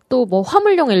한다거나 또 뭐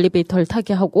화물용 엘리베이터를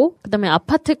타게 하고 그다음에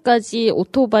아파트까지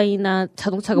오토바이나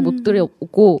자동차가 못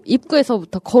들어오고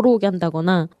입구에서부터 걸어오게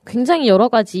한다거나 굉장히 여러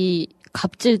가지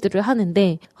갑질들을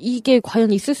하는데 이게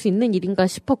과연 있을 수 있는 일인가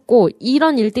싶었고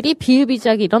이런 일들이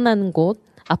비일비재하게 일어나는 곳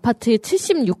아파트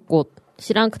 76곳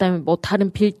이랑 그다음에 뭐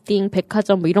다른 빌딩,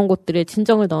 백화점 뭐 이런 곳들에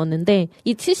진정을 넣었는데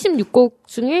이 76곳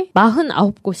중에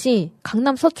 49곳이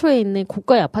강남 서초에 있는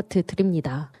고가의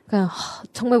아파트들입니다. 그러니까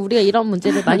정말 우리가 이런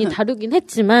문제를 많이 다루긴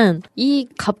했지만 이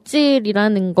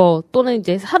갑질이라는 거 또는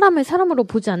이제 사람을 사람으로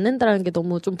보지 않는다라는 게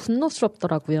너무 좀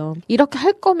분노스럽더라고요. 이렇게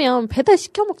할 거면 배달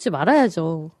시켜 먹지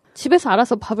말아야죠. 집에서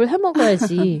알아서 밥을 해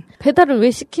먹어야지. 배달을 왜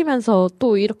시키면서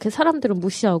또 이렇게 사람들을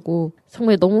무시하고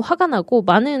정말 너무 화가 나고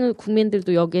많은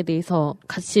국민들도 여기에 대해서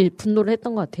같이 분노를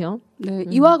했던 것 같아요. 네,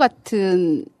 이와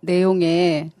같은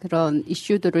내용의 그런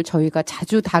이슈들을 저희가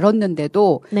자주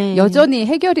다뤘는데도 네. 여전히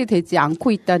해결이 되지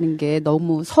않고 있다는 게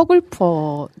너무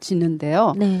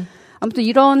서글퍼지는데요. 네. 아무튼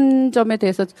이런 점에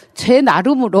대해서 제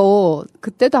나름으로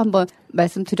그때도 한번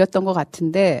말씀드렸던 것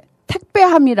같은데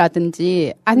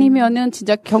택배함이라든지 아니면은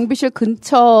진짜 경비실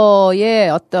근처에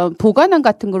어떤 보관함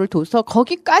같은 거를 둬서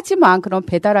거기까지만 그런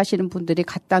배달하시는 분들이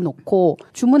갖다 놓고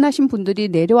주문하신 분들이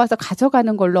내려와서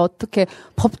가져가는 걸로 어떻게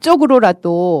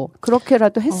법적으로라도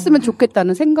그렇게라도 했으면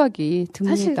좋겠다는 생각이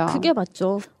듭니다. 사실 그게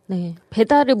맞죠. 네.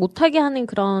 배달을 못하게 하는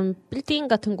그런 빌딩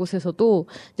같은 곳에서도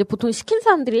이제 보통 시킨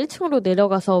사람들이 1층으로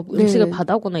내려가서 음식을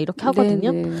받아오거나 이렇게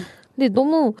하거든요. 네. 근데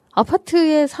너무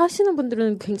아파트에 사시는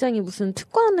분들은 굉장히 무슨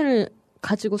특권을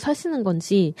가지고 사시는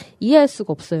건지 이해할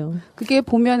수가 없어요. 그게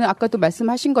보면 아까도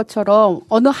말씀하신 것처럼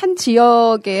어느 한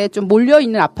지역에 좀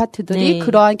몰려있는 아파트들이 네.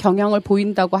 그러한 경향을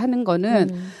보인다고 하는 거는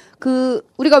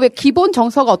우리가 왜 기본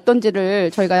정서가 어떤지를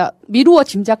저희가 미루어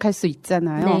짐작할 수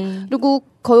있잖아요. 네. 그리고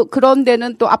그런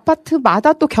데는 또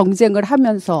아파트마다 또 경쟁을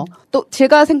하면서 또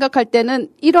제가 생각할 때는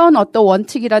이런 어떤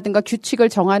원칙이라든가 규칙을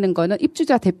정하는 거는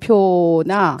입주자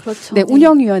대표나 그렇죠. 네,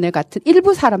 운영위원회 같은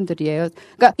일부 사람들이에요.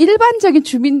 그러니까 일반적인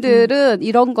주민들은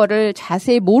이런 거를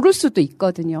자세히 모를 수도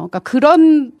있거든요. 그러니까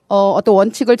그런 어떤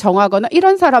원칙을 정하거나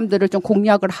이런 사람들을 좀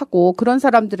공략을 하고 그런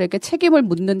사람들에게 책임을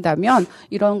묻는다면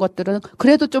이런 것들은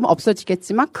그래도 좀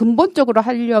없어지겠지만 근본적으로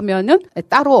하려면은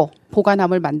따로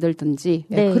보관함을 만들든지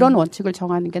네. 그런 원칙을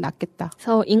정하는 게 낫겠다.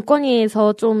 그래서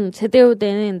인권위에서 좀 제대로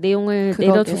된 내용을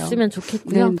내려줬으면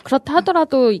좋겠고요. 네. 그렇다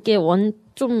하더라도 이게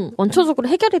좀 원초적으로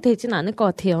해결이 되지는 않을 것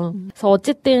같아요. 그래서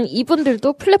어쨌든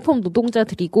이분들도 플랫폼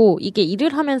노동자들이고 이게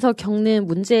일을 하면서 겪는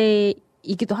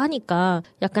문제이기도 하니까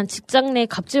약간 직장 내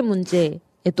갑질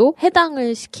문제에도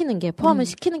해당을 시키는 게 포함을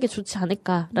시키는 게 좋지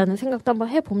않을까라는 생각도 한번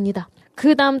해봅니다.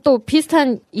 그 다음 또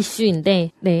비슷한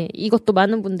이슈인데, 네, 이것도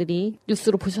많은 분들이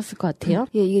뉴스로 보셨을 것 같아요.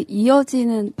 예, 이게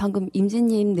이어지는, 방금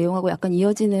임진님 내용하고 약간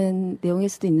이어지는 내용일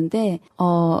수도 있는데,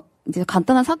 이제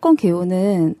간단한 사건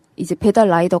개요는 이제 배달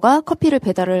라이더가 커피를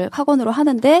배달을 학원으로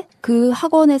하는데 그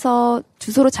학원에서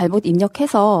주소를 잘못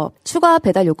입력해서 추가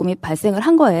배달 요금이 발생을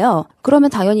한 거예요.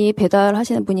 그러면 당연히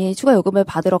배달하시는 분이 추가 요금을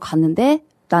받으러 갔는데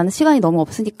나는 시간이 너무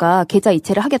없으니까 계좌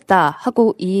이체를 하겠다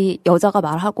하고 이 여자가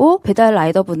말하고 배달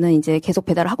라이더분은 이제 계속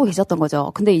배달을 하고 계셨던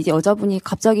거죠. 근데 이제 여자분이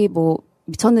갑자기 뭐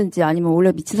미쳤는지 아니면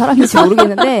원래 미친 사람인지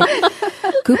모르겠는데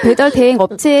그 배달 대행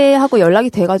업체하고 연락이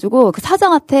돼가지고 그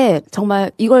사장한테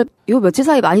정말 요 며칠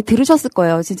사이 많이 들으셨을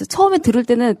거예요. 진짜 처음에 들을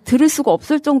때는 들을 수가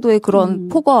없을 정도의 그런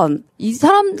폭언. 이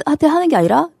사람한테 하는 게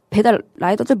아니라 배달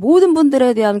라이더들 모든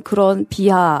분들에 대한 그런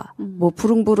비하, 뭐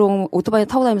부릉부릉 오토바이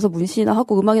타고 다니면서 문신이나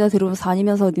하고 음악이나 들으면서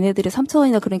다니면서 니네들이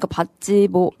 3,000원이나 그러니까 받지,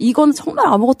 뭐 이건 정말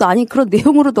아무것도 아닌 그런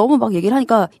내용으로 너무 막 얘기를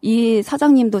하니까 이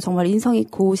사장님도 정말 인성이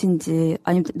고우신지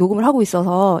아니면 녹음을 하고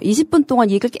있어서 20분 동안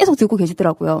이 얘기를 계속 듣고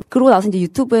계시더라고요. 그러고 나서 이제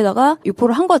유튜브에다가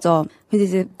유포를 한 거죠. 근데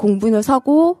이제 공분을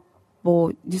사고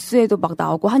뭐 뉴스에도 막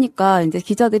나오고 하니까 이제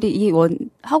기자들이 이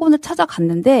학원을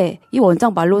찾아갔는데 이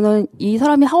원장 말로는 이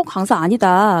사람이 학원 강사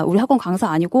아니다. 우리 학원 강사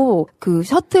아니고 그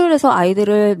셔틀에서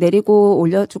아이들을 내리고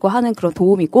올려주고 하는 그런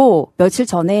도움이고 며칠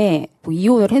전에 뭐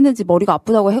이혼을 했는지 머리가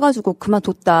아프다고 해가지고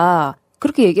그만뒀다.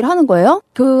 그렇게 얘기를 하는 거예요.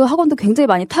 그 학원도 굉장히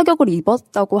많이 타격을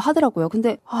입었다고 하더라고요.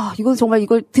 근데 이건 정말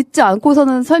이걸 듣지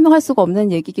않고서는 설명할 수가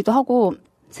없는 얘기기도 하고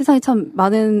세상에 참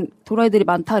많은 도라이들이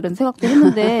많다 이런 생각도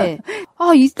했는데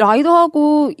이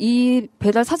라이더하고 이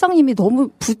배달 사장님이 너무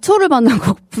부처를 만난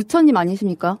거 부처님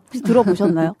아니십니까? 혹시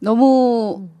들어보셨나요?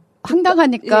 너무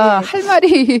황당하니까 할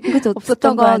말이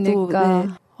없었던 거 아닐까.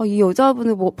 네. 이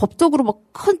여자분은 뭐 법적으로 막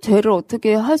큰 죄를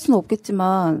어떻게 할 수는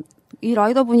없겠지만 이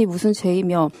라이더분이 무슨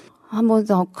죄이며 한번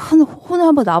큰 혼을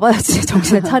한번 나봐야지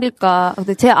정신을 차릴까.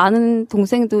 근데 제 아는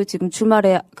동생도 지금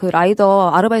주말에 그 라이더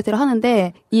아르바이트를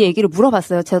하는데 이 얘기를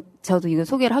물어봤어요. 저도 이거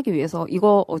소개를 하기 위해서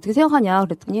이거 어떻게 생각하냐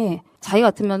그랬더니 자기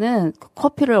같으면은 그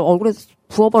커피를 얼굴에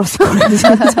부어버렸을 거래요.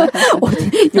 진짜.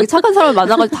 여기 착한 사람을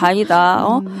만나가지고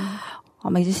다행이다.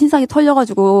 아마 이제 신상이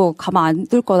털려가지고 가만 안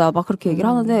둘 거다 막 그렇게 얘기를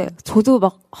하는데 저도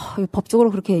막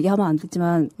법적으로 그렇게 얘기하면 안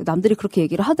되지만 남들이 그렇게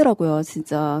얘기를 하더라고요.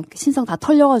 진짜 신상 다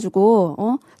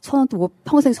털려가지고 1,000원도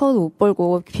평생 1,000원도 못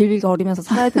벌고 빌빌거리면서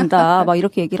살아야 된다 막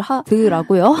이렇게 얘기를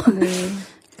하더라고요. 네.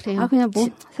 그래요. 그냥 뭐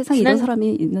세상에 이런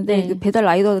사람이 있는데 그 배달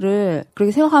라이더를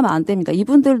그렇게 생각하면 안 됩니다.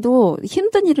 이분들도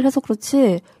힘든 일을 해서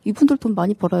그렇지 이분들 돈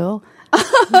많이 벌어요.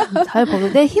 잘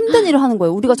버는데 힘든 일을 하는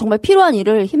거예요. 우리가 정말 필요한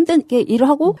일을 힘들게 일을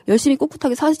하고 열심히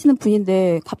꿋꿋하게 사시는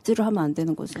분인데 갑질을 하면 안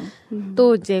되는 거죠.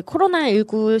 또 이제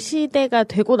코로나19 시대가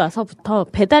되고 나서부터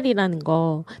배달이라는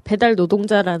거, 배달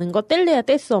노동자라는 거 뗄래야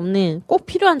뗄 수 없는 꼭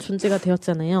필요한 존재가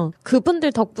되었잖아요.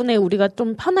 그분들 덕분에 우리가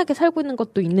좀 편하게 살고 있는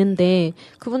것도 있는데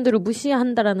그분들을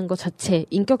무시한다라는 것 자체,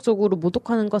 인격적으로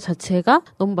모독하는 것 자체가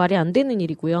너무 말이 안 되는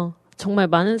일이고요. 정말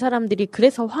많은 사람들이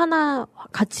그래서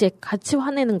같이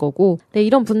화내는 거고, 네,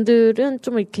 이런 분들은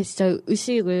좀 이렇게 진짜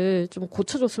의식을 좀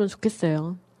고쳐줬으면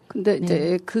좋겠어요. 근데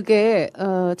이제 그게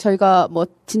저희가 뭐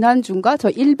지난주인가 저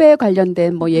일베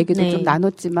관련된 뭐 얘기도 좀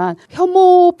나눴지만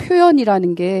혐오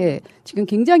표현이라는 게 지금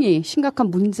굉장히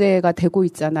심각한 문제가 되고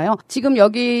있잖아요. 지금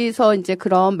여기서 이제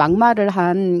그런 막말을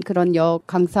한 그런 역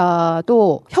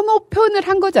강사도 혐오 표현을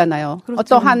한 거잖아요.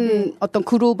 그렇죠. 어떤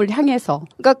그룹을 향해서.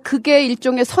 그러니까 그게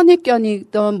일종의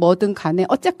선입견이든 뭐든 간에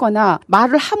어쨌거나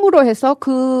말을 함으로 해서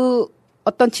그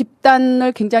어떤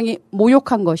집단을 굉장히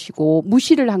모욕한 것이고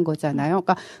무시를 한 거잖아요.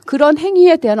 그러니까 그런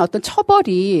행위에 대한 어떤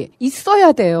처벌이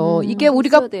있어야 돼요. 이게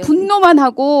우리가 분노만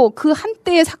하고 그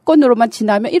한때의 사건으로만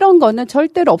지나면 이런 거는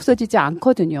절대로 없어지지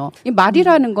않거든요. 이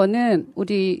말이라는 거는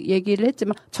우리 얘기를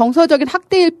했지만 정서적인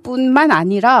학대일 뿐만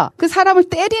아니라 그 사람을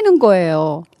때리는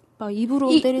거예요. 입으로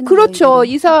때리는 그렇죠.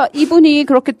 이분이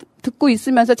그렇게 듣고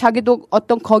있으면서 자기도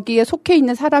어떤 거기에 속해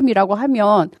있는 사람이라고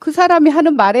하면 그 사람이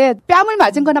하는 말에 뺨을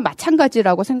맞은 거나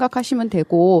마찬가지라고 생각하시면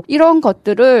되고 이런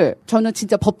것들을 저는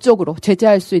진짜 법적으로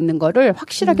제재할 수 있는 거를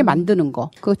확실하게 만드는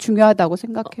거 그거 중요하다고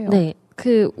생각해요. 네.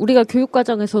 우리가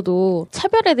교육과정에서도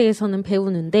차별에 대해서는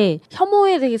배우는데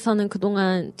혐오에 대해서는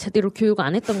그동안 제대로 교육을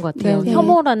안 했던 것 같아요. 네.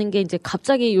 혐오라는 게 이제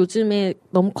갑자기 요즘에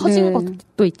너무 커진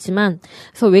것도 있지만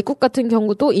그래서 외국 같은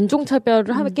경우도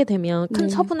인종차별을 하게 되면 큰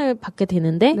처분을 받게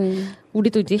되는데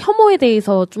우리도 이제 혐오에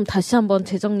대해서 좀 다시 한번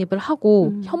재정립을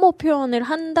하고 혐오 표현을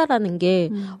한다라는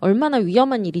게 얼마나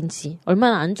위험한 일인지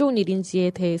얼마나 안 좋은 일인지에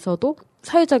대해서도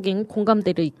사회적인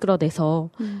공감대를 이끌어내서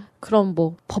그런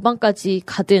뭐 법안까지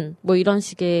가든 뭐 이런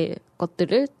식의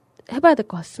것들을 해봐야 될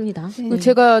것 같습니다.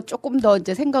 제가 조금 더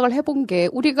이제 생각을 해본 게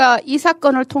우리가 이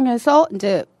사건을 통해서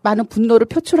이제 많은 분노를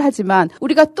표출하지만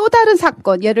우리가 또 다른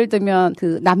사건 예를 들면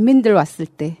그 난민들 왔을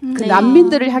때 그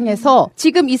난민들을 향해서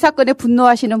지금 이 사건에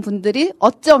분노하시는 분들이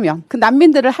어쩌면 그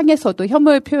난민들을 향해서도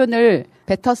혐오의 표현을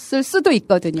뱉었을 수도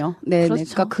있거든요. 네, 그렇죠.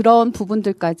 그러니까 그런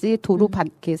부분들까지 도로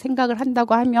받게 생각을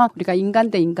한다고 하면 우리가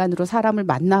인간 대 인간으로 사람을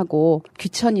만나고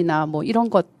귀천이나 뭐 이런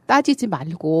것 따지지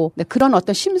말고 그런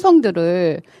어떤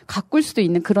심성들을 가꿀 수도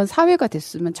있는 그런 사회가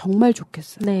됐으면 정말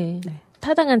좋겠어요. 네.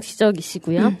 타당한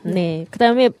지적이시고요. 네.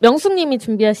 그다음에 명숙님이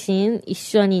준비하신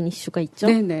이슈 아닌 이슈가 있죠.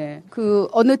 네네. 그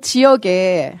어느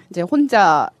지역에 이제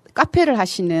혼자 카페를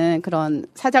하시는 그런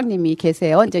사장님이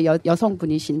계세요. 이제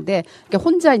여성분이신데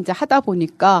혼자 이제 하다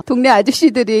보니까 동네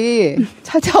아저씨들이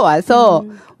찾아와서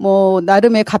뭐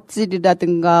나름의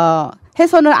갑질이라든가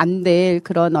해서는 안 될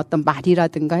그런 어떤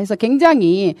말이라든가 해서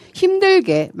굉장히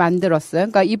힘들게 만들었어요.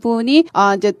 그러니까 이분이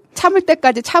이제 참을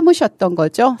때까지 참으셨던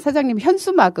거죠. 사장님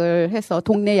현수막을 해서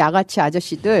동네 야가치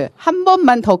아저씨들 한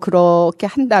번만 더 그렇게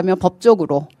한다면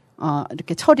법적으로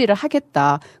이렇게 처리를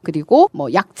하겠다. 그리고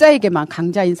뭐 약자에게만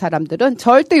강자인 사람들은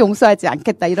절대 용서하지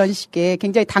않겠다. 이런 식의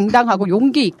굉장히 당당하고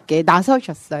용기 있게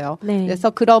나서셨어요. 네.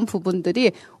 그래서 그런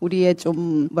부분들이 우리의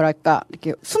좀 뭐랄까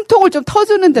이렇게 숨통을 좀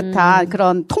터주는 듯한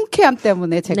그런 통쾌함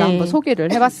때문에 제가 한번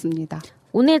소개를 해봤습니다.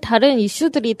 오늘 다른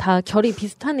이슈들이 다 결이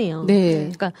비슷하네요. 네.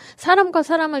 그러니까 사람과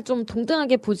사람을 좀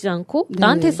동등하게 보지 않고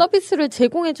나한테 서비스를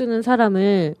제공해주는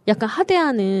사람을 약간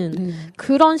하대하는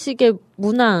그런 식의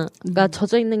문화가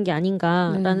젖어 있는 게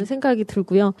아닌가라는 생각이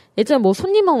들고요. 예전에 뭐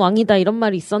손님은 왕이다 이런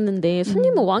말이 있었는데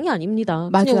손님은 왕이 아닙니다.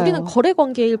 맞아요. 그냥 우리는 거래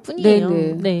관계일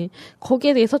뿐이에요. 네.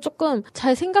 거기에 대해서 조금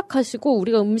잘 생각하시고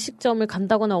우리가 음식점을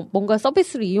간다거나 뭔가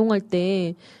서비스를 이용할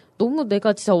때 너무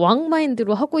내가 진짜 왕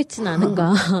마인드로 하고 있지는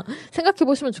않은가 생각해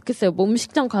보시면 좋겠어요. 뭐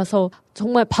음식점 가서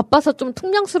정말 바빠서 좀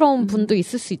퉁명스러운 분도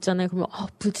있을 수 있잖아요. 그러면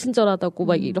불친절하다고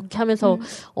막 이렇게 하면서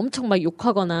엄청 막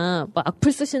욕하거나 막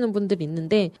악플 쓰시는 분들이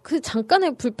있는데 그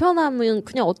잠깐의 불편함은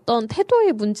그냥 어떤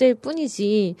태도의 문제일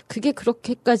뿐이지 그게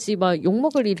그렇게까지 막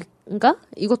욕먹을 일인가?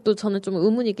 이것도 저는 좀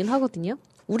의문이긴 하거든요.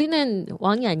 우리는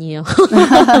왕이 아니에요.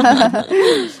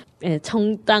 네,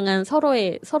 정당한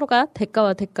서로가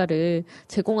대가와 대가를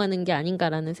제공하는 게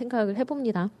아닌가라는 생각을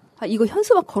해봅니다. 이거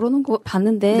현수막 걸어놓은 거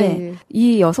봤는데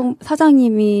이 여성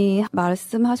사장님이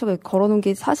말씀하셔서 걸어놓은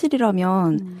게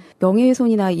사실이라면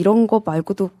명예훼손이나 이런 거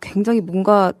말고도 굉장히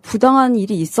뭔가 부당한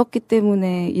일이 있었기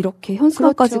때문에 이렇게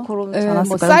현수막까지 걸어놓지 않았을까요?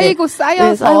 뭐 쌓이고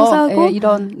쌓여서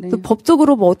이런 또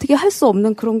법적으로 뭐 어떻게 할 수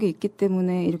없는 그런 게 있기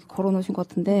때문에 이렇게 걸어놓으신 것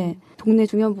같은데 동네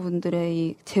중년분들의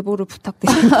이 제보를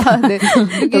부탁드립니다.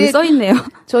 여기 써있네요.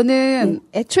 저는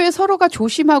애초에 서로가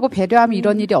조심하고 배려하면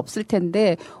이런 일이 없을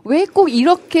텐데 왜 꼭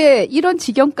이런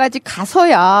지경까지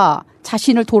가서야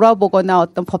자신을 돌아보거나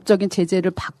어떤 법적인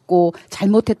제재를 받고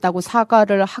잘못했다고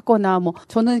사과를 하거나 뭐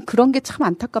저는 그런 게 참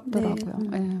안타깝더라고요.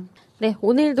 네,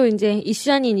 오늘도 이제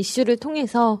이슈 아닌 이슈를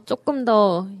통해서 조금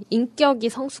더 인격이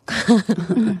성숙한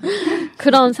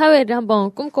그런 사회를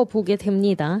한번 꿈꿔보게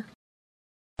됩니다.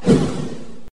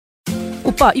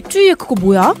 오빠 입주위에 그거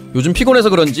뭐야? 요즘 피곤해서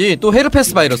그런지 또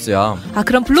헤르페스 바이러스야.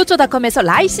 그럼 블로처닷컴에서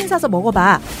라이신 사서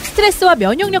먹어봐. 스트레스와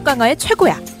면역력 강화에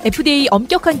최고야. FDA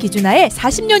엄격한 기준하에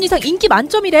 40년 이상 인기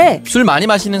만점이래. 술 많이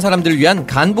마시는 사람들을 위한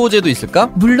간 보호제도 있을까?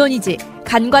 물론이지.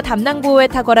 간과 담낭 보호에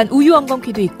탁월한 우유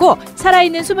엉겅퀴도 있고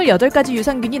살아있는 28가지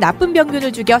유산균이 나쁜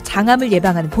병균을 죽여 장암을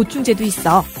예방하는 보충제도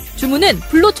있어. 주문은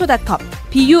블로처닷컴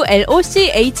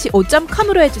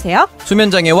BULOCHO.com으로 해주세요.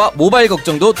 수면장애와 모바일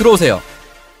걱정도 들어오세요.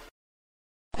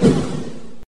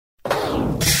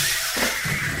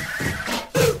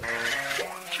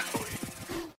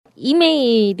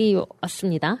 이메일이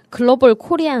왔습니다. 글로벌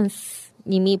코리안스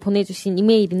님이 보내주신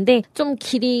이메일인데 좀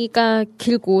길이가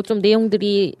길고 좀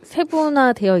내용들이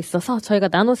세분화되어 있어서 저희가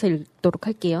나눠서 읽도록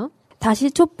할게요.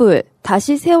 다시 촛불,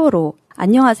 다시 세월호.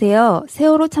 안녕하세요.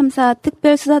 세월호 참사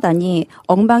특별수사단이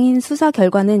엉망인 수사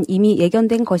결과는 이미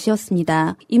예견된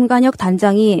것이었습니다. 임관혁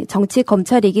단장이 정치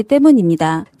검찰이기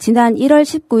때문입니다. 지난 1월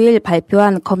 19일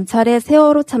발표한 검찰의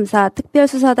세월호 참사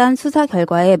특별수사단 수사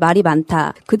결과에 말이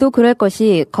많다. 그도 그럴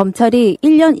것이 검찰이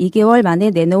 1년 2개월 만에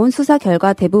내놓은 수사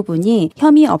결과 대부분이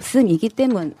혐의 없음이기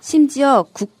때문. 심지어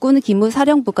국군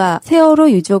기무사령부가 세월호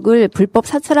유족을 불법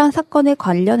사찰한 사건에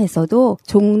관련해서도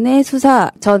종래 수사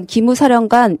전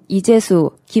기무사령관 이재수,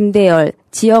 김대열,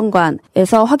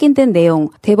 지영관에서 확인된 내용,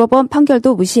 대법원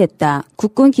판결도 무시했다.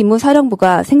 국군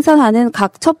기무사령부가 생산하는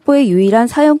각 첩보의 유일한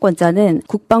사용권자는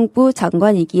국방부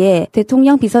장관이기에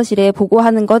대통령 비서실에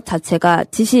보고하는 것 자체가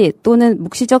지시 또는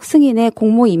묵시적 승인의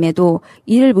공모임에도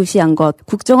이를 무시한 것,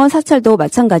 국정원 사찰도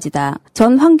마찬가지다.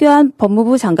 전 황교안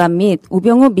법무부 장관 및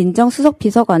우병우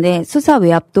민정수석비서관의 수사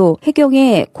외압도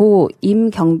해경의 고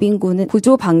임경빈군은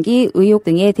구조 방기 의혹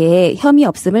등에 대해 혐의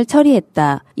없음을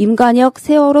처리했다. 임관혁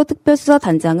세월호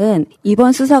특별수사단장은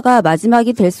이번 수사가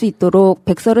마지막이 될 수 있도록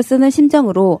백서를 쓰는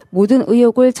심정으로 모든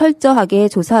의혹을 철저하게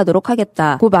조사하도록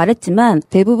하겠다고 말했지만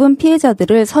대부분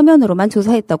피해자들을 서면으로만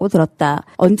조사했다고 들었다.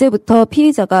 언제부터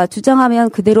피의자가 주장하면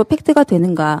그대로 팩트가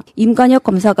되는가. 임관혁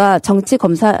검사가 정치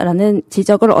검사라는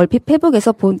지적을 얼핏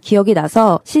페북에서 본 기억이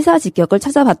나서 시사 직격을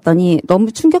찾아봤더니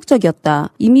너무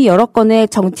충격적이었다. 이미 여러 건의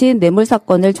정치인 뇌물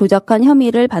사건을 조작한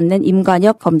혐의를 받는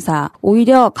임관혁 검사.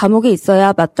 오히려 감옥에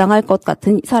있어야 마땅할 것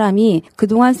같은 사람이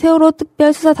그동안 세월호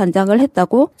특별수사단장을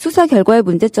했다고 수사 결과의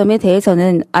문제점에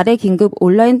대해서는 아래 긴급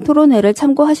온라인 토론회를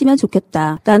참고하시면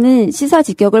좋겠다. 나는 시사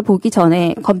직격을 보기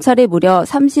전에 검찰에 무려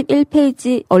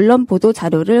 31페이지 언론 보도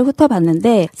자료를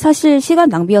훑어봤는데 사실 시간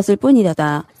낭비였을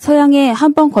뿐이다. 서양의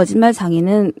한 번 거짓말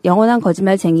장인은 영원한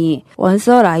거짓말쟁이,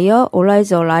 once a liar,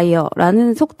 always a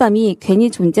liar라는 속담이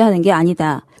괜히 존재하는 게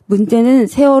아니다. 문제는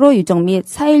세월호 유정 및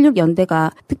 4.16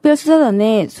 연대가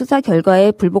특별수사단의 수사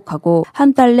결과에 불복하고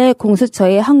한 달 내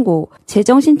공수처에 항고,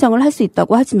 재정 신청을 할 수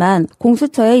있다고 하지만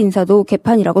공수처의 인사도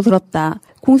개판이라고 들었다.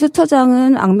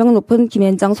 공수처장은 악명 높은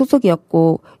김앤장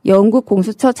소속이었고 영국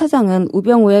공수처 차장은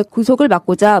우병우의 구속을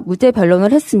막고자 무죄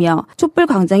변론을 했으며 촛불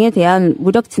광장에 대한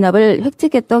무력 진압을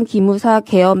획책했던 기무사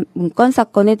계엄 문건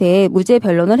사건에 대해 무죄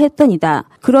변론을 했더니다.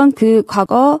 그런 그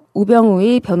과거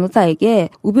우병우의 변호사에게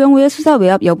우병우의 수사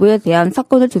외압 여부에 대한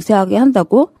사건을 조사하게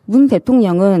한다고? 문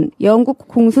대통령은 영국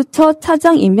공수처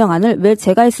차장 임명안을 왜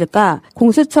제가 했을까?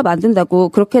 공수처 만든다고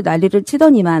그렇게 난리를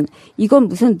치더니만 이건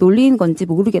무슨 논리인 건지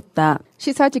모르겠다.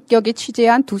 시사직격이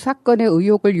취재한 두 사건의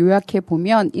의혹을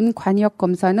요약해보면 임관혁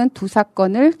검사는 두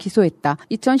사건을 기소했다.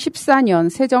 2014년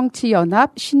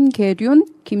새정치연합 신계륜,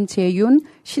 김재윤,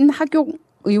 신하경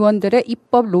의원들의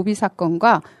입법 로비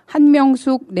사건과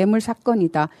한명숙 뇌물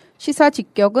사건이다.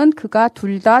 시사직격은 그가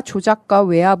둘 다 조작과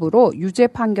외압으로 유죄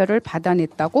판결을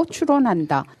받아냈다고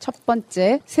추론한다. 첫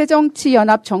번째,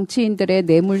 새정치연합 정치인들의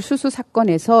뇌물 수수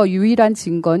사건에서 유일한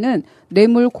증거는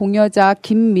뇌물 공여자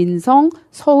김민성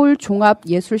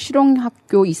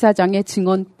서울종합예술실용학교 이사장의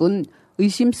증언뿐.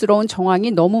 의심스러운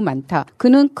정황이 너무 많다.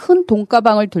 그는 큰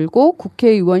돈가방을 들고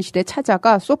국회의원실에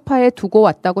찾아가 소파에 두고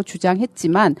왔다고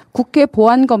주장했지만 국회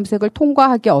보안 검색을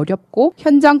통과하기 어렵고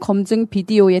현장 검증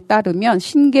비디오에 따르면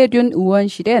신계륜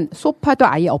의원실엔 소파도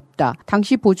아예 없다.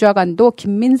 당시 보좌관도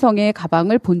김민성의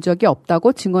가방을 본 적이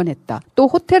없다고 증언했다. 또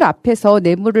호텔 앞에서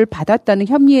뇌물을 받았다는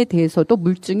혐의에 대해서도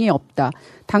물증이 없다.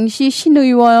 당시 신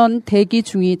의원 대기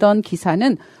중이던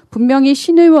기사는 분명히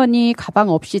신 의원이 가방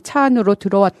없이 차 안으로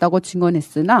들어왔다고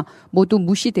증언했으나 모두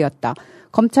무시되었다.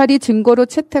 검찰이 증거로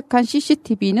채택한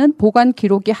CCTV는 보관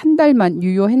기록이 한 달만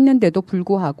유효했는데도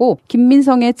불구하고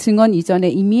김민성의 증언 이전에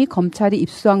이미 검찰이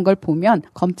입수한 걸 보면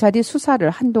검찰이 수사를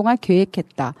한동안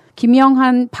계획했다.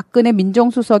 김영한 박근혜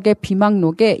민정수석의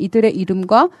비망록에 이들의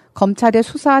이름과 검찰의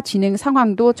수사 진행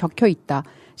상황도 적혀 있다.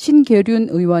 신계륜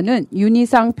의원은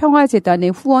윤희상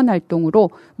평화재단의 후원 활동으로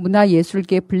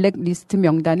문화예술계 블랙리스트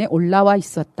명단에 올라와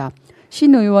있었다.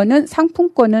 신 의원은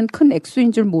상품권은 큰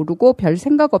액수인 줄 모르고 별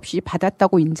생각 없이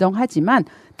받았다고 인정하지만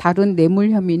다른 뇌물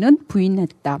혐의는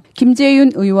부인했다.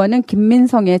 김재윤 의원은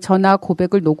김민성의 전화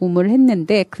고백을 녹음을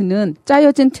했는데 그는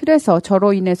짜여진 틀에서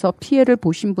저로 인해서 피해를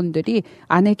보신 분들이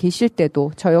안에 계실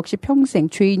때도 저 역시 평생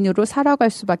죄인으로 살아갈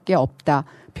수밖에 없다.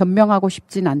 변명하고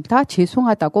싶진 않다.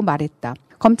 죄송하다고 말했다.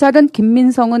 검찰은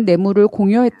김민성은 뇌물을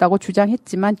공여했다고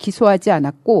주장했지만 기소하지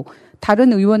않았고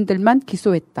다른 의원들만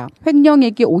기소했다.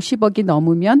 횡령액이 50억이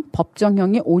넘으면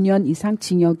법정형이 5년 이상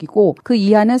징역이고 그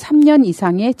이하는 3년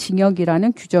이상의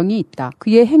징역이라는 규정이 있다.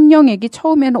 그의 횡령액이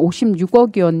처음에는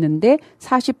 56억이었는데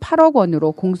 48억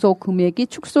원으로 공소 금액이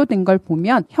축소된 걸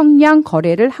보면 형량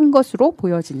거래를 한 것으로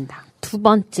보여진다. 두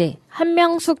번째,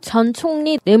 한명숙 전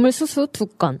총리 뇌물 수수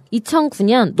 2건.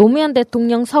 2009년 노무현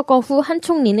대통령 서거 후 한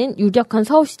총리는 유력한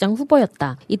서울시장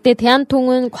후보였다. 이때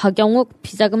대한통운 곽영욱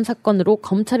비자금 사건으로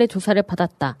검찰의 조사를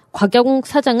받았다. 곽영욱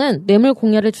사장은 뇌물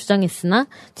공여를 주장했으나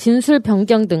진술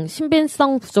변경 등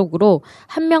신빙성 부족으로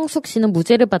한명숙 씨는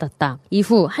무죄를 받았다.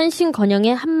 이후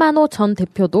한신건영의 한만호 전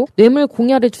대표도 뇌물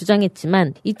공여를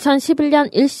주장했지만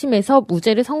 2011년 1심에서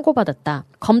무죄를 선고받았다.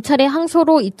 검찰의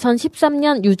항소로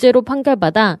 2013년 유죄로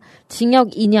판결받아 징역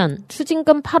 2년,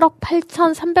 추징금 8억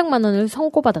 8,300만 원을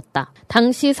선고받았다.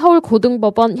 당시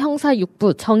서울고등법원 형사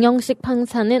 6부 정영식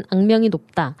판사는 악명이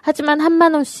높다. 하지만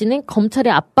한만호 씨는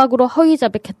검찰의 압박으로 허위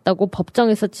자백했다고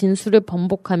법정에서 진술을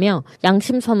번복하며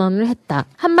양심 선언을 했다.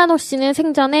 한만호 씨는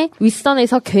생전에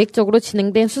윗선에서 계획적으로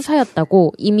진행된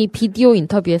수사였다고 이미 비디오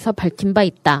인터뷰에서 밝힌 바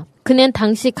있다. 그는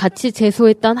당시 같이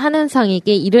제소했던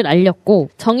한은상에게 이를 알렸고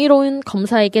정의로운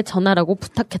검사에게 전하라고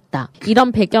부탁했다.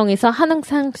 이런 배경에서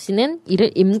한은상 씨는 이를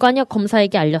임관혁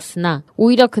검사에게 알렸으나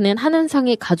오히려 그는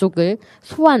한은상의 가족을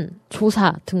소환,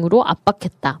 조사 등으로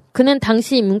압박했다. 그는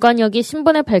당시 임관혁이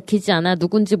신분을 밝히지 않아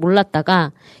누군지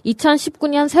몰랐다가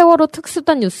 2019년 세월호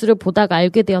특수단 뉴스를 보다가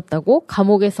알게 되었다고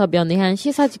감옥에서 면회한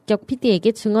시사직격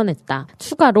PD에게 증언했다.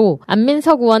 추가로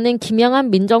안민석 의원은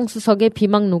김영한 민정수석의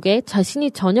비망록에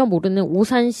자신이 전혀 모르는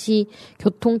오산시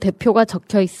교통대표가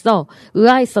적혀 있어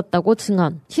의아했었다고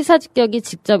증언. 시사직격이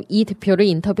직접 이 대표를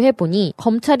인터뷰해보니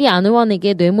검찰이 안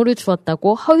의원에게 뇌물을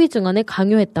주었다고 허위 증언을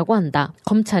강요했다고 한다.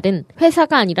 검찰은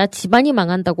회사가 아니라 집안이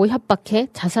망한다고 협박해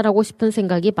자살하고 싶은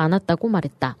생각이 많았다고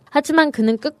말했다. 하지만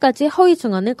그는 끝까지 허위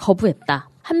증언을 거부했다.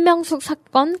 한명숙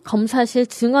사건 검사실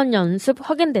증언 연습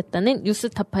확인됐다는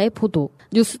뉴스타파의 보도.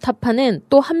 뉴스타파는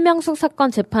또 한명숙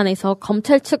사건 재판에서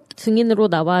검찰 측 증인으로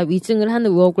나와 위증을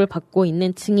하는 의혹을 받고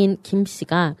있는 증인 김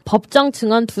씨가 법정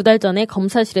증언 2달 전에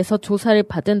검사실에서 조사를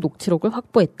받은 녹취록을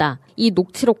확보했다. 이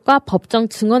녹취록과 법정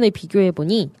증언을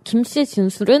비교해보니 김 씨의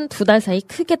진술은 2달 사이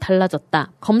크게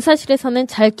달라졌다. 검사실에서는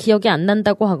잘 기억이 안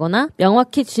난다고 하거나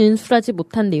명확히 진술하지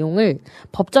못한 내용을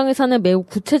법정에서는 매우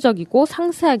구체적이고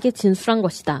상세하게 진술한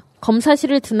것이다.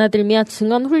 검사실을 드나들며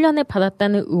증언 훈련을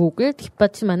받았다는 의혹을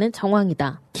뒷받침하는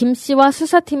정황이다. 김 씨와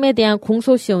수사팀에 대한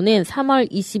공소시효는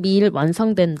 3월 22일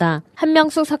완성된다.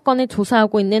 한명숙 사건을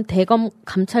조사하고 있는 대검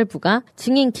감찰부가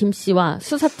증인 김 씨와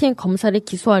수사팀 검사를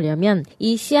기소하려면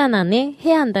이 시한 안에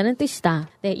해야 한다는 뜻이다.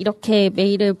 네, 이렇게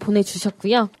메일을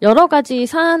보내주셨고요. 여러 가지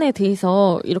사안에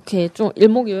대해서 이렇게 좀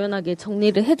일목요연하게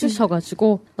정리를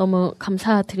해주셔가지고 너무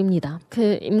감사드립니다.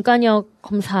 그 임관혁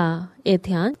검사에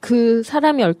대한 그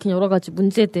사람이 얽힌 여러 가지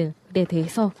문제들에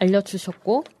대해서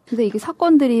알려주셨고. 근데 이게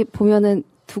사건들이 보면은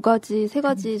 2가지,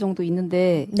 3가지 정도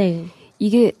있는데. 네.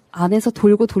 이게 안에서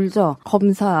돌고 돌죠.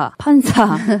 검사,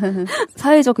 판사,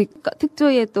 사회적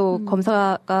특조위에 또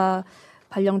검사가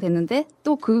발령됐는데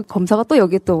또 그 검사가 또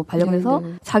여기에 또 발령돼서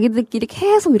자기들끼리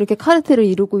계속 이렇게 카르텔을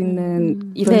이루고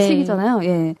있는 이런 시기잖아요.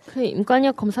 예. 그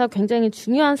임관혁 검사가 굉장히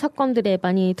중요한 사건들에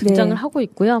많이 등장을 하고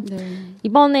있고요.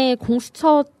 이번에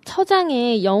공수처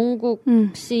처장에 영국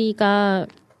씨가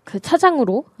그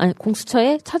차장으로,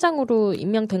 공수처의 차장으로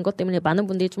임명된 것 때문에 많은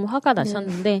분들이 좀 화가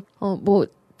나셨는데,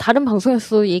 다른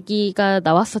방송에서 얘기가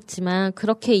나왔었지만,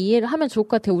 그렇게 이해를 하면 좋을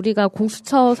것 같아요. 우리가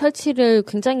공수처 설치를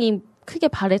굉장히 크게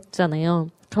바랬잖아요.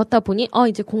 그렇다 보니,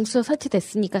 이제 공수처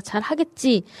설치됐으니까 잘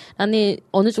하겠지라는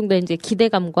어느 정도 이제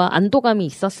기대감과 안도감이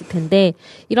있었을 텐데,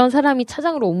 이런 사람이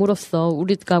차장으로 옴으로써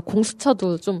우리가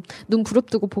공수처도 좀 눈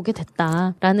부릅뜨고 보게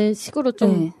됐다라는 식으로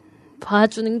좀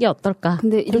봐주는 게 어떨까.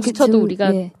 근데 이렇게 공수처도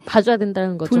우리가 봐줘야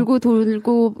된다는 거죠.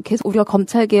 돌고 계속 우리가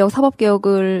검찰개혁,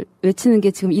 사법개혁을 외치는 게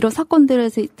지금 이런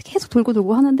사건들에서 계속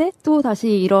돌고 하는데 또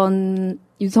다시 이런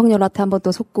윤석열한테 한번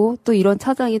또 속고 또 이런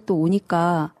차장이 또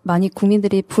오니까 많이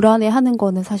국민들이 불안해하는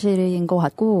거는 사실인 것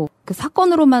같고 그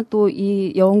사건으로만 또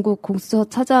이 영국 공수처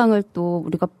차장을 또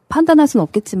우리가 판단할 수는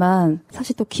없겠지만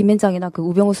사실 또 김앤장이나 그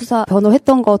우병우 수사 변호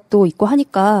했던 것도 있고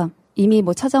하니까 이미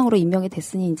뭐 차장으로 임명이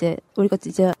됐으니 이제 우리가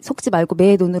이제 속지 말고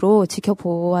매의 눈으로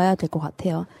지켜보아야 될 것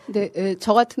같아요. 근데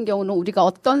저 같은 경우는 우리가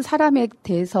어떤 사람에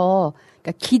대해서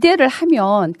그러니까 기대를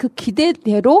하면 그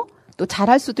기대대로 또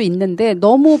잘할 수도 있는데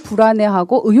너무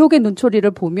불안해하고 의혹의 눈초리를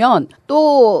보면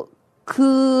또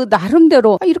그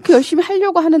나름대로 이렇게 열심히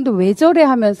하려고 하는데 왜 저래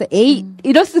하면서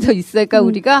이럴 수도 있어요. 그러니까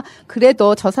우리가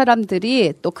그래도 저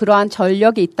사람들이 또 그러한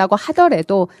전력이 있다고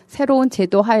하더라도 새로운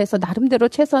제도 하에서 나름대로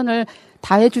최선을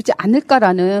다해주지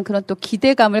않을까라는 그런 또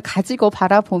기대감을 가지고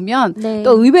바라보면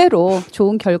또 의외로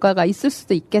좋은 결과가 있을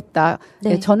수도 있겠다.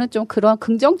 네, 저는 좀 그런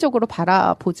긍정적으로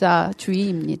바라보자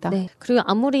주의입니다. 네. 그리고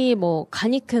아무리 뭐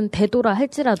간이 큰 대도라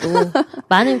할지라도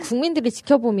많은 국민들이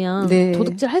지켜보면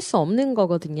도둑질 할 수 없는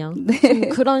거거든요. 좀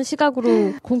그런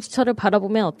시각으로 공수처를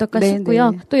바라보면 어떨까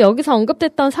싶고요. 또 여기서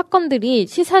언급됐던 사건들이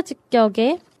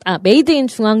시사직격의 메이드 인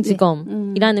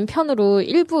중앙지검이라는 편으로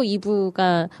 1부,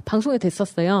 2부가 방송이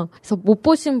됐었어요. 그래서 못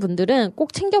보신 분들은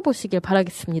꼭 챙겨보시길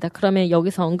바라겠습니다. 그러면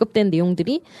여기서 언급된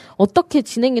내용들이 어떻게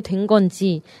진행이 된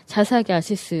건지 자세하게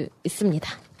아실 수 있습니다.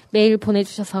 메일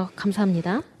보내주셔서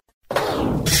감사합니다.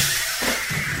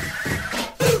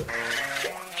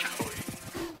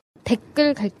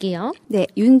 댓글 갈게요. 네,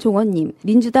 윤종원님.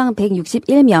 민주당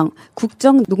 161명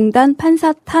국정농단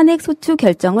판사 탄핵 소추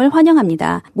결정을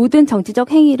환영합니다. 모든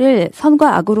정치적 행위를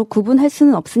선과 악으로 구분할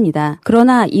수는 없습니다.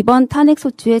 그러나 이번 탄핵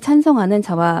소추에 찬성하는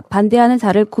자와 반대하는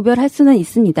자를 구별할 수는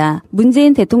있습니다.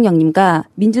 문재인 대통령님과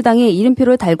민주당의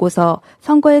이름표를 달고서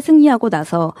선거에 승리하고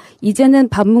나서 이제는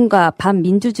반문과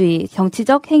반민주주의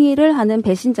정치적 행위를 하는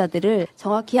배신자들을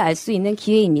정확히 알 수 있는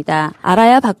기회입니다.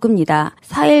 알아야 바꿉니다.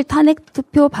 4일 탄핵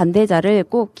투표 반대자를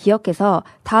꼭 기억해서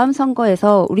다음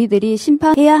선거에서 우리들이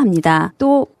심판해야 합니다.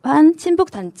 또한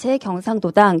친북단체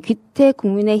경상도당 귀태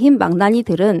국민의힘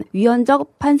망나니들은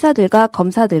위헌적 판사들과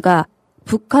검사들과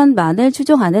북한만을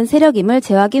추종하는 세력임을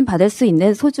재확인받을 수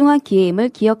있는 소중한 기회임을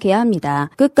기억해야 합니다.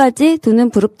 끝까지 두 눈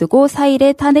부릅뜨고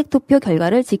 4일의 탄핵 투표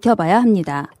결과를 지켜봐야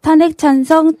합니다. 탄핵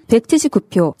찬성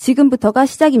 179표, 지금부터가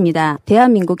시작입니다.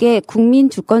 대한민국의 국민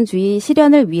주권주의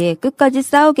실현을 위해 끝까지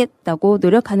싸우겠다고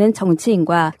노력하는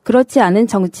정치인과 그렇지 않은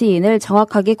정치인을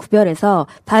정확하게 구별해서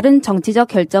다른 정치적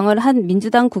결정을 한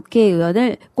민주당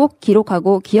국회의원을 꼭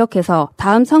기록하고 기억해서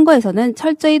다음 선거에서는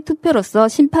철저히 투표로서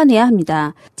심판해야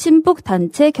합니다. 친북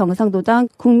단체 경상도당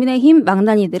국민의힘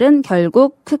망나니들은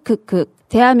결국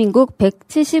대한민국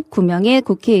 179명의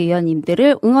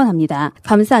국회의원님들을 응원합니다.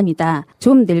 감사합니다.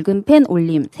 좀 늙은 팬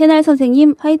올림. 새날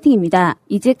선생님 화이팅입니다.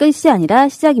 이제 끝이 아니라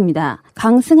시작입니다.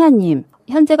 강승하님.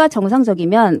 현재가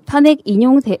정상적이면 탄핵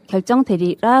인용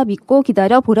결정되리라 믿고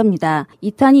기다려 보렵니다.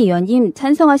 이탄희 의원님,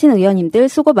 찬성하신 의원님들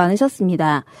수고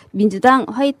많으셨습니다. 민주당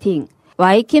화이팅.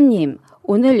 와이킴님.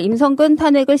 오늘 임성근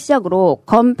탄핵을 시작으로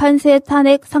검 판세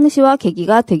탄핵 상시와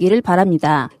계기가 되기를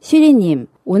바랍니다. 쉬리님,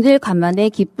 오늘 간만에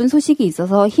기쁜 소식이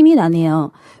있어서 힘이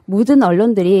나네요. 모든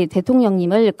언론들이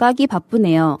대통령님을 까기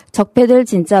바쁘네요. 적폐들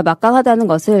진짜 막강하다는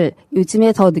것을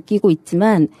요즘에 더 느끼고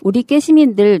있지만 우리 꽤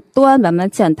시민들 또한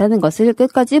만만치 않다는 것을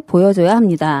끝까지 보여줘야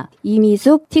합니다.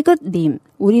 이미숙 티긋님,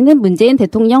 우리는 문재인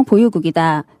대통령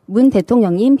보유국이다. 문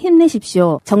대통령님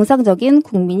힘내십시오. 정상적인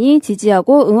국민이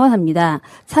지지하고 응원합니다.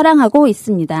 사랑하고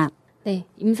있습니다. 네,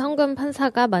 임성근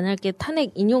판사가 만약에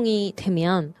탄핵 인용이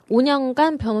되면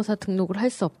 5년간 변호사 등록을 할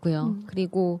수 없고요.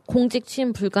 그리고 공직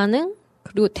취임 불가능,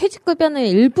 그리고 퇴직급여는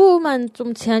일부만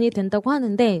좀 제한이 된다고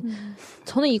하는데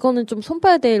저는 이거는 좀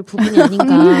손봐야 될 부분이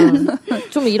아닌가.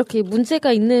 좀 이렇게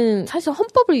문제가 있는, 사실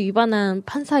헌법을 위반한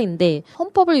판사인데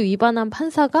헌법을 위반한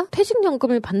판사가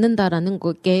퇴직연금을 받는다라는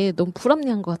게 너무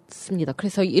불합리한 것 같습니다.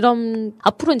 그래서 이런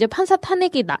앞으로 이제 판사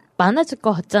탄핵이 많아질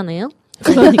것 같잖아요.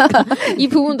 그러니까 이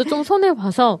부분도 좀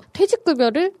손해봐서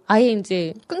퇴직급여를 아예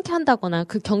이제 끊게 한다거나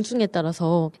그 경중에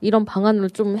따라서 이런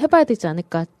방안을 좀 해봐야 되지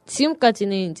않을까.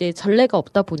 지금까지는 이제 전례가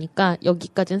없다 보니까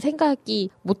여기까지는 생각이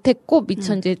못했고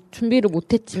미처 이제 준비를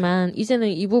못했지만 이제는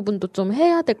이 부분도 좀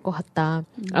해야 될 것 같다.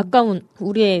 아까운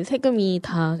우리의 세금이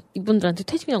다 이분들한테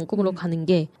퇴직연금으로 가는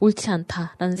게 옳지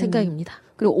않다라는 생각입니다.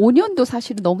 그리고 5년도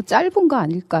사실은 너무 짧은 거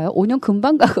아닐까요? 5년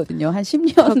금방 가거든요. 한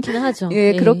 10년. 그렇긴 하죠.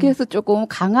 예, 그렇게 해서 조금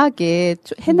강하게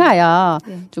해놔야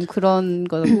좀 그런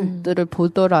것들을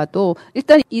보더라도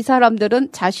일단 이 사람들은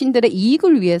자신들의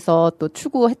이익을 위해서 또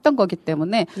추구했던 거기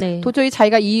때문에 도저히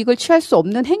자기가 이익을 취할 수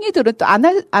없는 행위들은 또 안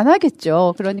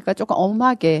하겠죠. 그러니까 조금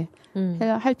엄하게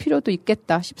할 필요도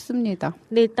있겠다 싶습니다.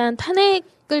 네, 일단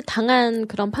탄핵을 당한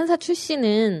그런 판사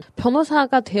출신은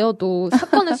변호사가 되어도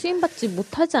사건을 수임받지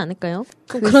못하지 않을까요?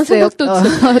 그런 생각도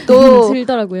또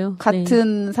들더라고요.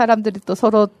 같은 사람들이 또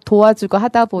서로 도와주고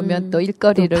하다 보면 또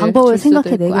일거리를 방법을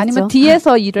생각해내겠죠. 아니면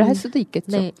뒤에서 일을 할 수도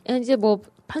있겠죠. 네, 이제 뭐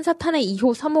판사 탄핵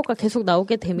 2호, 3호가 계속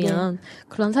나오게 되면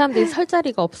그런 사람들이 설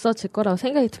자리가 없어질 거라고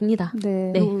생각이 듭니다.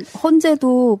 네.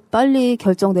 헌재도 빨리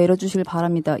결정 내려주시길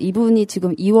바랍니다. 이분이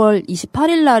지금 2월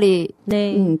 28일 날이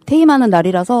퇴임하는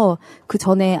날이라서 그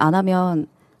전에 안 하면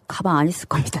가만 안 있을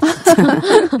겁니다. 진짜.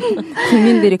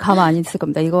 국민들이 가만 안 있을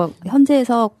겁니다. 이거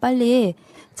헌재에서 빨리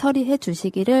처리해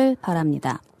주시기를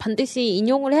바랍니다. 반드시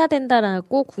인용을 해야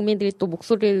된다라고 국민들이 또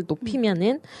목소리를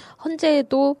높이면은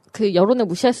헌재도 그 여론을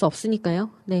무시할 수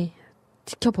없으니까요. 네.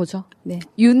 지켜보죠. 네.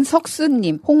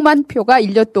 윤석수님, 홍만표가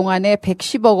 1년 동안에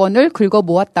 110억 원을 긁어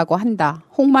모았다고 한다.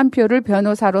 홍만표를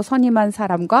변호사로 선임한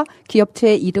사람과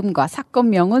기업체의 이름과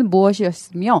사건명은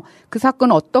무엇이었으며 그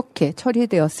사건은 어떻게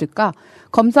처리되었을까?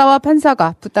 검사와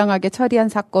판사가 부당하게 처리한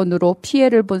사건으로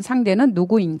피해를 본 상대는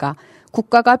누구인가?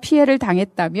 국가가 피해를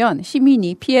당했다면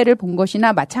시민이 피해를 본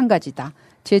것이나 마찬가지다.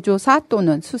 재조사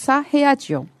또는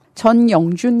수사해야지요.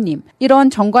 전영준님, 이런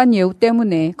정관 예우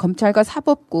때문에 검찰과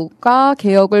사법부가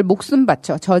개혁을 목숨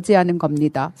바쳐 저지하는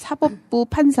겁니다. 사법부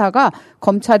판사가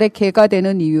검찰의 개가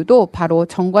되는 이유도 바로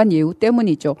정관 예우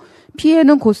때문이죠.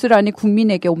 피해는 고스란히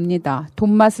국민에게 옵니다.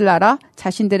 돈맛을 알아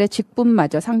자신들의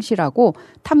직분마저 상실하고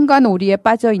탐관오리에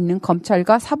빠져있는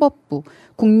검찰과 사법부,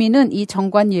 국민은 이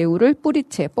정관 예우를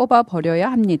뿌리채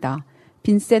뽑아버려야 합니다.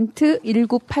 빈센트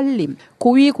 198님,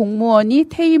 고위 공무원이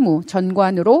퇴임 후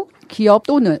전관으로 기업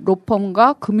또는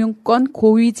로펌과 금융권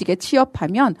고위직에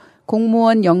취업하면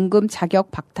공무원 연금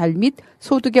자격 박탈 및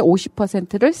소득의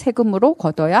 50%를 세금으로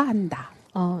걷어야 한다.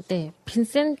 네.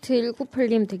 빈센트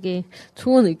 198님 되게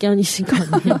좋은 의견이신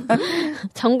것 같네요.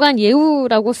 정관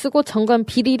예우라고 쓰고 정관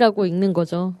비리라고 읽는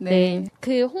거죠. 네.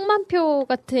 그 홍만표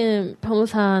같은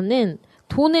변호사는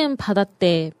돈은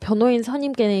받았대 변호인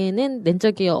선임계는 낸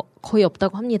적이 거의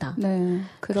없다고 합니다. 네,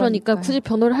 그러니까 굳이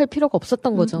변호를 할 필요가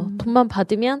없었던 거죠. 돈만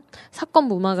받으면 사건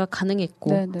무마가 가능했고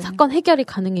네네. 사건 해결이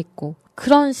가능했고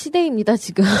그런 시대입니다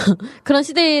지금. 그런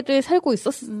시대를 살고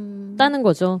있었다는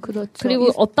거죠. 그렇죠. 그리고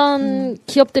어떤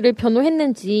기업들을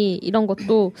변호했는지 이런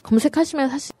것도 검색하시면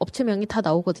사실 업체명이 다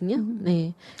나오거든요.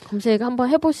 네, 검색 한번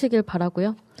해보시길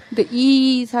바라고요. 근데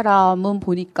이 사람은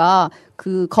보니까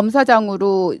그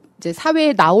검사장으로 이제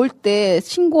사회에 나올 때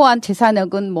신고한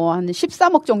재산액은 뭐 한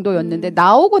 13억 정도였는데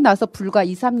나오고 나서 불과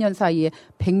 2, 3년 사이에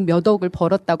 100몇 억을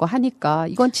벌었다고 하니까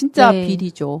이건 진짜 네.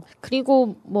 비리죠.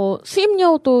 그리고 뭐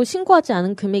수입료도 신고하지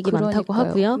않은 금액이 많다고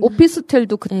하고요.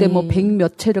 오피스텔도 그때 네. 뭐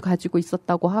 100몇 채를 가지고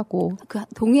있었다고 하고. 그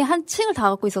동해 한 층을 다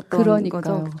갖고 있었던 그러니까요.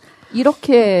 거죠.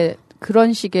 이렇게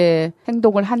그런 식의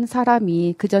행동을 한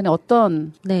사람이 그 전에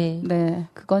어떤 네,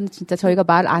 그건 진짜 저희가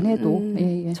말 안 해도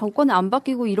예. 정권이 안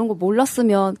바뀌고 이런 거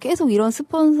몰랐으면 계속 이런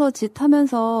스폰서 짓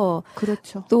하면서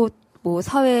그렇죠. 또 뭐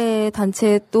사회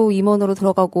단체 또 임원으로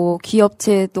들어가고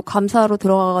기업체 또 감사로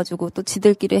들어가가지고 또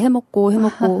지들끼리 해먹고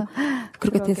그렇게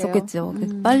그러게요. 됐었겠죠.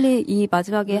 빨리 이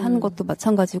마지막에 하는 것도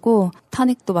마찬가지고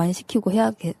탄핵도 많이 시키고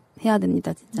해야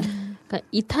됩니다, 진짜. 그러니까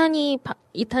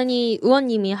이탄희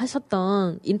의원님이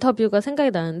하셨던 인터뷰가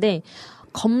생각이 나는데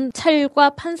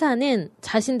검찰과 판사는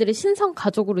자신들의 신성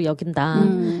가족으로 여긴다.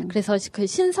 그래서 그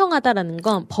신성하다라는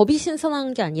건 법이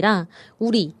신성한 게 아니라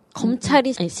우리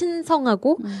검찰이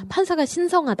신성하고 판사가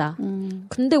신성하다.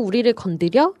 근데 우리를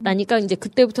건드려? 라니까 이제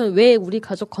그때부터는 왜 우리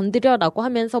가족 건드려라고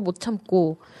하면서 못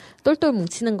참고 똘똘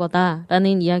뭉치는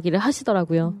거다라는 이야기를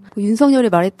하시더라고요. 윤석열이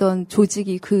말했던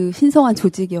조직이 그 신성한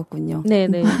조직이었군요.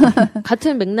 네네.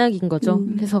 같은 맥락인 거죠.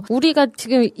 그래서 우리가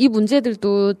지금 이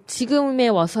문제들도 지금에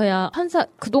와서야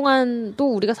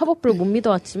그동안도 우리가 사법부를 못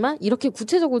믿어왔지만 이렇게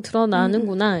구체적으로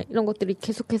드러나는구나. 이런 것들이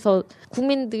계속해서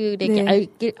국민들에게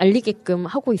알리게끔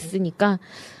하고 있으니까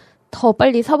더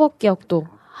빨리 사법개혁도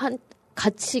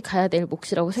같이 가야 될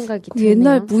몫이라고 생각이 드네요.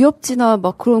 옛날 무협지나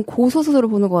막 그런 고소설을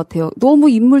보는 것 같아요. 너무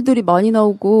인물들이 많이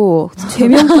나오고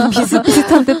죄명도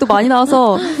비슷비슷한데 또 많이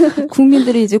나와서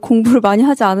국민들이 이제 공부를 많이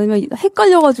하지 않으면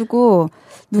헷갈려가지고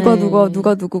누가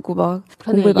누구고 막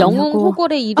공부를 많이 영웅 하고.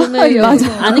 호걸의 이름을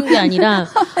아는 게 아니라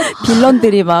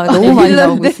빌런들이 막 너무 많이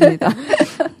나오고 있습니다.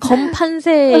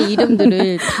 검판세의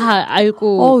이름들을 다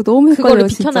알고 너무 그거를 헷갈려요,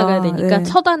 비켜나가야 진짜. 되니까 네.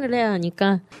 처단을 해야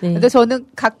하니까. 네. 근데 저는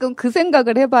가끔 그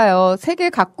생각을 해봐요. 세계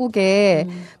각국의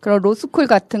그런 로스쿨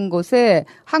같은 곳에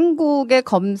한국의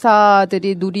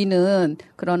검사들이 누리는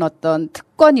그런 어떤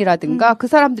특권이라든가 그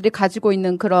사람들이 가지고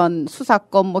있는 그런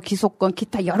수사권, 뭐 기소권,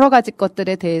 기타 여러 가지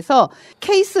것들에 대해서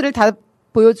케이스를 다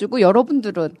보여주고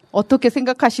여러분들은 어떻게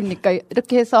생각하십니까?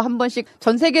 이렇게 해서 한 번씩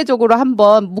전 세계적으로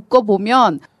한번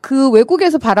묶어보면 그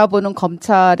외국에서 바라보는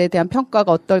검찰에 대한 평가가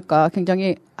어떨까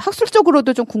굉장히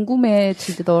학술적으로도 좀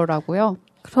궁금해지더라고요.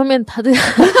 그러면 다들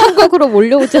한국으로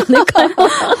몰려오지 않을까요?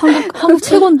 한국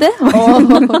최고인데?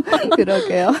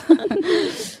 그러게요.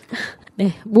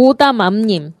 네,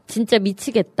 모다맘님 진짜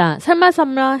미치겠다.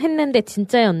 설마 했는데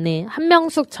진짜였네.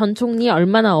 한명숙 전 총리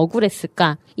얼마나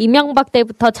억울했을까. 이명박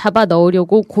때부터 잡아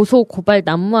넣으려고 고소 고발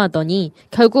난무하더니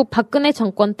결국 박근혜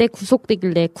정권 때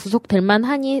구속되길래 구속될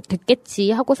만하니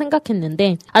됐겠지 하고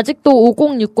생각했는데 아직도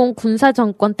 5060 군사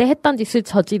정권 때 했던 짓을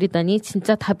저지르다니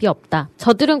진짜 답이 없다.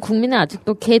 저들은 국민을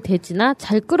아직도 개 돼지나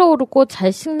잘 끓어오르고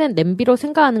잘 식는 냄비로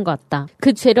생각하는 것 같다.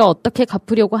 그 죄를 어떻게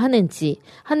갚으려고 하는지,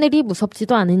 하늘이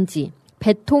무섭지도 않은지.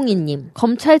 배통이님,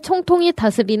 검찰 총통이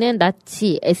다스리는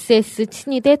나치, SS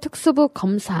친위대 특수부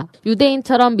검사,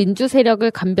 유대인처럼 민주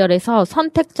세력을 감별해서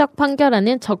선택적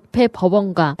판결하는 적폐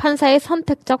법원과 판사의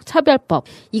선택적 차별법.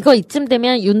 이거 이쯤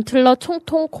되면 윤틀러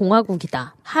총통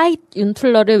공화국이다. 하잇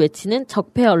윤틀러를 외치는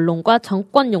적폐 언론과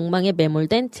정권 욕망에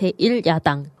매몰된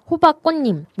제1야당.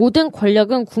 호박꽃님, 모든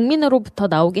권력은 국민으로부터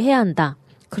나오게 해야 한다.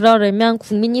 그러려면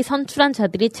국민이 선출한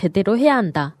자들이 제대로 해야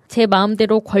한다. 제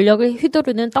마음대로 권력을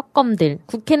휘두르는 떡검들.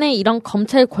 국회는 이런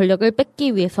검찰 권력을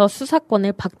뺏기 위해서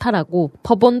수사권을 박탈하고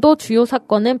법원도 주요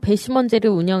사건은 배심원제를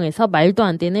운영해서 말도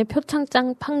안 되는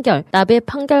표창장 판결, 나배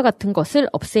판결 같은 것을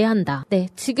없애야 한다. 네,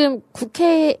 지금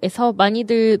국회에서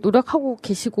많이들 노력하고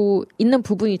계시고 있는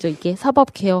부분이죠. 이게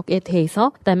사법개혁에 대해서,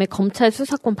 그다음에 검찰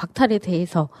수사권 박탈에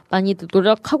대해서 많이들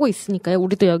노력하고 있으니까요.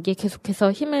 우리도 여기에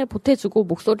계속해서 힘을 보태주고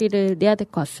목소리를 내야 될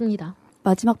것 같습니다.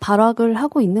 마지막 발악을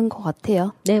하고 있는 것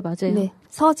같아요. 네, 맞아요. 네.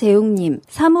 서재웅님,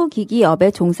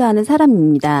 사무기기업에 종사하는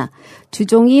사람입니다.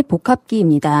 주종이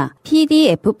복합기입니다.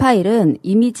 PDF 파일은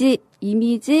이미지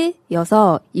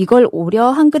이미지여서 이걸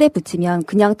오려 한글에 붙이면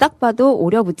그냥 딱 봐도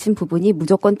오려 붙인 부분이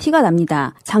무조건 티가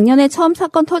납니다. 작년에 처음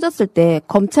사건 터졌을 때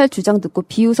검찰 주장 듣고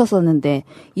비웃었었는데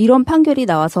이런 판결이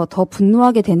나와서 더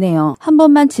분노하게 되네요. 한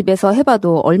번만 집에서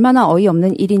해봐도 얼마나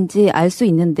어이없는 일인지 알 수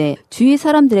있는데 주위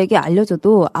사람들에게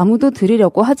알려줘도 아무도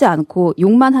들으려고 하지 않고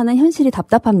욕만 하는 현실이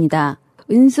답답합니다.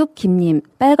 은숙 김님,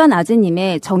 빨간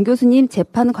아재님의 정 교수님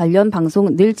재판 관련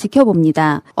방송 늘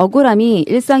지켜봅니다. 억울함이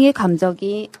일상의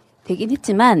감적이 되긴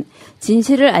했지만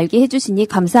진실을 알게 해주시니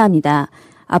감사합니다.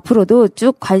 앞으로도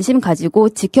쭉 관심 가지고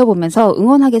지켜보면서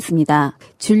응원하겠습니다.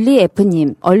 줄리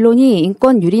F님, 언론이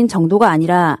인권 유린 정도가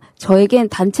아니라 저에겐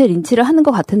단체 린치를 하는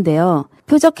것 같은데요.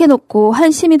 표적해놓고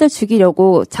한 시민을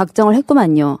죽이려고 작정을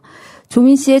했구만요.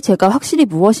 조민 씨의 죄가 확실히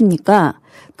무엇입니까?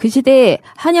 그 시대에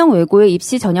한영 외고의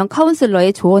입시 전형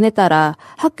카운슬러의 조언에 따라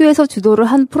학교에서 주도를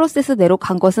한 프로세스대로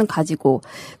간 것은 가지고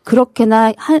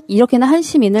이렇게나 한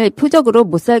시민을 표적으로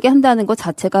못 살게 한다는 것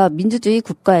자체가 민주주의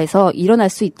국가에서 일어날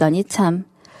수 있다니 참.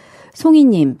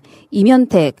 송이님,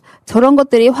 이면택, 저런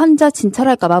것들이 환자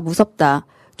진찰할까봐 무섭다.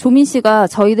 조민 씨가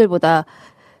저희들보다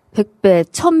 100배,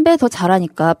 1000배 더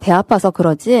잘하니까 배 아파서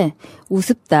그러지?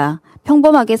 우습다.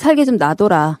 평범하게 살게 좀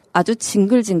놔둬라. 아주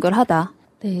징글징글하다.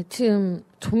 네, 지금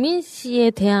조민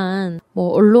씨에 대한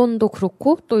언론도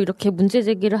그렇고 또 이렇게 문제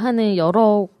제기를 하는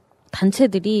여러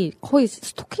단체들이 거의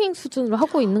스토킹 수준으로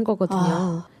하고 있는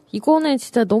거거든요. 이거는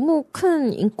진짜 너무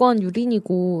큰 인권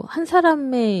유린이고 한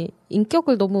사람의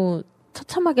인격을 너무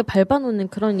처참하게 밟아놓는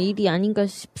그런 일이 아닌가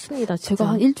싶습니다. 진짜.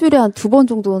 제가 한 일주일에 한 2번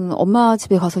정도는 엄마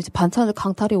집에 가서 이제 반찬을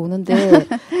강탈해 오는데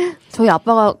저희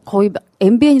아빠가 거의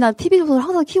MBN이나 TV조선을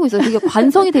항상 키고 있어요. 이게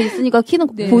관성이 돼 있으니까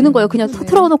보는 거예요. 그냥 툭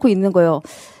틀어놓고 있는 거예요.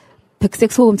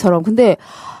 백색 소음처럼. 근데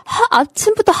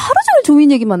아침부터 하루 종일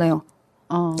조민 얘기만 해요.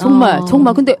 정말.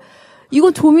 근데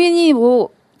이건 조민이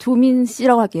조민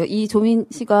씨라고 할게요. 이 조민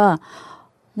씨가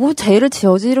죄를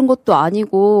저지른 것도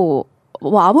아니고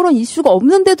아무런 이슈가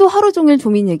없는데도 하루 종일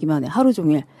조민 얘기만 해. 하루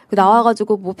종일.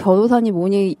 나와가지고 변호사니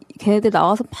뭐니 걔네들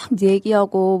나와서 막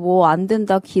얘기하고 안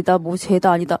된다 기다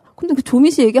죄다 아니다. 근데 그 조민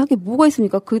씨 얘기할 게 뭐가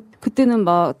있습니까? 그때는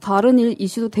다른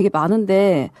이슈도 되게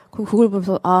많은데 그걸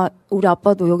보면서 우리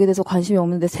아빠도 여기에 대해서 관심이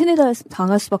없는데 세뇌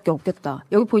당할 수밖에 없겠다.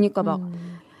 여기 보니까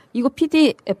이거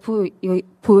PDF 이거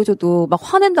보여줘도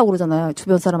화낸다고 그러잖아요.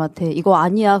 주변 사람한테. 이거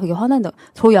아니야. 그게 화낸다.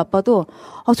 저희 아빠도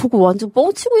저거 완전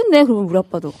뻥치고 있네. 그러면 우리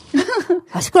아빠도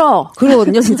시끄러워.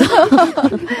 그러거든요, 진짜.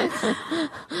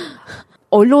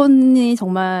 언론이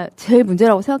정말 제일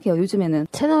문제라고 생각해요. 요즘에는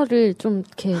채널을 좀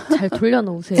이렇게 잘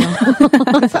돌려놓으세요.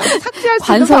 삭제할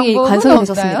수 있는 방법은 관성이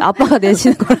되셨습니다. 아빠가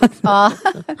내시는 거라서.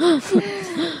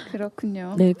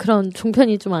 그렇군요. 네, 그런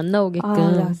종편이 좀 안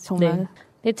나오게끔. 정말.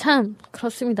 네, 참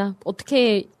그렇습니다.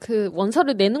 어떻게 그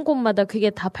원서를 내는 곳마다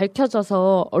그게 다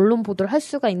밝혀져서 언론 보도를 할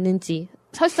수가 있는지.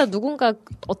 사실상 누군가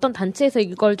어떤 단체에서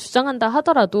이걸 주장한다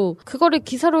하더라도 그거를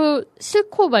기사로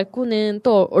싣고 말고는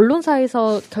또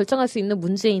언론사에서 결정할 수 있는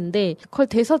문제인데 그걸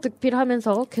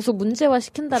대서득필하면서 계속 문제화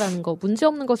시킨다라는 거, 문제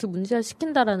없는 것을 문제화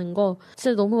시킨다라는 거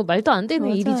진짜 너무 말도 안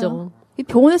되는 일이죠. 이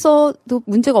병원에서도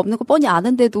문제가 없는 거 뻔히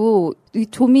아는데도 이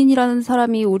조민이라는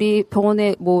사람이 우리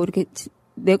병원에 이렇게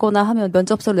내거나 하면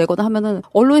면접서를 내거나 하면은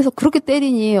언론에서 그렇게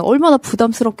때리니 얼마나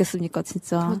부담스럽겠습니까,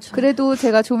 진짜. 그렇죠. 그래도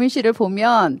제가 조민 씨를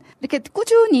보면 이렇게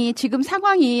꾸준히 지금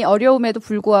상황이 어려움에도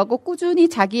불구하고 꾸준히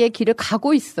자기의 길을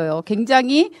가고 있어요.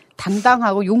 굉장히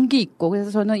당당하고 용기 있고 그래서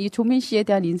저는 이 조민 씨에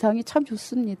대한 인상이 참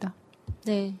좋습니다.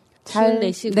 네. 잘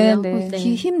내시고요. 네.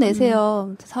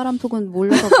 힘내세요. 사람 속은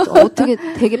몰라서 어떻게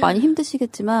되게 많이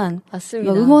힘드시겠지만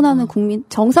맞습니다. 응원하는 국민,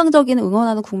 정상적인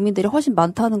응원하는 국민들이 훨씬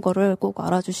많다는 거를 꼭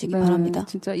알아주시기 바랍니다.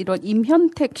 진짜 이런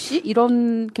임현택 씨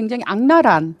이런 굉장히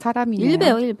악랄한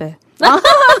사람이네요. 일배요.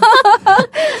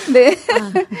 네.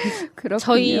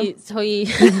 그렇군요. 저희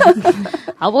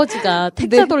아버지가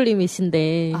택자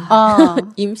돌림이신데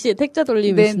임 씨의 택자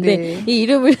돌림이신데 이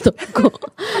이름을 듣고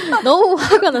너무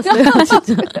화가 났어요.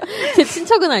 진짜 제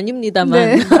친척은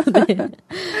아닙니다만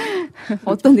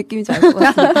어떤 느낌인지 알 것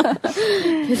같아요.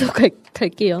 계속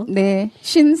갈게요. 네,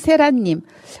 신세라님.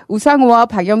 우상호와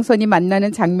박영선이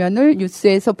만나는 장면을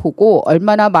뉴스에서 보고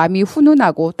얼마나 마음이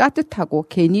훈훈하고 따뜻하고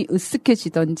괜히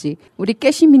으쓱해지던지 우리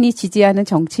깨시민이 지지하는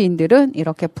정치인들은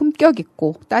이렇게 품격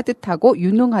있고 따뜻하고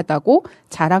유능하다고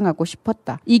자랑하고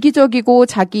싶었다. 이기적이고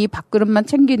자기 밥그릇만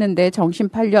챙기는데 정신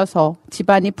팔려서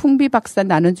집안이 풍비박산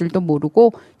나는 줄도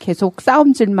모르고 계속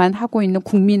싸움질만 하고 있는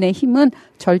국민의힘은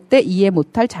절대 이해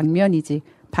못할 장면이지.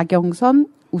 박영선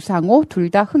우상호 둘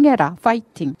다 흥해라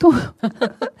파이팅.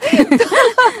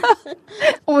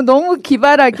 너무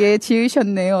기발하게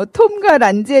지으셨네요. 톰과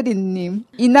란제리님.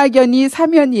 이낙연이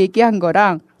사면 얘기한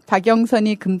거랑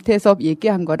박영선이 금태섭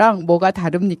얘기한 거랑 뭐가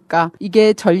다릅니까?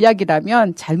 이게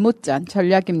전략이라면 잘못 짠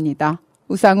전략입니다.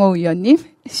 우상호 의원님,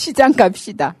 시장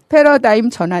갑시다. 패러다임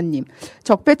전환님,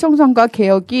 적폐청산과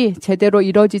개혁이 제대로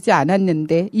이뤄지지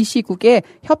않았는데 이 시국에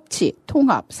협치,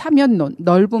 통합, 사면론,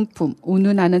 넓은 품,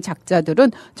 운운하는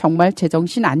작자들은 정말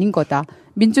제정신 아닌 거다.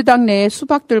 민주당 내의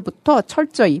수박들부터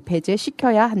철저히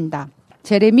배제시켜야 한다.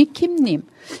 제레미 킴님,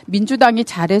 민주당이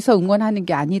잘해서 응원하는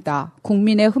게 아니다.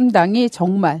 국민의 흠당이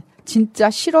정말 진짜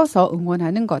싫어서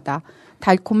응원하는 거다.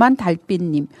 달콤한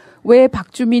달빛님, 왜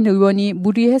박주민 의원이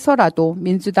무리해서라도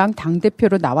민주당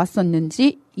당대표로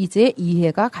나왔었는지 이제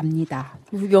이해가 갑니다.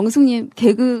 명숙님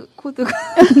개그 코드가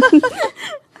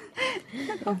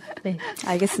네,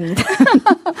 알겠습니다.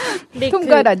 네,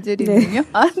 통과 란제리님요?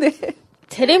 네. 네.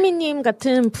 제레미님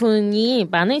같은 분이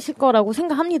많으실 거라고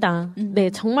생각합니다. 네,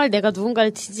 정말 내가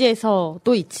누군가를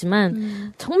지지해서도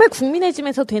있지만 정말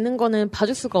국민의힘에서 되는 거는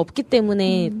봐줄 수가 없기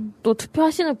때문에 또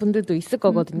투표하시는 분들도 있을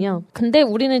거거든요. 근데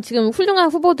우리는 지금 훌륭한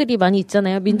후보들이 많이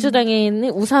있잖아요. 민주당에는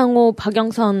우상호,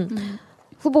 박영선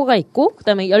후보가 있고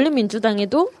그다음에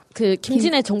열린민주당에도 그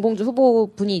김진애 정봉주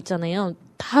후보분이 있잖아요.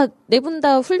 다 네 분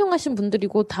다 훌륭하신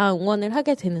분들이고 다 응원을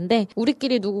하게 되는데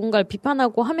우리끼리 누군가를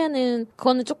비판하고 하면은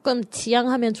그거는 조금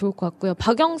지양하면 좋을 것 같고요.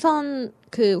 박영선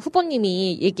그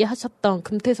후보님이 얘기하셨던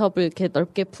금태섭을 이렇게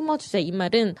넓게 품어주자 이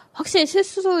말은 확실히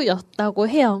실수였다고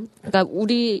해요. 그러니까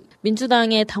우리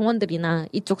민주당의 당원들이나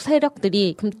이쪽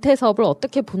세력들이 금태섭을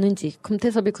어떻게 보는지,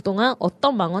 금태섭이 그동안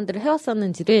어떤 망언들을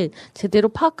해왔었는지를 제대로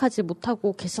파악하지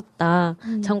못하고 계셨다.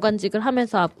 장관직을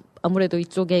하면서 아무래도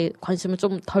이쪽에 관심을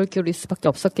좀 덜 기울일 수밖에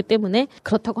없었기 때문에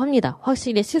그렇다고 합니다.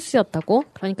 확실히 실수였다고.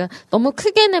 그러니까 너무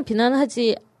크게는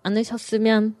비난하지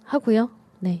않으셨으면 하고요.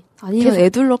 네. 아니면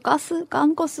애둘러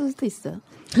깜껐을 수도 있어요.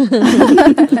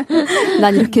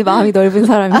 난 이렇게 마음이 넓은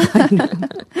사람이 아닌가.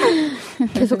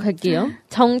 계속 할게요.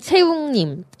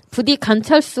 정채웅님. 부디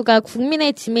간철수가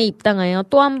국민의 짐에 입당하여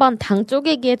또 한 번 당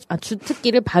쪼개기에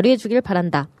주특기를 발휘해주길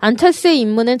바란다. 안철수의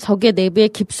임무는 적의 내부에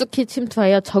깊숙이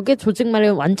침투하여 적의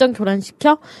조직말을 완전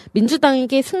교란시켜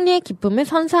민주당에게 승리의 기쁨을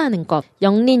선사하는 것.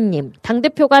 영린님,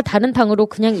 당대표가 다른 당으로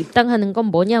그냥 입당하는 건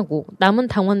뭐냐고. 남은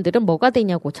당원들은 뭐가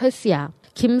되냐고. 철수야.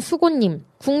 김수고님,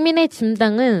 국민의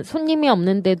짐당은 손님이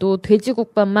없는데도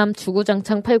돼지국밥만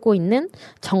주구장창 팔고 있는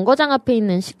정거장 앞에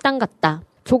있는 식당 같다.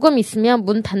 조금 있으면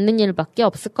문 닫는 일밖에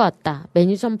없을 것 같다.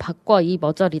 메뉴 좀 바꿔 이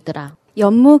머저리들아.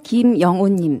 연무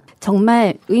김영호님,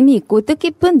 정말 의미 있고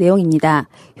뜻깊은 내용입니다.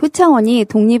 효창원이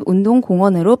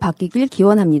독립운동공원으로 바뀌길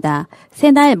기원합니다.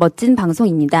 새날 멋진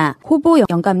방송입니다. 호보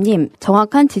영감님,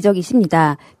 정확한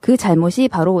지적이십니다. 그 잘못이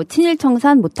바로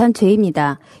친일청산 못한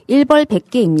죄입니다. 1벌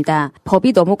 100개입니다.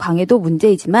 법이 너무 강해도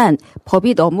문제이지만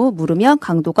법이 너무 무르면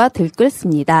강도가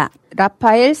들끓습니다.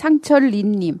 라파엘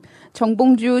상철린님,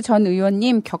 정봉주 전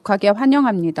의원님 격하게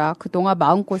환영합니다. 그동안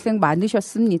마음고생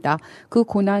많으셨습니다. 그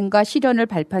고난과 시련을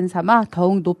발판 삼아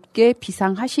더욱 높게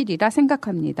비상하시리라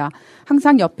생각합니다.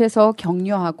 항상 옆에서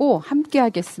격려하고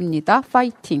함께하겠습니다.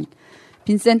 파이팅.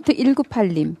 빈센트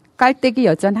 198님. 깔때기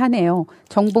여전하네요.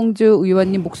 정봉주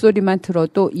의원님 목소리만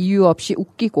들어도 이유 없이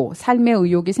웃기고 삶의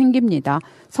의욕이 생깁니다.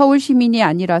 서울 시민이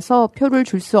아니라서 표를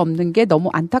줄 수 없는 게 너무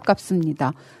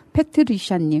안타깝습니다.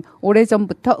 패트리샤님,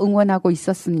 오래전부터 응원하고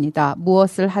있었습니다.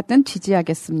 무엇을 하든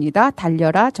지지하겠습니다.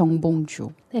 달려라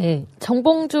정봉주. 네,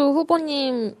 정봉주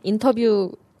후보님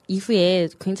인터뷰 이후에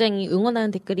굉장히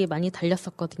응원하는 댓글이 많이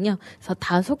달렸었거든요. 그래서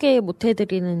다 소개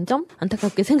못해드리는 점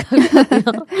안타깝게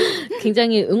생각하고요.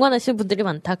 굉장히 응원하시는 분들이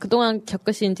많다. 그동안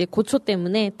겪으신 이제 고초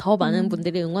때문에 더 많은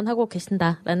분들이 응원하고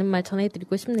계신다라는 말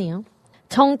전해드리고 싶네요.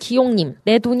 정기용님,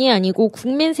 내 돈이 아니고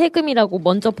국민 세금이라고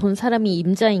먼저 본 사람이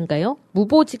임자인가요?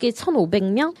 무보직이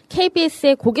 1,500명?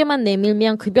 KBS에 고개만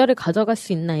내밀면 급여를 가져갈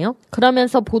수 있나요?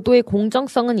 그러면서 보도의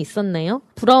공정성은 있었나요?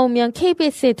 부러우면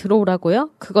KBS에 들어오라고요?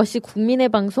 그것이 국민의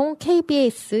방송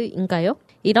KBS인가요?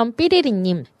 이런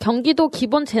삐리리님, 경기도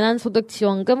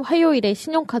기본재난소득지원금 화요일에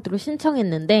신용카드로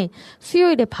신청했는데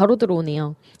수요일에 바로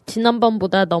들어오네요.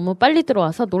 지난번보다 너무 빨리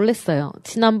들어와서 놀랬어요.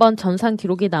 지난번 전산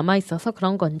기록이 남아있어서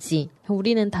그런 건지.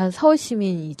 우리는 다 서울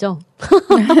시민이죠.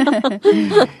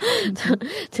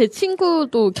 제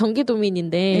친구도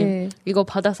경기도민인데 이거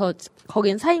받아서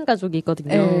거긴 4인 가족이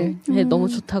있거든요. 네, 너무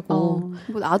좋다고.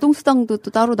 뭐 아동수당도 또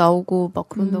따로 나오고 막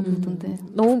그런다고 그러던데.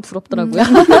 너무 부럽더라고요.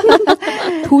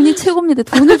 돈이 최고입니다.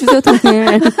 돈을 주세요,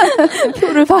 돈을.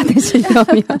 표를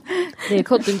받으시려면. 네,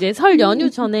 그것도 이제 설 연휴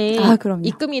전에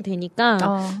입금이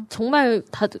되니까 정말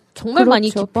다들 정말 많이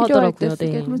기뻐하더라고요.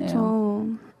 네. 그렇죠.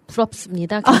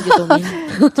 부럽습니다,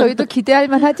 경기도민. 저희도 기대할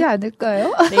만하지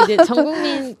않을까요? 네, 이제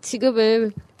전국민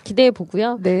지급을 기대해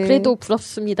보고요. 네. 그래도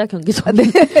부럽습니다, 경기도. 네.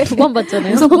 2번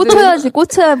봤잖아요. 우선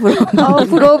꽂혀야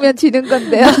부러우면 지는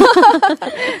건데요.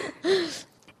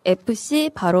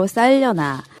 FC 바로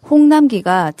쌀려나.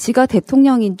 홍남기가 지가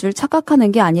대통령인 줄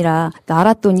착각하는 게 아니라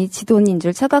나라 돈이 지 돈인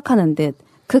줄 착각하는 듯.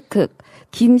 크크.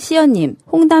 김시연님,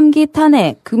 홍남기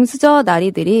탄핵, 금수저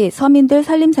나리들이 서민들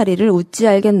살림살이를 웃지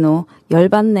알겠노.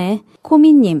 열받네.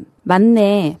 코미님,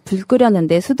 맞네. 불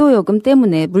끄려는데 수도요금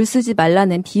때문에 물 쓰지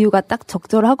말라는 비유가 딱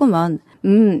적절하구먼.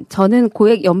 저는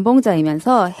고액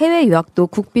연봉자이면서 해외 유학도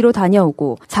국비로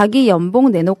다녀오고 자기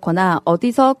연봉 내놓거나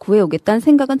어디서 구해오겠다는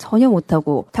생각은 전혀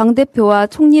못하고 당대표와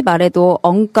총리 말에도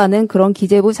엉까는 그런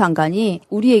기재부 장관이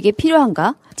우리에게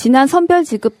필요한가? 지난 선별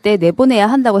지급 때 내보내야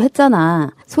한다고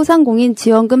했잖아. 소상공인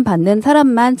지원금 받는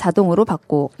사람만 자동으로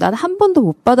받고 난 한 번도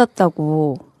못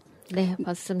받았다고. 네,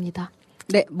 맞습니다.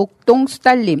 네, 목동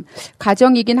수달님.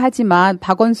 가정이긴 하지만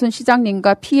박원순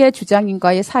시장님과 피해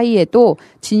주장인과의 사이에도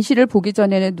진실을 보기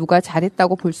전에는 누가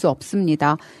잘했다고 볼 수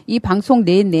없습니다. 이 방송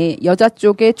내내 여자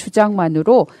쪽의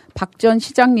주장만으로 박 전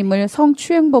시장님을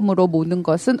성추행범으로 모는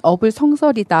것은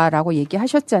어불성설이다라고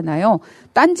얘기하셨잖아요.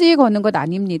 딴지 거는 것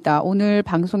아닙니다. 오늘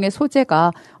방송의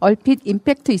소재가 얼핏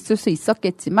임팩트 있을 수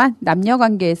있었겠지만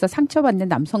남녀관계에서 상처받는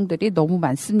남성들이 너무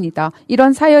많습니다.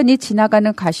 이런 사연이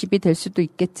지나가는 가십이 될 수도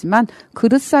있겠지만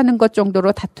그릇 사는 것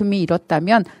정도로 다툼이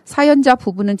일었다면 사연자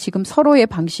부부는 지금 서로의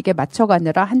방식에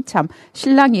맞춰가느라 한참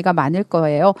실랑이가 많을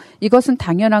거예요. 이것은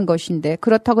당연한 것인데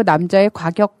그렇다고 남자의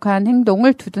과격한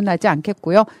행동을 두둔하지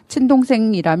않겠고요.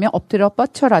 친동생이라면 엎드려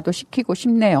뻗쳐라도 시키고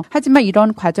싶네요. 하지만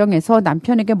이런 과정에서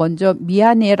남편에게 먼저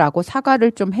미안해라고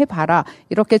사과를 좀 해봐라.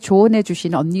 이렇게 조언해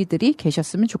주신 언니들이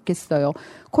계셨으면 좋겠어요.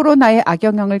 코로나에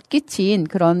악영향을 끼친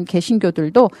그런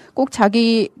개신교들도 꼭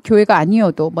자기 교회가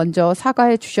아니어도 먼저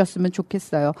사과해 주셨으면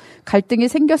좋겠어요. 갈등이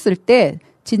생겼을 때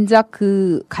진작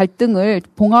그 갈등을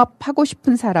봉합하고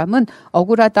싶은 사람은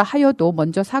억울하다 하여도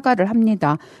먼저 사과를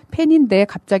합니다. 팬인데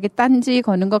갑자기 딴지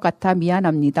거는 것 같아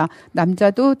미안합니다.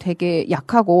 남자도 되게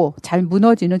약하고 잘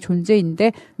무너지는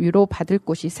존재인데 위로받을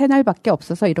곳이 새날밖에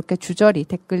없어서 이렇게 주저리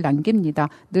댓글 남깁니다.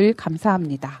 늘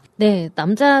감사합니다. 네,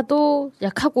 남자도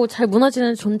약하고 잘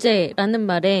무너지는 존재라는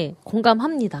말에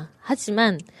공감합니다.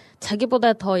 하지만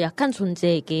자기보다 더 약한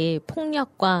존재에게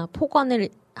폭력과 폭언을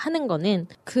하는 거는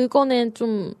그거는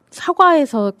좀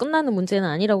사과해서 끝나는 문제는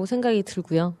아니라고 생각이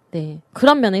들고요. 네,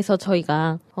 그런 면에서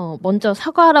저희가 먼저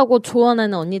사과라고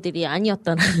조언하는 언니들이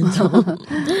아니었다는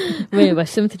점을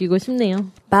말씀드리고 싶네요.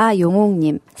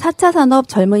 마용옥님, 4차 산업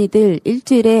젊은이들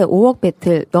일주일에 5억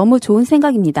배틀 너무 좋은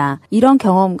생각입니다. 이런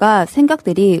경험과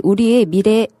생각들이 우리의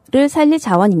미래를 살릴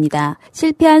자원입니다.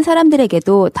 실패한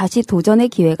사람들에게도 다시 도전의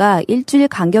기회가 일주일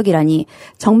간격이라니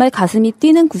정말 가슴이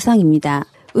뛰는 구상입니다.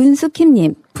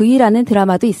 은수킴님, V라는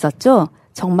드라마도 있었죠?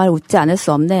 정말 웃지 않을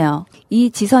수 없네요.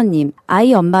 이지선님,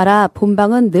 아이 엄마라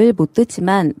본방은 늘 못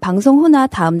듣지만 방송 후나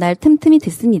다음날 틈틈이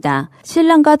듣습니다.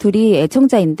 신랑과 둘이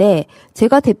애청자인데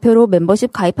제가 대표로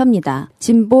멤버십 가입합니다.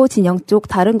 진보 진영 쪽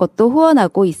다른 것도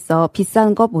후원하고 있어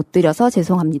비싼 거 못 드려서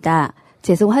죄송합니다.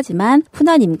 죄송하지만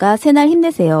푸나님과 새날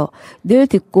힘내세요. 늘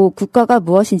듣고 국가가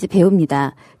무엇인지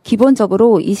배웁니다.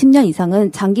 기본적으로 20년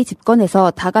이상은 장기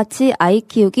집권해서 다 같이 아이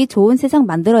키우기 좋은 세상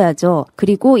만들어야죠.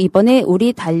 그리고 이번에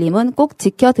우리 달림은 꼭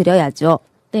지켜드려야죠.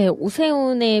 네,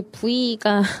 오세훈의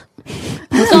V가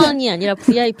부전이 아니라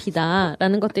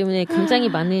VIP다라는 것 때문에 굉장히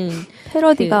많은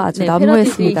패러디가 아주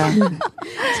난무했습니다.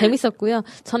 재밌었고요.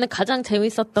 저는 가장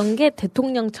재밌었던 게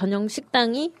대통령 전용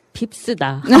식당이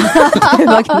빕스다.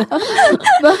 대박이다.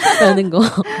 라는 거.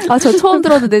 아, 저 처음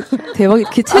들었는데 대박이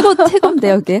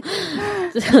최고인데요, 그게.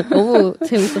 너무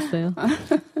재밌었어요.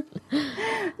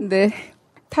 네.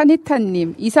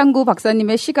 타니타님, 이상구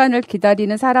박사님의 시간을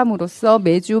기다리는 사람으로서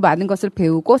매주 많은 것을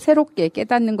배우고 새롭게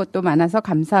깨닫는 것도 많아서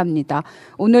감사합니다.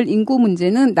 오늘 인구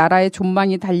문제는 나라의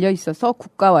존망이 달려 있어서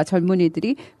국가와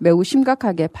젊은이들이 매우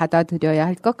심각하게 받아들여야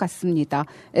할 것 같습니다.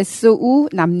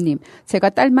 SU남님, 제가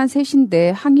딸만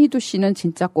셋인데 항희두 씨는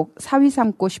진짜 꼭 사위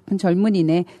삼고 싶은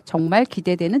젊은이네. 정말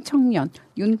기대되는 청년.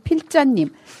 윤필자님,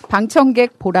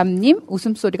 방청객 보람님,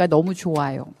 웃음소리가 너무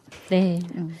좋아요. 네.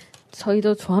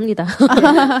 저희도 좋아합니다.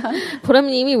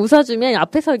 보람님이 웃어주면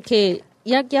앞에서 이렇게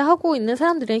이야기하고 있는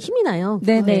사람들은 힘이 나요.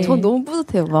 네. 전 너무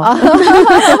뿌듯해요. 막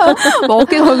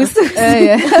어깨가 거기 쓱.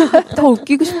 예. 더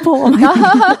웃기고 싶어.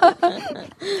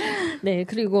 네,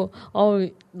 그리고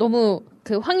너무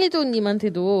그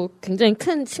황희도님한테도 굉장히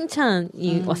큰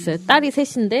칭찬이 왔어요. 딸이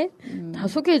셋인데 다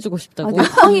소개해주고 싶다고.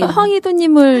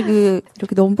 황희도님을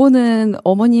이렇게 넘보는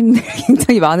어머님들이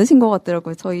굉장히 많으신 것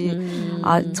같더라고요. 저희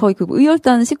그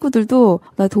의열단 식구들도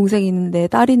나 동생 있는데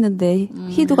딸 있는데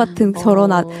희도 같은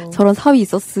저런 사위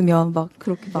있었으면 막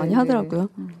그렇게 많이 하더라고요.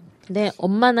 네,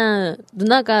 엄마나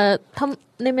누나가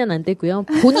탐내면 안 되고요.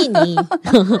 본인이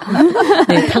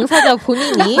네, 당사자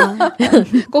본인이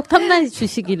꼭 탐내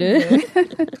주시기를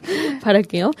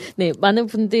바랄게요. 네, 많은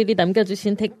분들이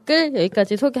남겨주신 댓글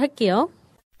여기까지 소개할게요.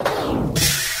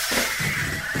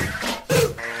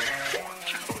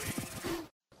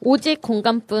 오직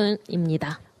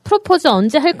공감뿐입니다. 프로포즈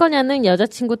언제 할 거냐는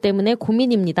여자친구 때문에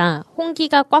고민입니다.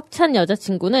 홍기가 꽉 찬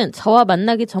여자친구는 저와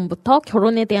만나기 전부터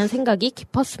결혼에 대한 생각이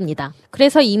깊었습니다.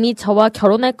 그래서 이미 저와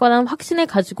결혼할 거란 확신을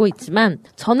가지고 있지만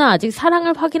저는 아직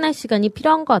사랑을 확인할 시간이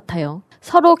필요한 것 같아요.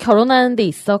 서로 결혼하는 데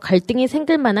있어 갈등이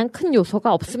생길 만한 큰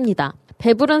요소가 없습니다.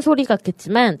 배부른 소리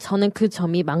같겠지만 저는 그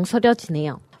점이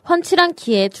망설여지네요. 훤칠한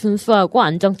키에 준수하고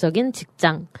안정적인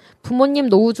직장, 부모님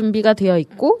노후 준비가 되어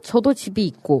있고 저도 집이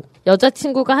있고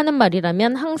여자친구가 하는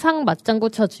말이라면 항상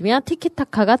맞장구 쳐주며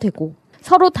티키타카가 되고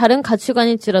서로 다른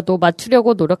가치관일지라도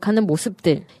맞추려고 노력하는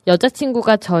모습들,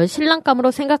 여자친구가 절 신랑감으로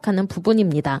생각하는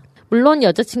부분입니다. 물론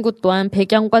여자친구 또한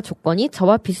배경과 조건이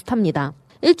저와 비슷합니다.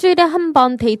 일주일에 한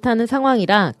번 데이트하는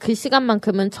상황이라 그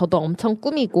시간만큼은 저도 엄청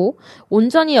꾸미고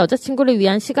온전히 여자친구를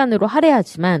위한 시간으로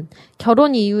할애하지만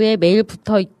결혼 이후에 매일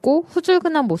붙어있고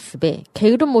후줄근한 모습에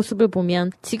게으른 모습을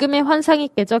보면 지금의 환상이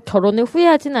깨져 결혼을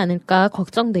후회하진 않을까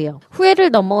걱정돼요.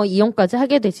 후회를 넘어 이혼까지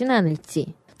하게 되진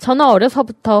않을지. 저는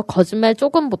어려서부터 거짓말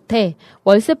조금 못해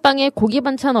월세방에 고기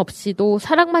반찬 없이도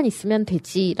사랑만 있으면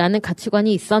되지라는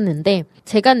가치관이 있었는데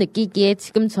제가 느끼기에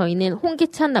지금 저희는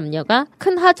홍기찬 남녀가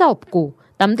큰 하자 없고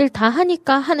남들 다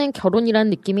하니까 하는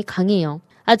결혼이란 느낌이 강해요.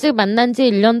 아직 만난 지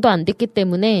 1년도 안 됐기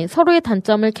때문에 서로의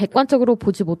단점을 객관적으로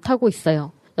보지 못하고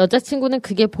있어요. 여자친구는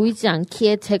그게 보이지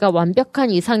않기에 제가 완벽한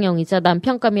이상형이자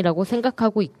남편감이라고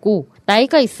생각하고 있고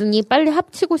나이가 있으니 빨리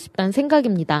합치고 싶다는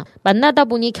생각입니다. 만나다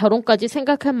보니 결혼까지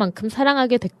생각할 만큼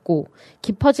사랑하게 됐고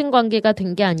깊어진 관계가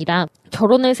된 게 아니라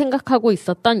결혼을 생각하고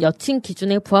있었던 여친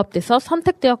기준에 부합돼서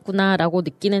선택되었구나라고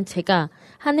느끼는 제가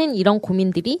하는 이런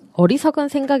고민들이 어리석은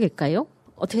생각일까요?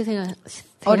 어떻게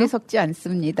생각하세요? 어리석지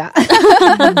않습니다.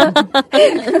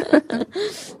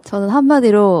 저는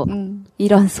한마디로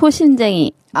이런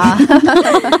소심쟁이.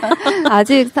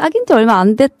 아직 사귄 지 얼마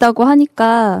안 됐다고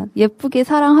하니까 예쁘게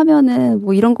사랑하면은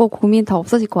뭐 이런 거 고민 다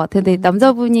없어질 것 같아요. 근데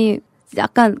남자분이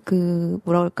약간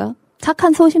뭐라 그럴까?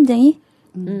 착한 소심쟁이?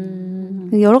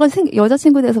 여러 가지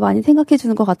여자친구에 대해서 많이 생각해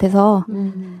주는 것 같아서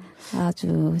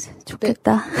아주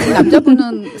좋겠다.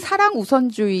 남자분은 사랑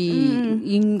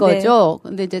우선주의인 거죠.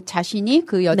 근데 이제 자신이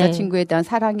그 여자친구에 대한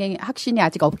사랑의 확신이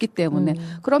아직 없기 때문에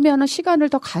그러면은 시간을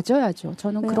더 가져야죠.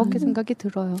 저는 그렇게 생각이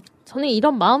들어요. 저는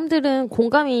이런 마음들은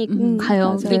공감이 가요.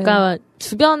 맞아요. 그러니까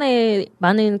주변에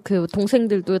많은 그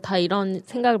동생들도 다 이런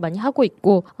생각을 많이 하고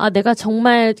있고, 내가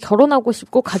정말 결혼하고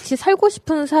싶고 같이 살고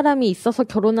싶은 사람이 있어서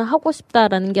결혼을 하고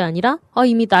싶다라는 게 아니라,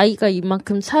 이미 나이가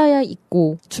이만큼 차야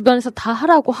있고, 주변에서 다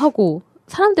하라고 하고,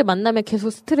 사람들 만나면 계속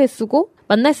스트레스고,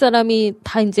 만날 사람이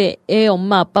다 이제 애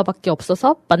엄마 아빠밖에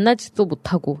없어서 만나지도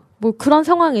못하고, 뭐 그런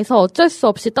상황에서 어쩔 수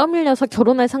없이 떠밀려서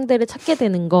결혼할 상대를 찾게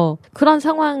되는 거, 그런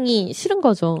상황이 싫은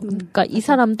거죠. 그러니까 이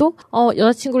사람도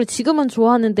여자친구를 지금은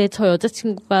좋아하는데 저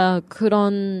여자친구가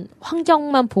그런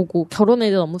환경만 보고 결혼에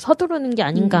너무 서두르는 게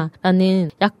아닌가라는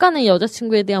약간의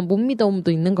여자친구에 대한 못 믿음도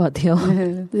있는 것 같아요.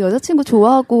 네. 여자친구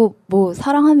좋아하고 뭐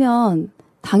사랑하면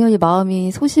당연히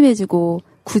마음이 소심해지고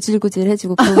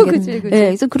구질구질해지고 그런 게 구질구질.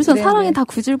 네, 그래서 사랑이 다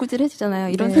구질구질해지잖아요.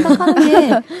 이런 생각하는 게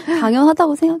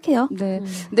당연하다고 생각해요. 네.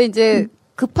 근데 이제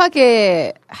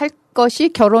급하게 할 것이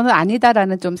결혼은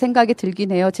아니다라는 좀 생각이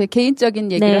들긴 해요. 제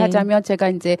개인적인 얘기를 하자면 제가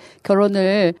이제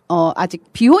결혼을 아직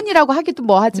비혼이라고 하기도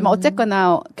뭐 하지만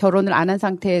어쨌거나 결혼을 안 한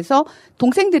상태에서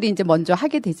동생들이 이제 먼저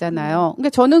하게 되잖아요.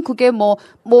 그러니까 저는 그게 뭐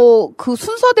그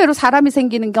순서대로 사람이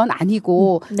생기는 건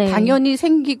아니고 당연히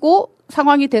생기고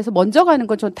상황이 돼서 먼저 가는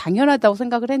건 전 당연하다고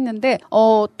생각을 했는데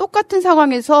똑같은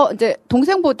상황에서 이제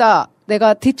동생보다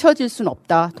내가 뒤처질 수는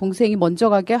없다. 동생이 먼저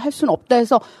가게 할 수는 없다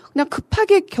해서 그냥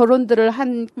급하게 결혼들을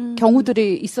한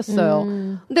경우들이 있었어요.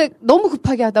 근데 너무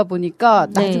급하게 하다 보니까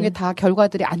나중에 다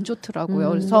결과들이 안 좋더라고요.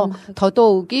 그래서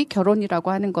더더욱이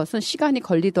결혼이라고 하는 것은 시간이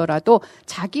걸리더라도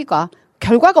자기가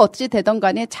결과가 어찌 되던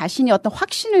간에 자신이 어떤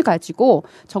확신을 가지고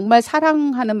정말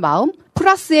사랑하는 마음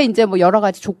플러스에 이제 뭐 여러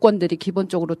가지 조건들이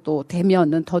기본적으로 또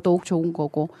되면은 더더욱 좋은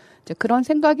거고 이제 그런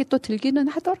생각이 또 들기는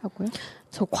하더라고요.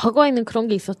 저 과거에는 그런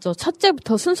게 있었죠.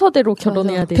 첫째부터 순서대로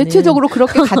결혼해야 되는. 대체적으로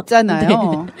그렇게 갔잖아요.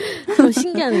 네. 좀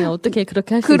신기하네요. 어떻게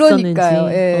그렇게 할 수 그러니까요.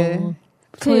 있었는지. 예.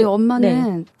 저희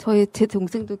엄마는 제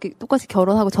동생도 똑같이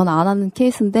결혼하고 저는 안 하는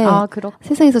케이스인데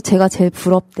세상에서 제가 제일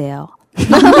부럽대요.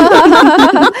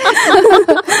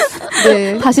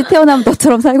 네. 다시 태어나면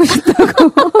너처럼 살고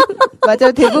싶다고.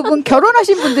 맞아요. 대부분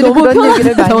결혼하신 분들이 그런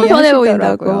얘기를 많이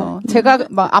하시더라고요. 제가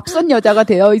막 앞선 여자가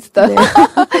되어 있어요.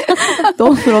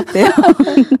 너무 부럽대요.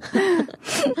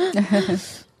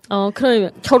 그럼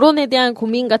결혼에 대한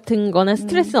고민 같은 거나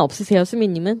스트레스는 없으세요,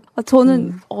 수미님은?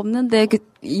 저는 없는데,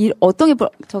 어떤 게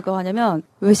저거 하냐면,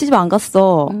 왜 시집 안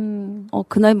갔어?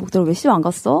 그 나이 먹도록 왜 시집 안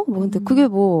갔어? 뭐, 근데 그게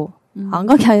뭐, 안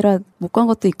간 게 아니라 못 간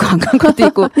것도 있고, 안 간 것도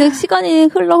있고. 그냥 시간이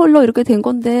흘러 이렇게 된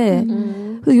건데,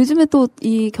 요즘에 또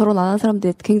이 결혼 안 한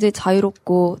사람들 굉장히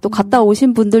자유롭고, 또 갔다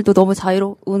오신 분들도 너무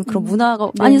자유로운 그런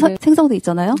문화가 많이 생성돼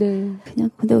있잖아요? 네. 그냥,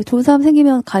 근데 좋은 사람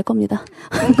생기면 갈 겁니다.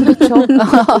 그렇죠.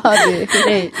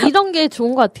 네. 이런 게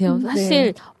좋은 것 같아요.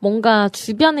 사실, 뭔가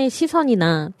주변의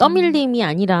시선이나 떠밀림이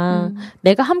아니라,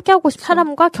 내가 함께하고 싶은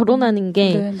사람과 결혼하는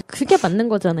게, 그게 맞는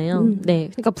거잖아요. 네.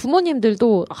 그러니까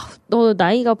부모님들도, 너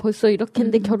나이가 벌써 이렇게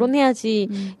했는데 결혼해야지,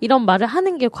 이런 말을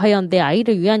하는 게 과연 내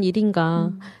아이를 위한 일인가,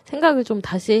 생각을 좀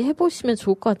다시 해보시면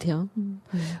좋을 것 같아요.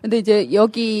 근데 이제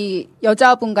여기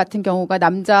여자분 같은 경우가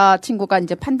남자친구가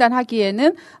이제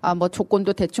판단하기에는 뭐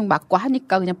조건도 대충 맞고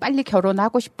하니까 그냥 빨리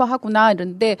결혼하고 싶어 하구나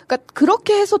이런데 그러니까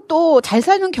그렇게 해서 또 잘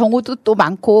사는 경우도 또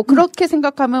많고 그렇게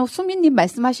생각하면 수미님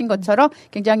말씀하신 것처럼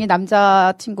굉장히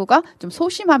남자친구가 좀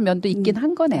소심한 면도 있긴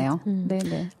한 거네요.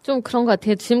 네네. 좀 그런 것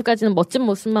같아요. 지금까지는 멋진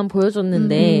모습만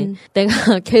보여줬는데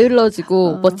내가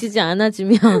게을러지고 멋지지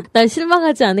않아지면 날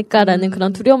실망하지 않을까라는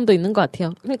그런 두려움도 있는 것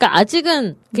같아요. 그러니까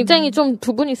아직은 굉장히 좀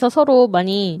두 분이서 서로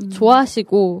많이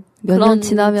좋아하시고 몇 년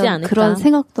지나면 않을까. 그런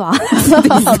생각도 안 할 수도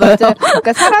있어요. 맞아요.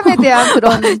 그러니까 사람에 대한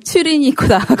그런 추린이 있고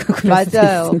나가고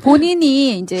맞아요.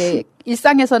 본인이 이제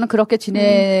일상에서는 그렇게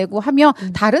지내고 하면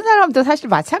다른 사람도 사실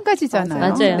마찬가지잖아요.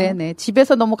 맞아요. 네네.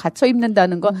 집에서 너무 갇혀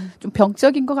입는다는 건 좀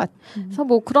병적인 것 같아요. 그래서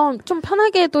뭐 그런 좀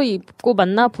편하게도 입고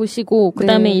만나 보시고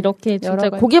그다음에 이렇게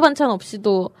진짜 고기 반찬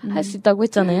없이도 할 수 있다고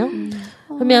했잖아요.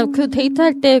 그러면 그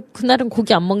데이트할 때 그날은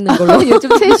고기 안 먹는 걸로. 요즘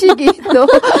채식이 또.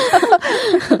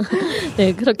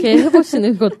 네, 그렇게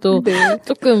해보시는 것도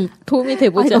조금 도움이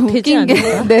되지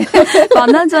않을까요? 네.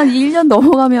 만난 지 한 1년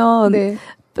넘어가면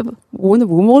오늘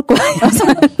뭐 먹을 거야?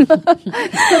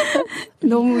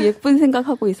 너무 예쁜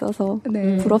생각하고 있어서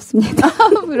부럽습니다.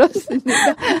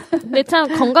 부럽습니다. 네, 참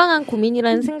건강한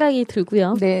고민이라는 생각이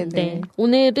들고요. 네.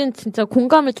 오늘은 진짜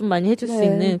공감을 좀 많이 해줄 수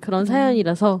있는 그런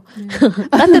사연이라서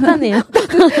따뜻하네요.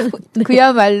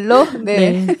 그야말로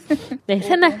네,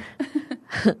 새날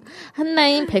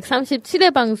한라인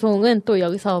 137회 방송은 또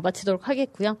여기서 마치도록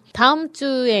하겠고요. 다음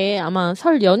주에 아마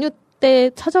설 연휴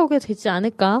때 찾아오게 되지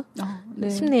않을까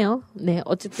싶네요. 네,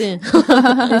 어쨌든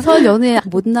설 연휴에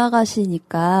못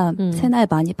나가시니까 새날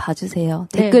많이 봐주세요.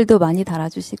 댓글도 많이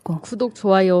달아주시고 구독,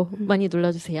 좋아요 많이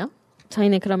눌러주세요.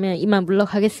 저희는 그러면 이만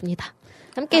물러가겠습니다.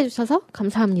 함께해 주셔서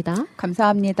감사합니다.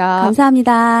 감사합니다.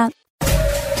 감사합니다.